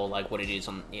not at all like what it is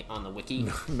on the wiki.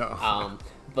 No.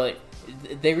 But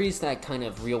there is that kind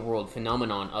of real world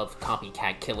phenomenon of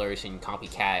copycat killers and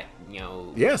copycat,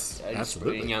 Yes,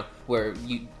 absolutely. Where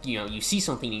you see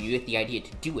something and you get the idea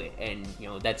to do it, and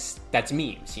that's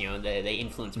memes. They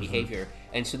influence behavior,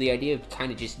 and so the idea of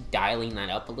kind of just dialing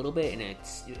that up a little bit, and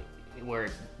it's where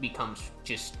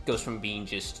it goes from being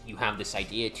just you have this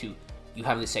idea to you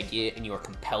have this idea and you are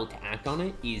compelled to act on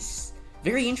it is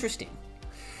very interesting.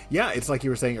 Yeah, it's like you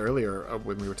were saying earlier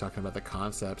when we were talking about the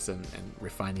concepts and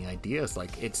refining ideas.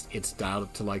 Like it's dialed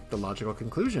up to like the logical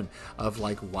conclusion of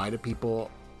like, why do people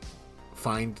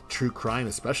find true crime,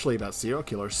 especially about serial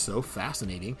killers, so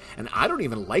fascinating? And I don't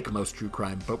even like most true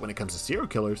crime, but when it comes to serial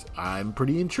killers, I'm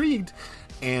pretty intrigued.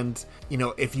 And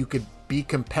if you could be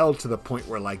compelled to the point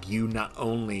where like you not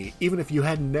only, even if you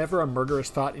had never a murderous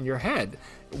thought in your head,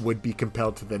 would be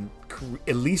compelled to then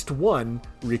at least one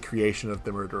recreation of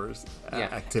the murderer's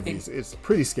activities, it's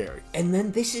pretty scary. And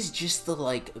then this is just the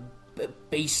like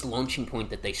base launching point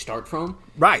that they start from,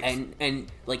 right? And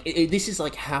like this is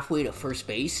like halfway to first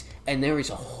base, and there is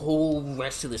a whole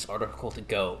rest of this article to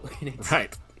go. And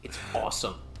it's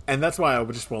awesome. And that's why I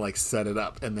would just want to like set it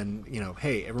up, and then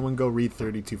hey, everyone go read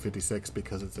 3256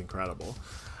 because it's incredible.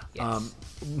 Yes.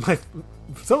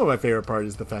 Some of my favorite part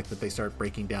is the fact that they start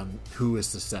breaking down who is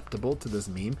susceptible to this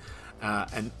meme,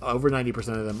 and over 90%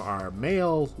 of them are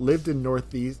male, lived in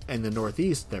the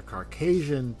Northeast. They're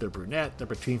Caucasian, they're brunette, they're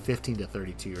between 15 to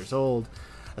 32 years old.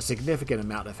 A significant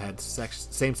amount have had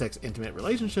same-sex intimate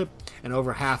relationship, and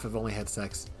over half have only had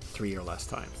sex 3 or less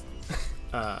times.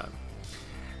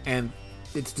 And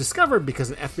it's discovered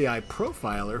because an FBI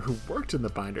profiler who worked in the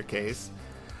Binder case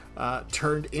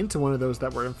turned into one of those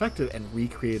that were infected and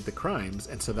recreated the crimes,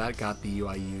 and so that got the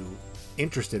UIU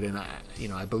interested in,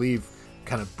 I believe,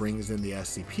 kind of brings in the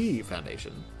SCP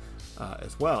Foundation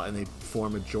as well, and they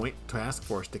form a joint task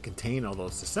force to contain all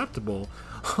those susceptible.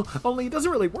 Only it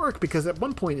doesn't really work because at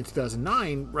one point in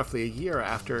 2009, roughly a year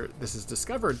after this is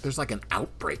discovered, there's like an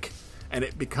outbreak, and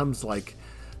it becomes like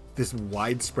this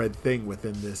widespread thing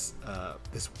within this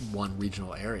one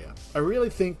regional area. I really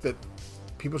think that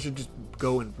people should just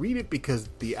go and read it because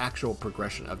the actual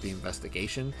progression of the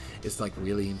investigation is like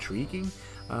really intriguing,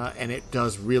 and it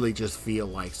does really just feel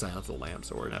like Silence of the Lambs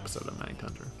or an episode of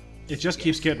Mindhunter. It just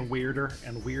keeps getting weirder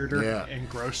and weirder and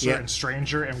grosser and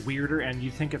stranger and weirder, and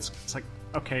you think it's like,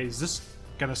 okay, is this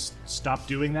gonna stop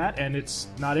doing that? And it's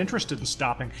not interested in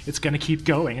stopping. It's gonna keep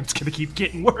going. It's gonna keep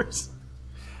getting worse.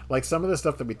 Like some of the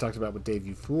stuff that we talked about with Dave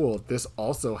UIUseful, this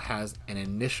also has an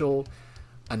initial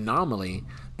anomaly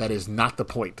that is not the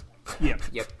point. Yep.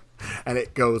 And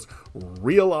it goes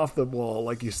real off the wall,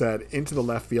 like you said, into the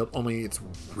left field, only it's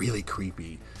really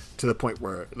creepy to the point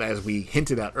where, as we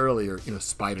hinted at earlier,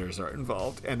 spiders are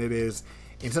involved. And it is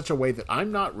in such a way that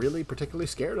I'm not really particularly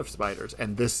scared of spiders.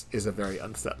 And this is a very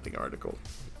unsettling article.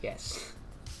 Yes.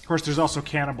 Of course, there's also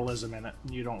cannibalism in it.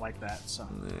 You don't like that, so.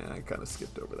 Yeah, I kind of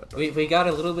skipped over that. We got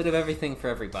a little bit of everything for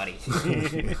everybody.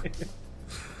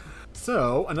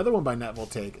 So, another one by Nat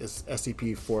Voltaik is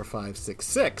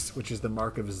SCP-4566, which is the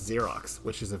Mark of Xerox,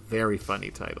 which is a very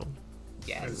funny title.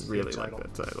 Yes. I really like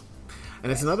that title.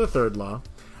 And it's another third law.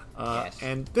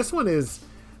 And this one is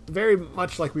very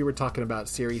much like we were talking about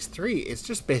Series 3, it's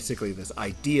just basically this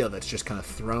idea that's just kind of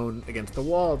thrown against the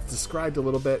wall. It's described a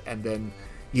little bit, and then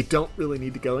you don't really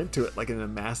need to go into it like in a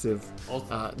massive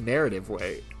narrative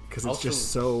way, because it's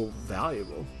just so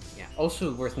valuable. Yeah.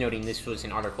 Also worth noting, this was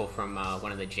an article from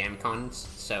one of the Jam Cons,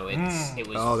 so it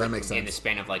was that makes sense. In the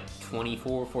span of like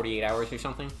 48 hours or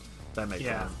something. That makes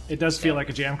sense. It does feel like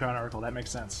a Jam Con article. That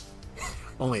makes sense.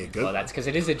 Only a good Well, that's because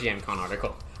it is a Jam Con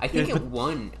article. I think it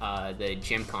won the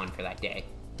Jam Con for that day.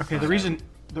 Okay, the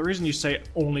reason you say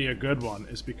only a good one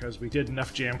is because we did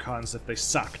enough Jam Cons that they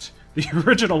sucked. The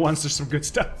original ones, there's some good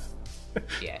stuff.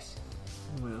 Yes.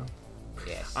 Well,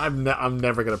 yes. I'm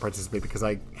never going to participate because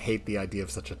I hate the idea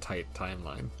of such a tight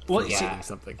timeline. Well, for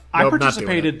something. I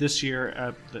participated this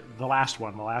year, the last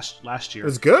one, last year. It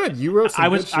was good. You wrote some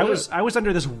good shit. I was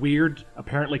under this weird,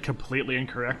 apparently completely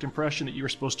incorrect impression that you were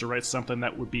supposed to write something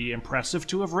that would be impressive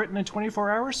to have written in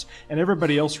 24 hours, and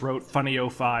everybody else wrote funny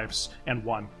 05s and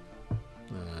won.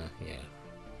 Yeah.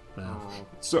 Oh,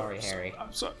 sorry, Harry.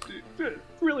 I'm sorry. It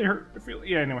really hurt.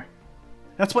 Anyway.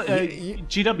 That's what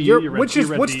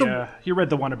GW. You read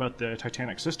the one about the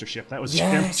Titanic sister ship. That was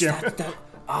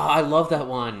I love that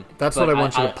one. That's what I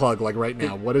want you to plug like right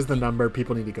now. What is the number?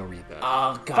 People need to go read that.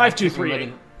 Oh God,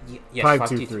 5238. Yes,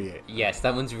 5238. Yes,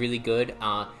 that one's really good.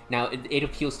 Now it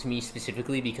appeals to me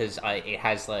specifically because it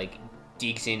has like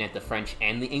digs in at the French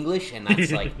and the English, and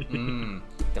that's like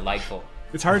delightful.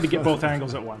 It's hard to get both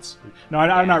angles at once. No,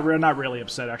 I'm not really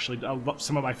upset, actually.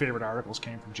 Some of my favorite articles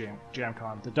came from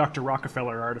JamCon. The Dr.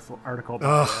 Rockefeller article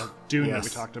about Dune that we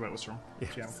talked about was from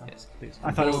JamCon. Yes.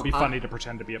 I thought it would be funny to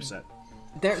pretend to be upset.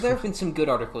 There have been some good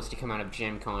articles to come out of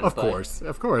JamCon. Of course.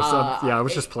 I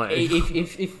was just playing.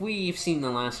 If we've seen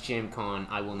the last JamCon,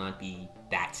 I will not be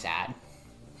that sad.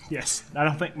 Yes, I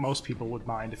don't think most people would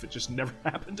mind if it just never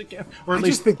happened again. Or at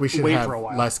least just think we should wait have for a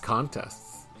while. less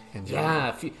contests.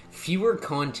 Yeah, fewer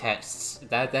contests.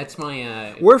 That's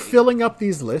my. We're filling up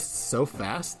these lists so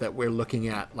fast that we're looking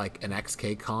at like an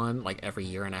XK con like every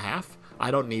year and a half.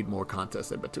 I don't need more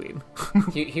contests in between.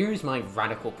 Here's my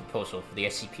radical proposal for the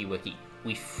SCP Wiki: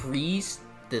 we freeze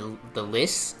the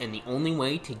lists, and the only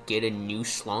way to get a new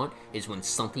slot is when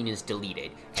something is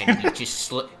deleted, and we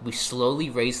just we slowly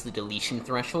raise the deletion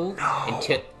threshold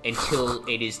until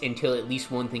at least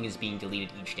one thing is being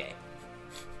deleted each day.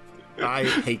 I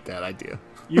hate that idea.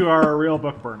 You are a real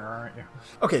book burner, aren't you?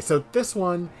 Okay, so this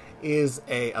one is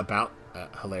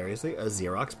hilariously, a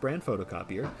Xerox brand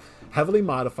photocopier, heavily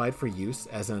modified for use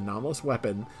as an anomalous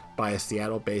weapon by a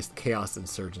Seattle-based Chaos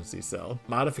Insurgency cell.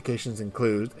 Modifications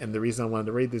include, and the reason I wanted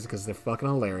to read these is because they're fucking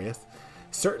hilarious,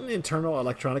 certain internal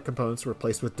electronic components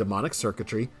replaced with demonic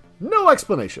circuitry. No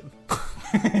explanation.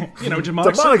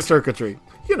 Demonic circuitry.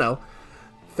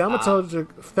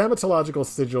 Thaumatological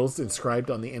sigils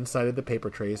inscribed on the inside of the paper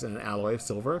trays in an alloy of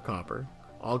silver or copper.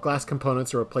 All glass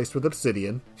components are replaced with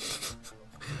obsidian.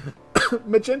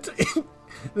 Magenta ink.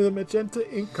 The magenta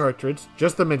ink cartridge,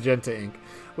 just the magenta ink,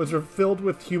 was filled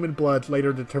with human blood,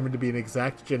 later determined to be an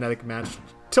exact genetic match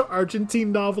to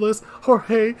Argentine novelist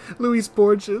Jorge Luis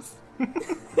Borges.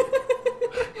 It's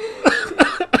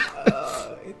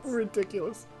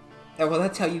ridiculous. Well,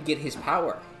 that's how you get his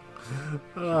power.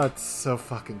 Oh, it's so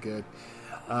fucking good.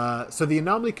 So the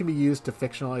anomaly can be used to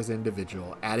fictionalize an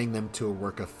individual, adding them to a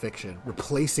work of fiction,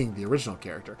 replacing the original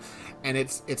character. And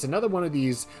it's another one of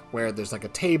these where there's like a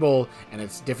table, and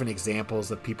it's different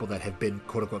examples of people that have been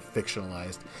quote-unquote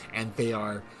fictionalized. And they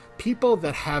are people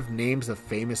that have names of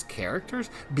famous characters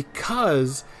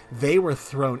because they were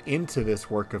thrown into this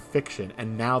work of fiction,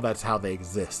 and now that's how they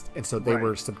exist. And so they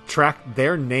were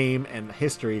their name and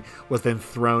history was then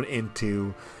thrown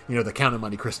into, the Count of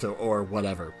Monte Cristo or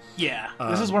whatever. Yeah,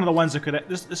 this is one of the ones that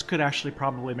this could actually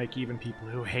probably make even people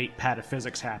who hate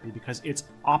pataphysics happy, because it's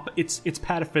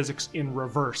pataphysics in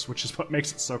reverse, which is what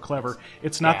makes it so clever.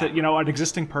 It's not that an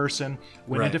existing person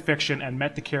went into fiction and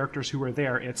met the characters who were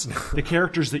there. It's the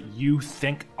characters that you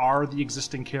think are the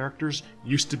existing characters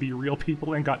used to be real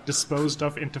people and got disposed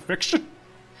of into fiction.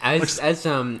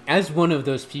 As one of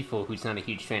those people who's not a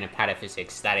huge fan of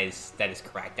pataphysics, that is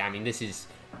correct. I mean,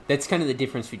 that's kind of the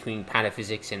difference between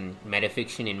pataphysics and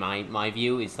metafiction in my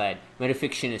view, is that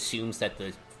metafiction assumes that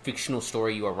the fictional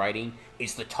story you are writing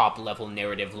is the top level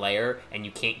narrative layer and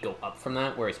you can't go up from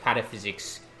that, whereas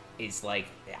pataphysics is like,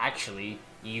 actually,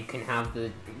 you can have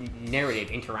the narrative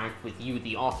interact with you,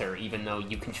 the author, even though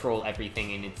you control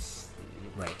everything, and it's...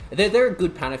 Right. There are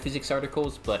good pataphysics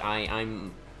articles, but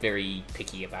I'm very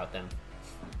picky about them.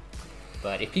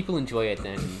 But if people enjoy it,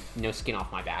 then no skin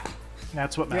off my back.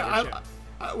 That's what matters.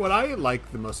 What I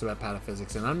like the most about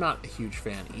pataphysics, and I'm not a huge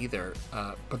fan either,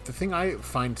 but the thing I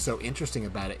find so interesting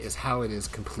about it is how it is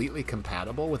completely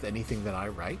compatible with anything that I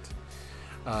write.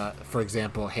 For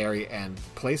example, Harry and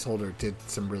Placeholder did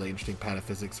some really interesting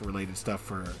pataphysics-related stuff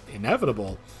for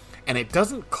Inevitable, and it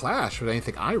doesn't clash with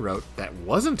anything I wrote that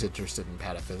wasn't interested in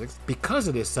pataphysics because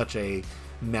it is such a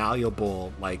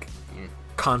malleable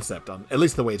concept, on at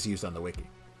least the way it's used on the wiki.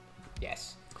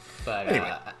 Yes. But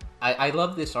anyway. I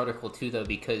love this article too, though,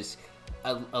 because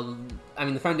I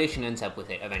mean, the Foundation ends up with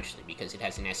it eventually because it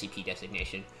has an SCP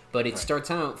designation, but it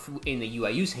starts out in the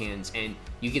UIU's hands, and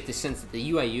you get the sense that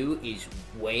the UIU is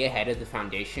way ahead of the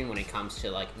Foundation when it comes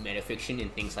to like metafiction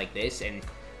and things like this, and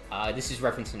this is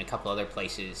referenced in a couple other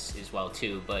places as well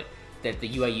too, but that the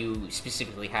UIU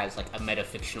specifically has like a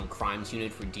metafictional crimes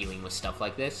unit for dealing with stuff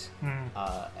like this.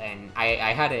 And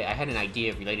I had an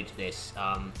idea related to this,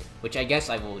 which I guess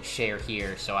I will share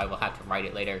here, so I will have to write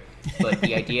it later. But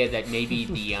the idea that maybe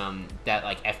the that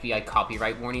like FBI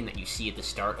copyright warning that you see at the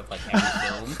start of like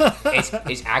every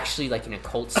film is actually like an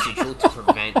occult sigil to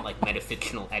prevent like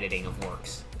metafictional editing of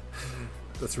works.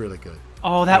 That's really good.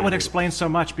 Oh, that would explain so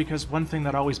much, because one thing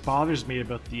that always bothers me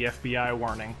about the FBI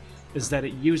warning is that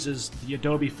it uses the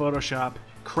Adobe Photoshop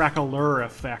crackle-lure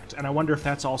effect, and I wonder if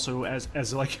that's also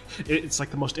as like it's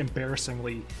like the most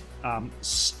embarrassingly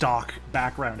stock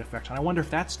background effect, and I wonder if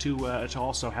that's to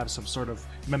also have some sort of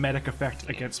mimetic effect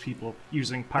against people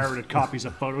using pirated copies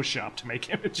of Photoshop to make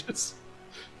images,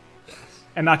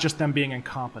 and not just them being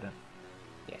incompetent.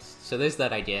 Yes. So there's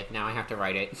that idea. Now I have to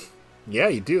write it. Yeah,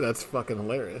 you do. That's fucking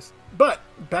hilarious. But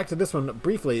back to this one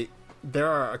briefly. There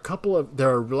are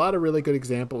a lot of really good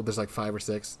examples. There's like 5 or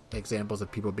 6 examples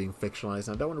of people being fictionalized.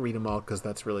 And I don't want to read them all because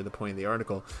that's really the point of the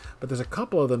article. But there's a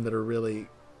couple of them that are really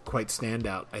quite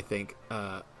standout, I think.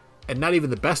 And not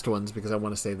even the best ones, because I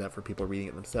want to save that for people reading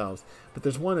it themselves. But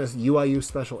there's one as UIU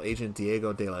Special Agent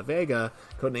Diego de la Vega,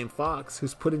 codenamed Fox,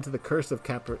 who's put into the Curse of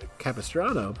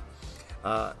Capistrano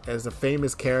as a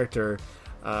famous character.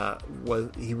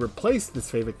 He replaced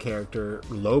this favorite character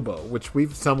Lobo, which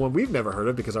we've never heard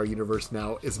of because our universe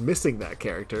now is missing that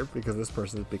character because this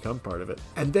person has become part of it.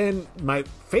 And then my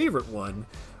favorite one,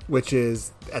 which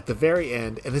is at the very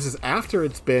end, and this is after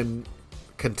it's been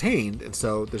contained, and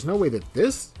so there's no way that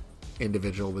this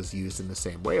individual was used in the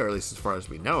same way, or at least as far as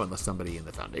we know, unless somebody in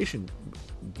the Foundation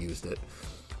used it.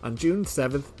 On June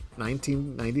 7th,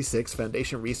 1996,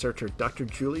 Foundation researcher Dr.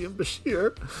 Julian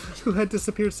Bashir, who had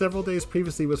disappeared several days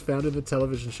previously, was found in the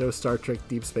television show Star Trek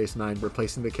Deep Space Nine,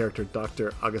 replacing the character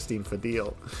Dr. Augustine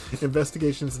Fadil.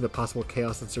 Investigations into possible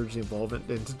chaos insurgency involvement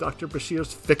into Dr.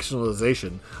 Bashir's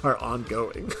fictionalization are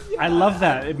ongoing. I love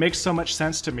that. It makes so much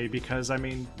sense to me because, I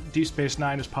mean, Deep Space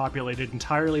Nine is populated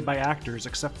entirely by actors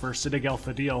except for Siddig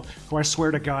Fadil, who I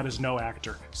swear to God is no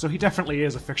actor. So he definitely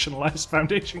is a fictionalized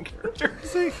Foundation character.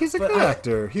 He's a good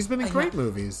actor. He's been in great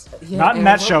movies. Yeah, not in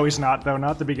that show, he's not, though.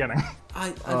 Not the beginning.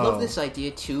 I love this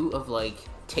idea, too, of, like,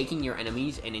 taking your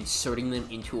enemies and inserting them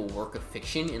into a work of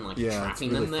fiction and, like, trapping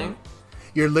really them there. Fun.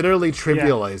 You're literally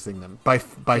trivializing them. By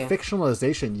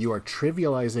fictionalization, you are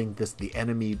trivializing the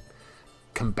enemy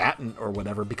combatant or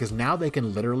whatever, because now they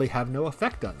can literally have no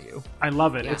effect on you. I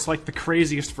love it. It's like the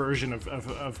craziest version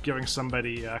of giving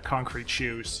somebody concrete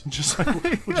shoes. Just like,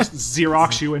 we'll just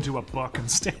Xerox you into a book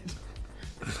instead.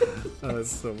 It's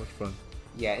so much fun.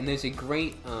 Yeah, and there's a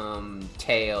great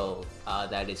tale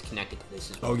that is connected to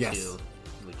this as well, too,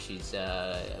 which is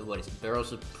what is it?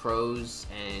 Barrels of Prose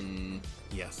and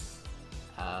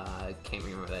I can't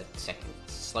remember that second.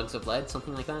 Slugs of Lead,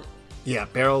 something like that. Yeah,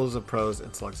 Barrels of Prose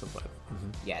and Slugs of Lead.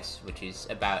 Mm-hmm. Yes, which is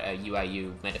about a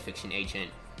UIU metafiction agent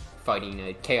fighting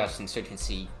a chaos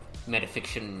insurgency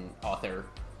metafiction author,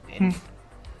 and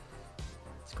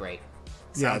it's great.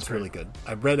 Yeah, it's really good.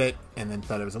 I read it and then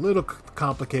thought it was a little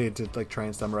complicated to like try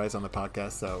and summarize on the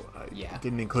podcast, so I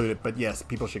didn't include it. But yes,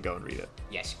 people should go and read it.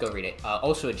 Yes, go read it.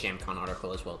 Also a JamCon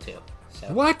article as well too. So.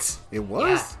 What? It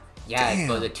was? Yeah,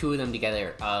 but the two of them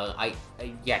together.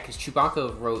 Because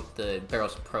Chewbacca wrote the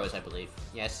Barrels of Prose, I believe.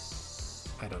 Yes.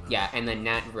 I don't know. Yeah, and then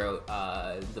Nat wrote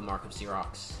the Mark of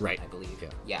Xerox. Right. I believe.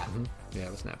 Yeah. Mm-hmm. Yeah,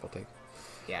 it was Nat will take.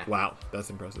 Yeah. Wow, that's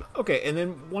impressive. Okay, and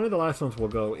then one of the last ones we'll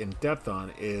go in depth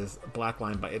on is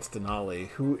Blackline by Itz Denali,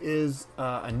 who is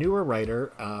a newer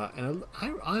writer, and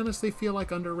I honestly feel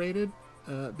like underrated.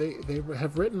 They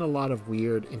have written a lot of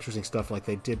weird, interesting stuff. Like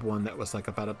they did one that was like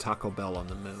about a Taco Bell on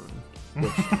the moon,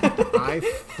 which I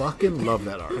fucking love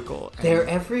that article. And they're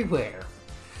everywhere.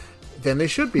 Then they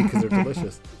should be because they're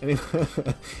delicious. Anyway,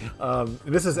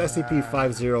 this is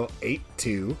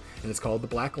SCP-5082, and it's called The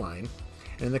Black Line.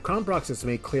 And in the Crown Prox, it's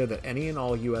made clear that any and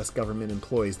all U.S. government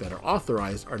employees that are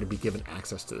authorized are to be given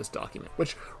access to this document,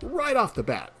 which right off the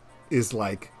bat is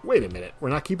like, wait a minute, we're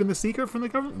not keeping the secret from the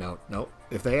government? No.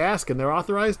 If they ask and they're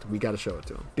authorized, we got to show it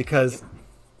to them. Because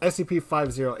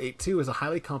SCP-5082 is a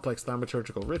highly complex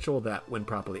thaumaturgical ritual that, when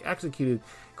properly executed,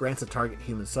 grants a target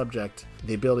human subject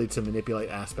the ability to manipulate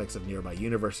aspects of nearby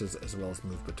universes as well as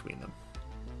move between them.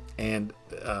 And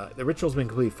the ritual's been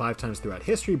completed 5 times throughout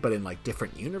history, but in like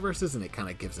different universes, and it kind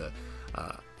of gives a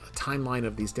timeline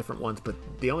of these different ones. But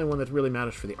the only one that really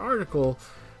matters for the article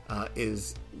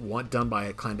is one done by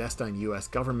a clandestine U.S.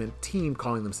 government team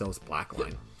calling themselves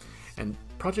Blackline. And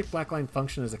Project Blackline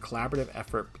functioned as a collaborative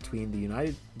effort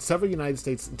between several United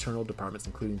States internal departments,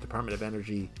 including Department of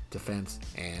Energy, Defense,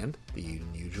 and the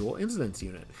Unusual Incidents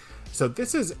Unit. So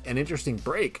this is an interesting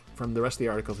break from the rest of the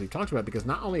articles we've talked about, because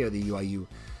not only are the UIU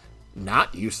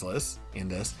not useless in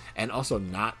this, and also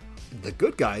not the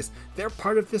good guys, they're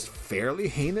part of this fairly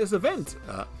heinous event,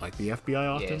 like the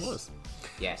FBI often was.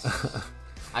 Yes.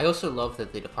 I also love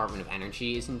that the Department of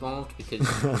Energy is involved, because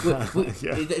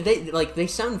they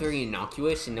sound very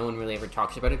innocuous and no one really ever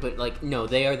talks about it, but like, no,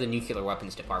 they are the nuclear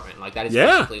weapons department. Like, that is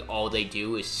basically all they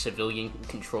do, is civilian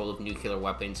control of nuclear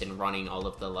weapons and running all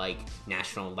of the like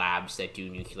national labs that do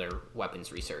nuclear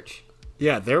weapons research.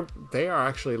 Yeah, they are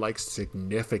actually like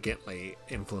significantly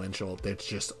influential. That's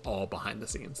just all behind the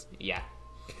scenes. Yeah.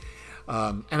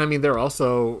 And I mean, they're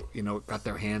also, got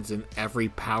their hands in every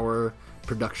power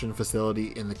production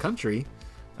facility in the country,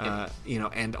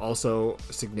 and also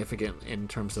significant in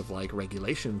terms of like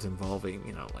regulations involving,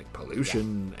 like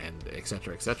pollution and et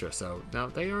cetera, et cetera. So now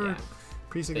they are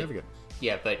pretty significant.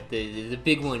 But the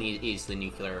big one is the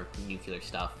nuclear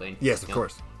stuff. And, yes, of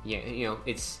course. Yeah,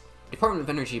 it's Department of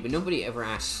Energy, but nobody ever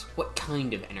asks what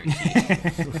kind of energy.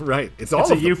 Right. It's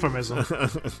a euphemism.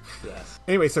 Yes.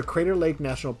 Anyway, so Crater Lake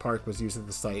National Park was used at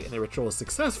the site, and the ritual is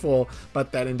successful,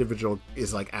 but that individual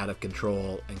is like out of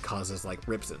control and causes like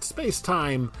rips in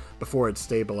space-time before it's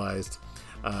stabilized.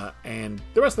 And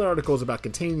the rest of the article is about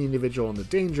containing the individual and the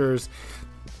dangers.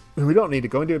 And we don't need to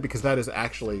go into it because that is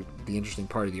actually the interesting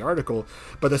part of the article.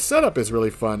 But the setup is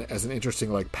really fun as an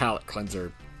interesting like palate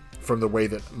cleanser from the way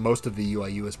that most of the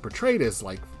UIU is portrayed as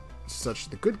like such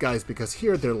the good guys, because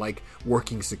here they're like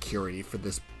working security for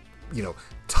this,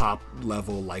 top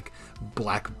level, like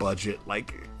black budget,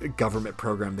 like government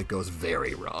program that goes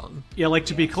very wrong. Yeah, like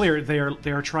to be clear, they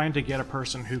are trying to get a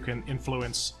person who can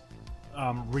influence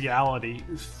reality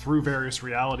through various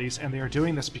realities, and they are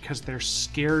doing this because they're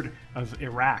scared of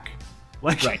Iraq.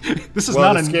 Like, right. This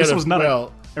was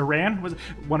not Iran? Was it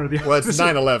one or the other? Well, it's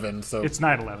 9/11, so it's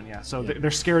 9/11. Yeah, so they're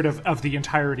scared of the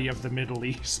entirety of the Middle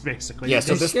East, basically. Yeah,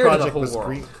 so this project was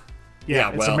green.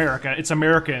 Yeah, it's America. It's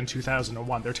America in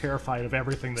 2001. They're terrified of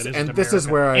everything that isn't America. And this is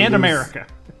where America.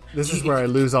 This is where I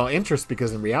lose all interest,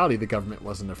 because in reality, the government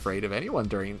wasn't afraid of anyone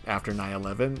after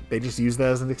 9/11. They just used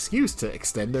that as an excuse to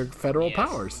extend their federal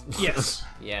powers. Yes.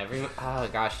 Yeah. Oh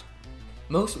gosh,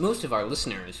 most of our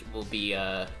listeners will be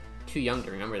too young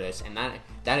to remember this, and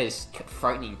that is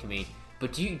frightening to me.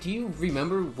 But do you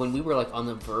remember when we were like on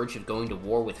the verge of going to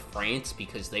war with France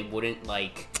because they wouldn't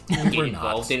like get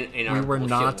involved in our? We were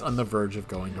not on the verge of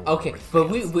going to war. Okay, with but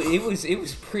France. it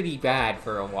was pretty bad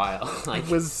for a while. Like,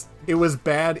 it was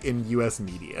bad in U.S.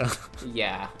 media.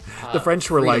 Yeah, the French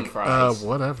were like, fries.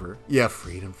 Whatever. Yeah,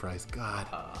 freedom fries. God.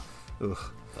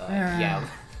 Yeah,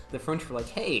 the French were like,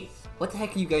 hey, what the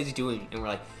heck are you guys doing? And we're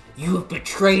like, you have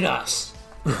betrayed us.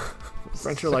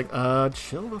 French are like,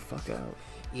 chill the fuck out.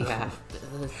 Yeah,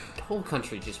 the whole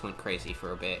country just went crazy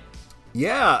for a bit.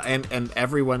 Yeah, and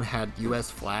everyone had U.S.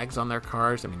 flags on their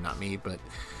cars. I mean, not me,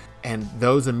 and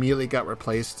those immediately got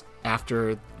replaced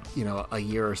after, a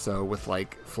year or so with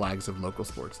like flags of local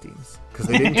sports teams, because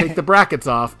they didn't take the brackets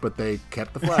off, but they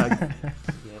kept the flag.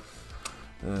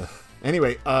 Yep.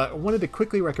 Anyway, I wanted to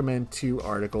quickly recommend 2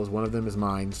 articles. One of them is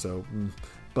mine,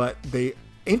 but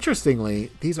interestingly,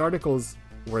 these articles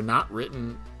were not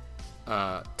written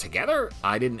together.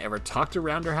 I didn't ever talk to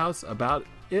Rounderhouse about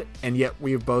it, and yet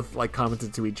we've both like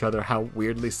commented to each other how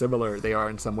weirdly similar they are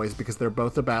in some ways, because they're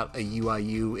both about a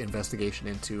UIU investigation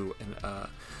into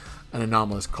an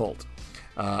anomalous cult.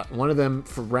 One of them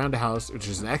for Rounderhouse, which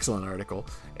is an excellent article,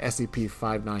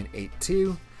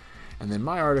 SCP-5982, and then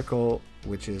my article,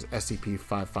 which is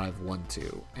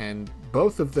SCP-5512, and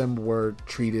both of them were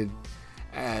treated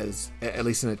as at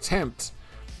least an attempt.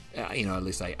 At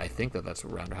least I think that's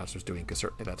what Rounderhouse was doing, because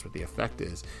certainly that's what the effect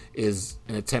is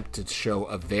an attempt to show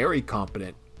a very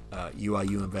competent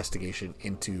UIU investigation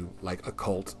into like a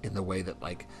cult in the way that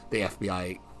like the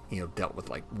FBI dealt with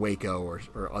like Waco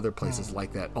or other places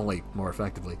like that, only more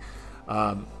effectively.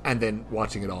 and then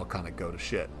watching it all kind of go to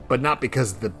shit. But not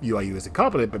because the UIU is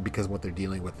incompetent, but because what they're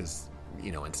dealing with is,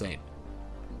 insane.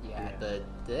 Yeah, the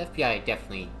FBI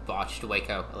definitely botched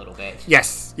Waco a little bit.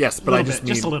 Yes, but I just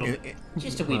mean... Just a little bit.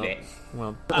 Just a wee bit.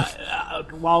 Well...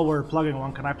 while we're plugging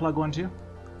one, can I plug one too?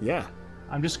 Yeah.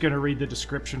 I'm just going to read the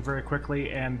description very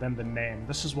quickly and then the name.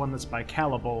 This is one that's by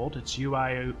Calibold. It's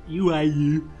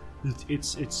UIU.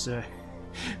 It's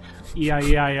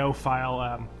EIEIO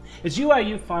file. It's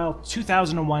UIU file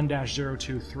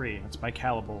 2001-023. It's by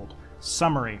Calibold.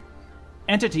 Summary.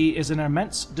 Entity is an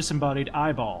immense disembodied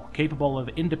eyeball, capable of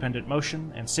independent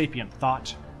motion and sapient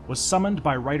thought, was summoned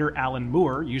by writer Alan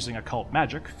Moore using occult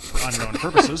magic for unknown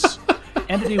purposes.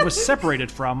 Entity was separated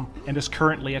from and is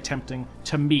currently attempting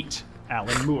to meet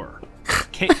Alan Moore.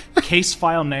 Case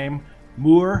file name,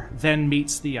 Moore then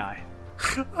meets the eye.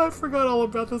 I forgot all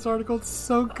about this article. It's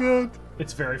so good.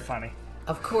 It's very funny.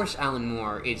 Of course, Alan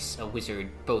Moore is a wizard,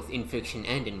 both in fiction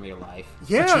and in real life.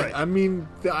 Yeah, right. I mean,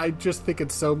 I just think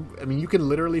it's so... I mean, you can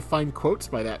literally find quotes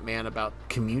by that man about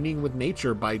communing with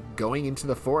nature by going into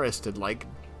the forest and,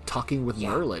 talking with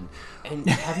Merlin. And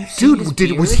have you seen his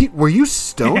beard? Were you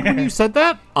stoned when you said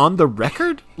that? On the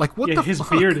record? What the fuck? His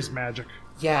beard is magic.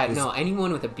 Yeah, no,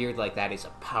 anyone with a beard like that is a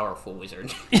powerful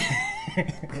wizard.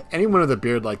 Anyone with a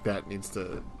beard like that needs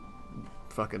to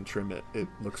fucking trim it. It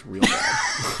looks real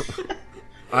bad.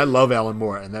 I love Alan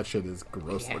Moore, and that shit is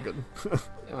gross looking.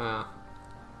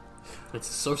 It's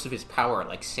the source of his power,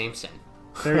 like Samson.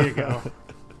 There you go.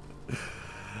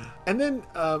 And then,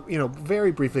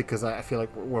 very briefly, because I feel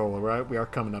like we are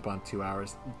coming up on 2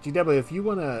 hours. GW, if you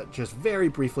want to just very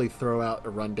briefly throw out a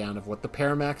rundown of what the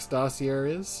Paramax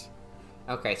dossier is.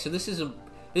 Okay, so this is a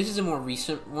more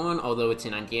recent one, although it's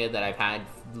an idea that I've had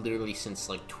literally since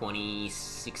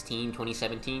 2016,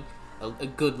 2017. A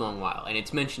good long while, and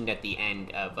it's mentioned at the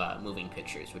end of Moving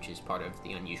Pictures, which is part of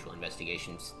the Unusual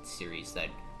Investigations series that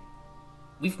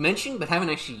we've mentioned but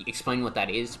haven't actually explained what that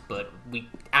is, but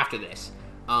after this.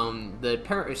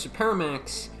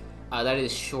 Paramax, that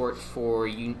is short for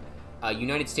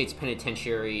United States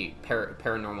Penitentiary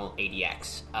Paranormal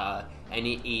ADX, and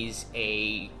it is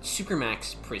a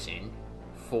supermax prison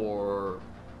for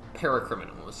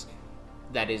paracriminals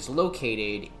that is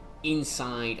located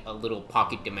inside a little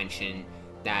pocket dimension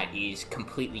that is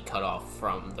completely cut off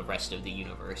from the rest of the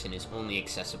universe and is only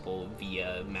accessible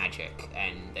via magic.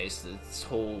 And there's this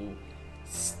whole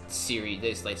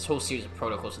series, of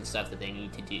protocols and stuff that they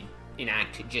need to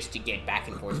enact just to get back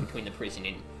and forth between the prison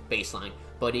and baseline.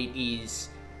 But it is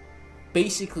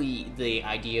basically the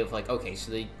idea of okay,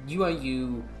 so the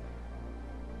UIU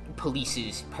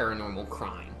polices paranormal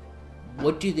crime.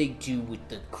 What do they do with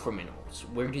the criminals?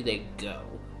 Where do they go?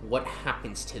 What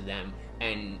happens to them?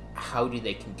 And how do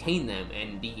they contain them?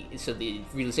 And the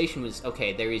realization was,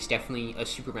 okay, there is definitely a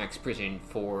supermax prison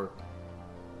for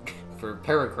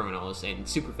paracriminals and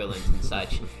supervillains and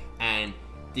such, and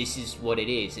this is what it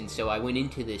is. And so I went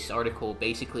into this article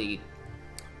basically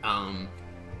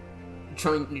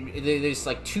there's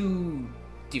two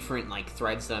different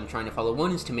threads that I'm trying to follow.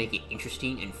 One is to make it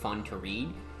interesting and fun to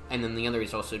read, and then the other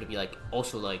is also to be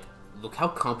look how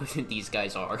competent these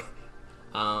guys are.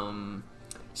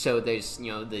 So there's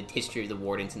the history of the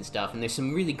wardens and stuff, and there's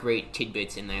some really great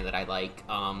tidbits in there that I like.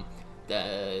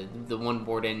 The one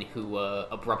warden who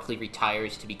abruptly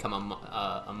retires to become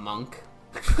a monk.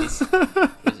 That's a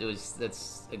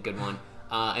good one.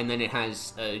 And then it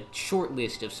has a short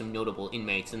list of some notable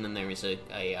inmates, and then there is an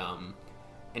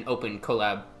open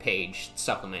collab page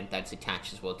supplement that's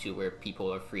attached as well too, where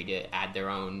people are free to add their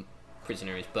own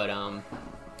prisoners. But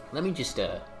let me just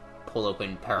pull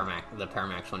open the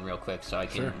Paramax one real quick, so I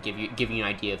can give you an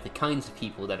idea of the kinds of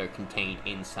people that are contained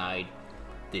inside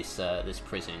this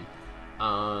prison.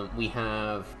 We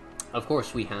have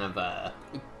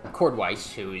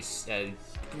Cordweiss, who is a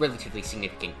relatively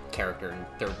significant character in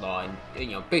Third Law,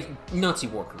 and Nazi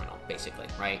war criminal, basically,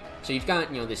 right? So you've got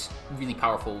this really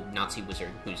powerful Nazi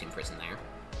wizard who's in prison there.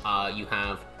 You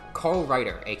have Carl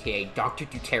Reiter, aka Dr.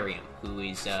 Deuterium, who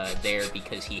is there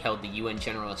because he held the UN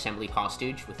General Assembly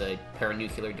hostage with a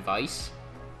paranuclear device.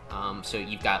 So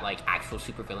you've got actual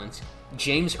supervillains.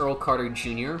 James Earl Carter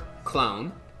Jr.,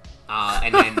 clone.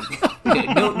 And then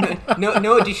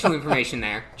no additional information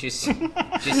there. Just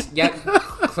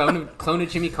clone of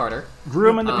Jimmy Carter.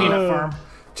 Grew him in the peanut farm.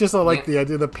 Just the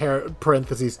idea of the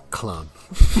parentheses clone.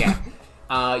 Yeah.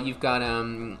 You've got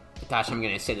I'm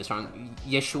gonna say this wrong.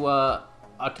 Yeshua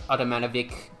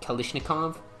Atamanovic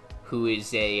Kalishnikov, who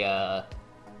is a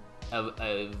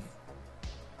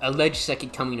alleged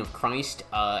second coming of Christ,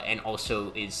 and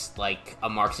also is a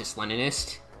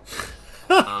Marxist-Leninist.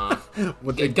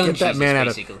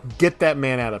 Get that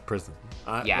man out of prison.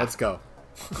 Let's go.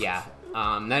 Yeah.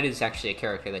 That is actually a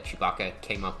character that Chewbacca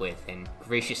came up with and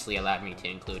graciously allowed me to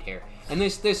include here. And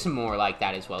there's some more like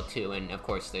that as well too. And of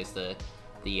course there's the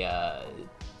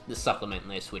supplement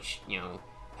list, which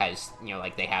has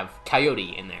like they have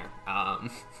Coyote in there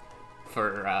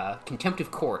for contempt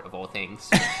of court of all things.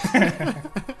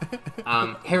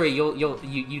 Harry,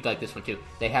 you'd like this one too.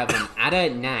 They have an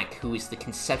Ada Nak, who is the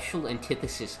conceptual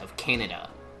antithesis of Canada.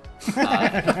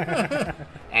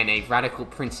 And a radical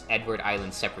Prince Edward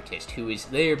Island separatist who is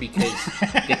there because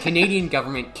the Canadian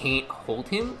government can't hold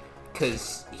him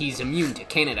because he's immune to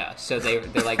Canada. So they're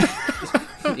like,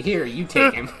 here, you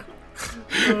take him.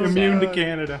 Immune to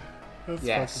Canada.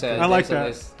 Yeah, so I like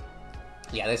that.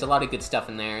 There's a lot of good stuff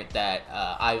in there that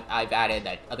I've added,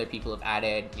 that other people have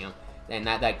added, and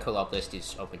that co-op list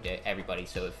is open to everybody.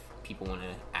 So if people want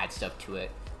to add stuff to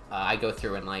it, I go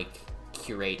through and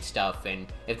curate stuff, and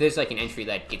if there's an entry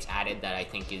that gets added that I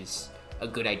think is a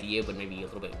good idea but maybe a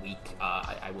little bit weak,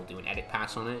 I will do an edit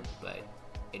pass on it. But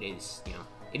it is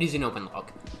an open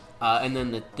log. And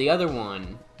then the other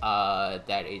one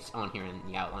that is on here in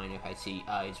the outline, if I see,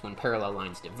 is when parallel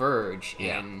lines diverge.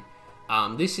 And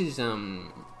this is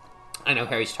I know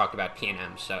Harry's talked about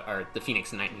PNM, or the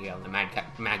Phoenix, the Nightingale, and the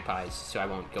Magpies, so I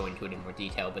won't go into it in more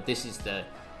detail, but this is the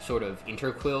sort of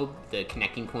interquill, the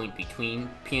connecting point between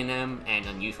PNM and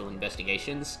Unusual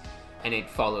Investigations, and it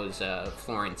follows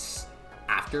Florence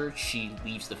after she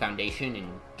leaves the Foundation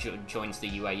and joins the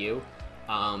UIU.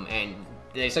 And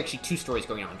there's actually two stories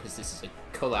going on, because this is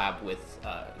a collab with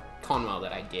Conwell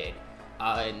that I did.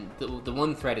 And the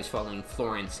one thread is following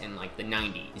Florence in the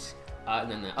 90s, and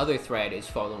then the other thread is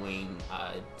following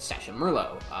Sasha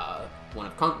Merlo, one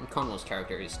of Conwell's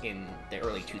characters in the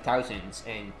early 2000s,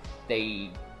 and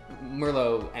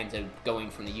Merlo ends up going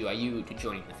from the UIU to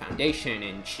joining the Foundation,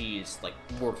 and she's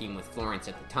working with Florence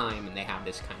at the time, and they have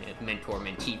this kind of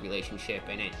mentor-mentee relationship,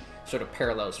 and it sort of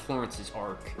parallels Florence's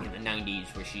arc in the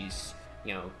 90s, where she's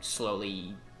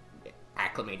slowly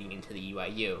acclimating into the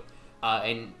UIU.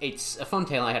 And it's a fun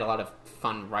tale. I had a lot of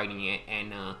fun writing it,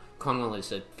 and Conwell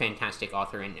is a fantastic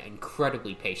author and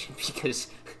incredibly patient, because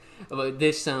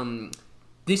this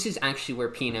is actually where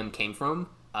PNM came from.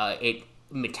 It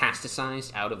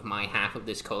metastasized out of my half of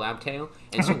this collab tale,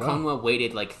 and so Conwell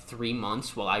waited 3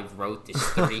 months while I wrote this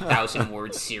 30,000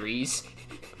 word series,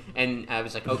 and I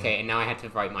was like, okay, and now I have to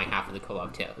write my half of the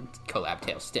collab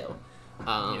tale still.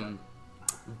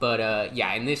 But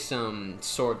and this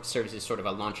serves as sort of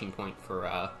a launching point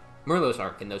for Merlo's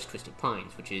arc and Those Twisted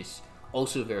Pines, which is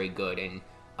also very good, and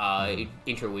it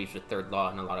interweaves with Third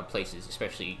Law in a lot of places,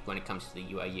 especially when it comes to the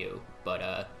UIU.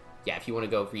 But if you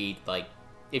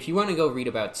want to go read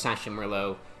about Sasha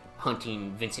Merlo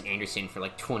hunting Vincent Anderson for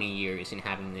 20 years and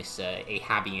having this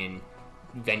Ahabian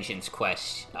vengeance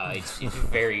quest, it's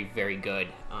very, very good.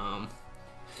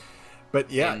 But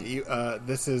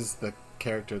this is the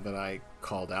character that I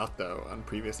called out though on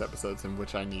previous episodes, in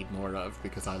which I need more of,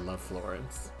 because I love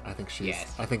Florence. I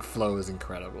think Flo is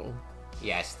incredible.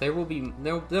 Yes, there'll be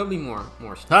more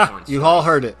Florence. You all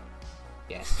heard it.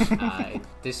 Yes,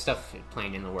 this stuff is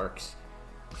planned in the works.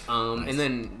 Nice. And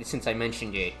then, since I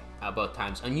mentioned it both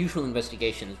times, Unusual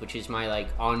Investigations, which is my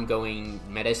ongoing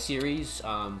meta series,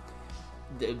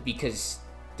 because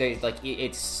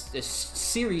it's a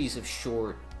series of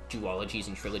short duologies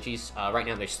and trilogies. Right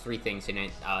now there's 3 things in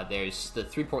it. There's the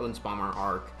Three Portlands Bomber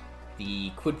arc,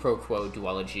 the Quid Pro Quo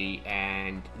duology,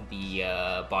 and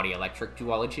the Body Electric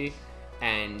duology.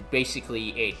 And basically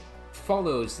it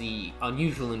follows the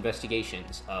unusual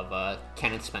investigations of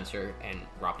Kenneth Spencer and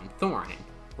Robin Thorne. And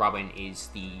Robin is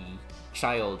the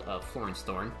child of Florence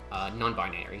Thorne,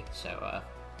 non-binary, so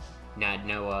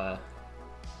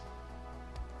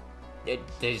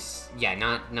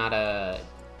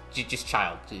just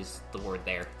child is the word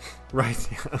there. Right.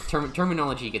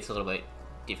 Terminology gets a little bit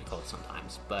difficult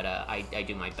sometimes, but I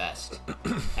do my best.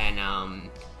 And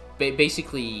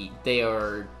basically, they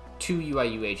are 2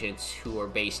 UIU agents who are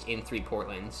based in Three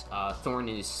Portlands. Thorne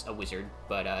is a wizard,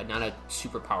 but not a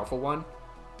super powerful one.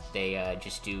 They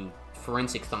just do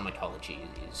forensic thaumatology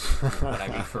is what I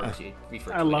refer to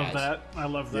I love that.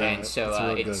 And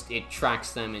so it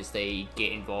tracks them as they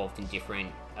get involved in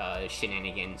different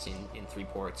shenanigans in Three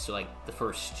Ports. So the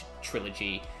first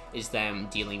trilogy is them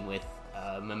dealing with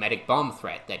a mimetic bomb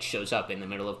threat that shows up in the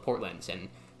middle of Portlands, and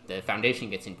the Foundation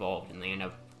gets involved, and they end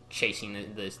up chasing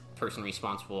the person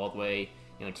responsible all the way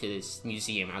to this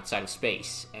museum outside of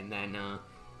space. And then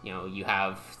you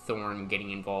have Thorne getting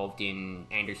involved in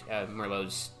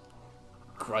Merlo's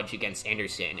grudge against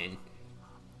Anderson, and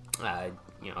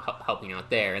helping out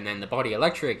there. And then the Body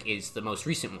Electric is the most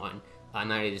recent one, and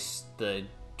that is the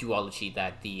duology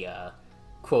that the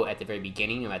quote at the very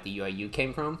beginning about the UIU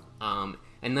came from.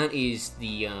 And that is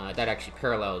that actually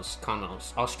parallels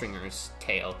Conwell's Ostringer's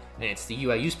tale, and it's the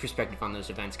UIU's perspective on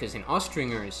those events, because in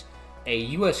Ostringer's, a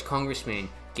U.S. congressman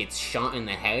gets shot in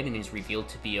the head and is revealed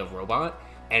to be a robot,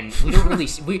 and we don't really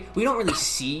we don't really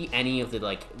see any of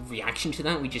the reaction to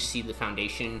that. We just see the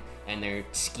Foundation and their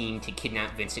scheme to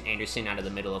kidnap Vincent Anderson out of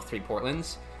the middle of 3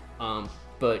 Portlands.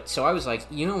 But so I was like,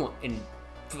 a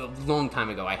long time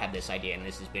ago I had this idea, and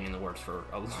this has been in the works for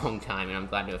a long time, and I'm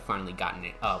glad to have finally gotten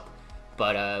it up.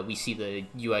 But we see the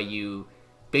UIU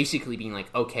basically being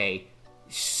like, okay,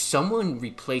 someone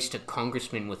replaced a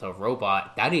congressman with a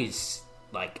robot. That is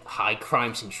high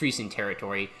crimes and treason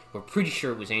territory. We're pretty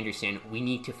sure it was Anderson. We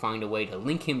need to find a way to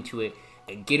link him to it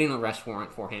and get an arrest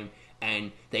warrant for him.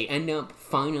 And they end up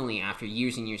finally, after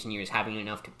years and years and years, having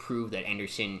enough to prove that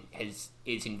Anderson is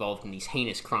involved in these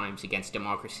heinous crimes against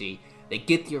democracy. They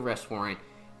get the arrest warrant,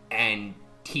 and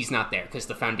he's not there because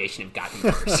the Foundation have gotten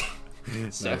him first.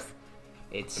 So nice.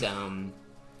 It's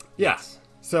yes.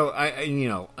 So I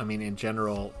in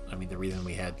general, the reason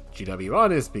we had GW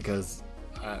on is because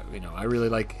I really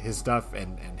like his stuff,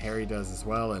 and Harry does as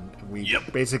well, and we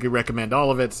basically recommend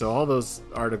all of it. So all those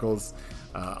articles,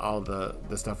 all the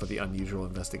stuff with the unusual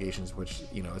investigations, which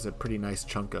is a pretty nice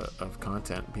chunk of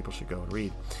content people should go and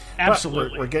read.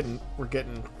 Absolutely, but we're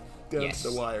getting down to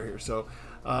the wire here. So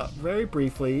very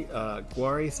briefly,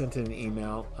 Gwari sent in an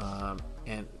email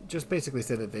and just basically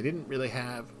said that they didn't really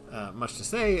have much to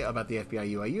say about the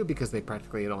FBI UIU because they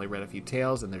practically had only read a few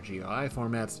tales in their GOI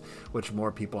formats, which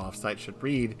more people off-site should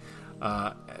read.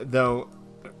 Though,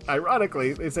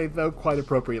 ironically, they say, though quite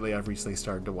appropriately, I've recently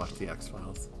started to watch the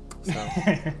X-Files. So,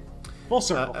 full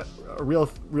circle. A real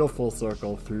full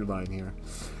circle through line here.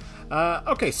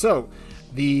 Okay, so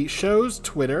the show's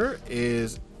Twitter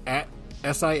is at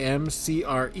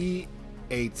SIMCREAT.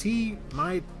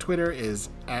 My Twitter is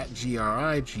at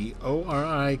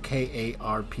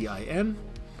GRIGORIKARPIN.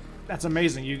 That's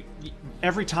amazing.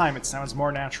 Every time it sounds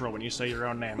more natural when you say your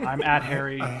own name. I'm at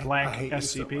Harry blank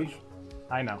SCP. So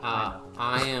I know.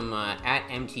 I am at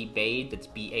MTBade. That's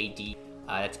BAD.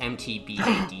 That's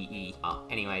MTBADE.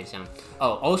 Anyways,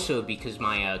 also because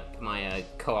my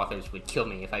co-authors would kill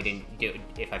me if I didn't do it,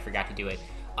 if I forgot to do it.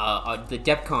 The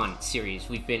DEPCON series,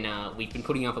 we've been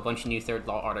putting up a bunch of new Third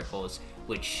Law articles,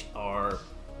 which are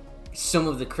some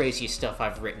of the craziest stuff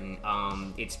I've written.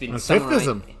 It's been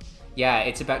Fifithism. Yeah,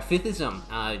 it's about Fifithism,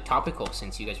 topical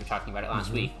since you guys were talking about it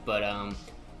last week. But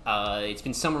it's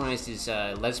been summarized as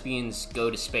lesbians go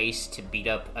to space to beat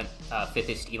up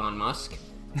Fifthist Elon Musk.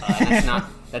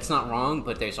 That's not wrong,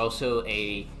 but there's also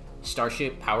a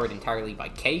starship powered entirely by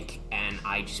cake, and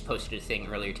I just posted a thing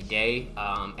earlier today,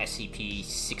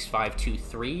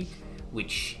 SCP-6523,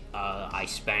 which I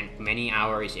spent many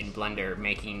hours in Blender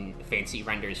making fancy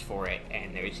renders for it,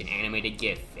 and there's an animated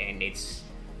GIF, and it's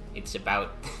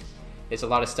about there's a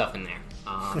lot of stuff in there,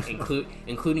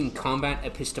 including combat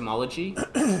epistemology,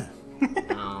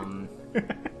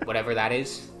 whatever that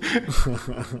is.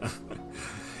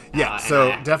 Yeah,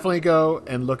 so definitely go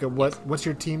and look at what's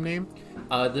your team name?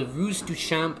 The Ruse du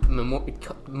Champ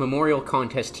Memorial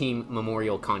Contest Team.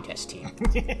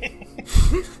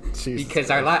 Because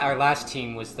our last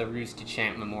team was the Ruse du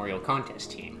Champ Memorial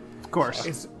Contest Team. Of course.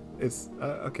 It's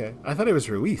okay. I thought it was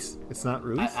Ruiz. It's not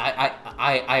Ruiz? I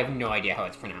have no idea how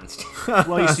it's pronounced.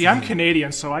 Well, you see, I'm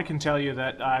Canadian, so I can tell you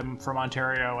that I'm from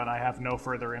Ontario, and I have no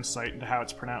further insight into how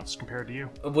it's pronounced compared to you.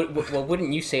 Well,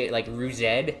 wouldn't you say it like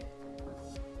Rused?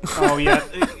 Oh, yeah.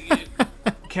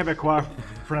 Quebecois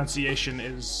pronunciation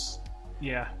is,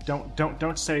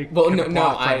 don't say. Well,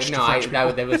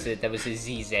 Quebecois that was a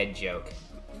ZZ joke.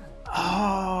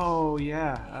 Oh,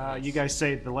 yeah. You guys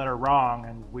say the letter wrong,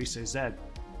 and we say Z.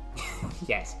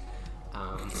 Yes.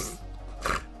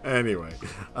 Anyway,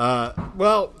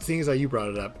 well, seeing as how you brought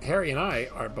it up, Harry and I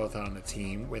are both on a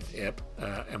team with IP,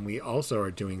 and we also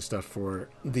are doing stuff for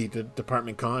the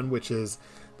Department Con, which is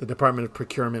the Department of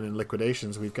Procurement and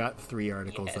Liquidations. We've got 3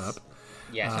 articles up.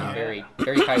 Yes, I'm very,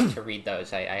 very hyped to read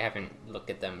those. I haven't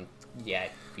looked at them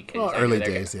yet because early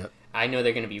days yet. I know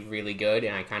they're going to be really good,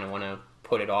 and I kind of want to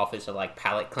put it off as a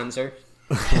palate cleanser.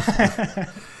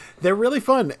 They're really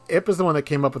fun. IP is the one that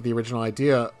came up with the original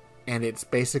idea, and it's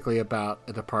basically about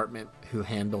a department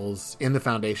in the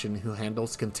Foundation who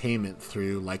handles containment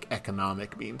through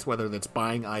economic means, whether that's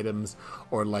buying items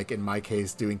or in my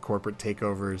case doing corporate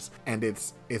takeovers. And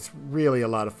it's really a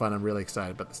lot of fun. I'm really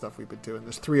excited about the stuff we've been doing.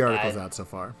 There's 3 articles out so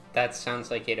far. That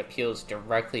sounds like it appeals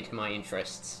directly to my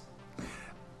interests.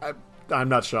 I'm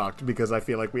not shocked because I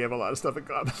feel like we have a lot of stuff in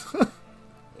common.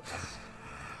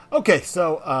 Okay,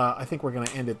 so I think we're going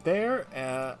to end it there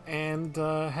and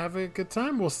have a good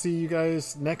time. We'll see you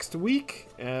guys next week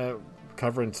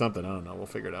covering something. I don't know. We'll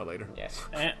figure it out later. Yes.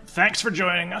 Thanks for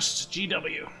joining us,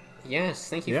 GW. Yes,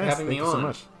 thank you for having me on. Thank you so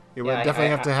much. We'll definitely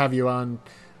have to have you on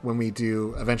when we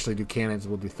eventually do canons.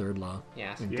 We'll do Third Law.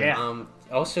 Yes. Yeah.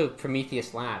 Also,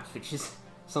 Prometheus Labs, which is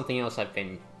something else I've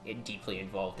been deeply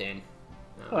involved in.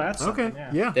 Oh, that's okay.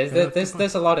 Yeah.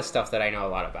 There's a lot of stuff that I know a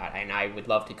lot about, and I would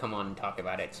love to come on and talk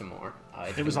about it some more.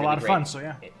 It was a lot of fun, so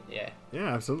yeah.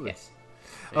 Yeah, absolutely. Yes.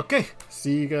 Okay,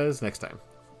 see you guys next time.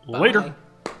 Later. Bye.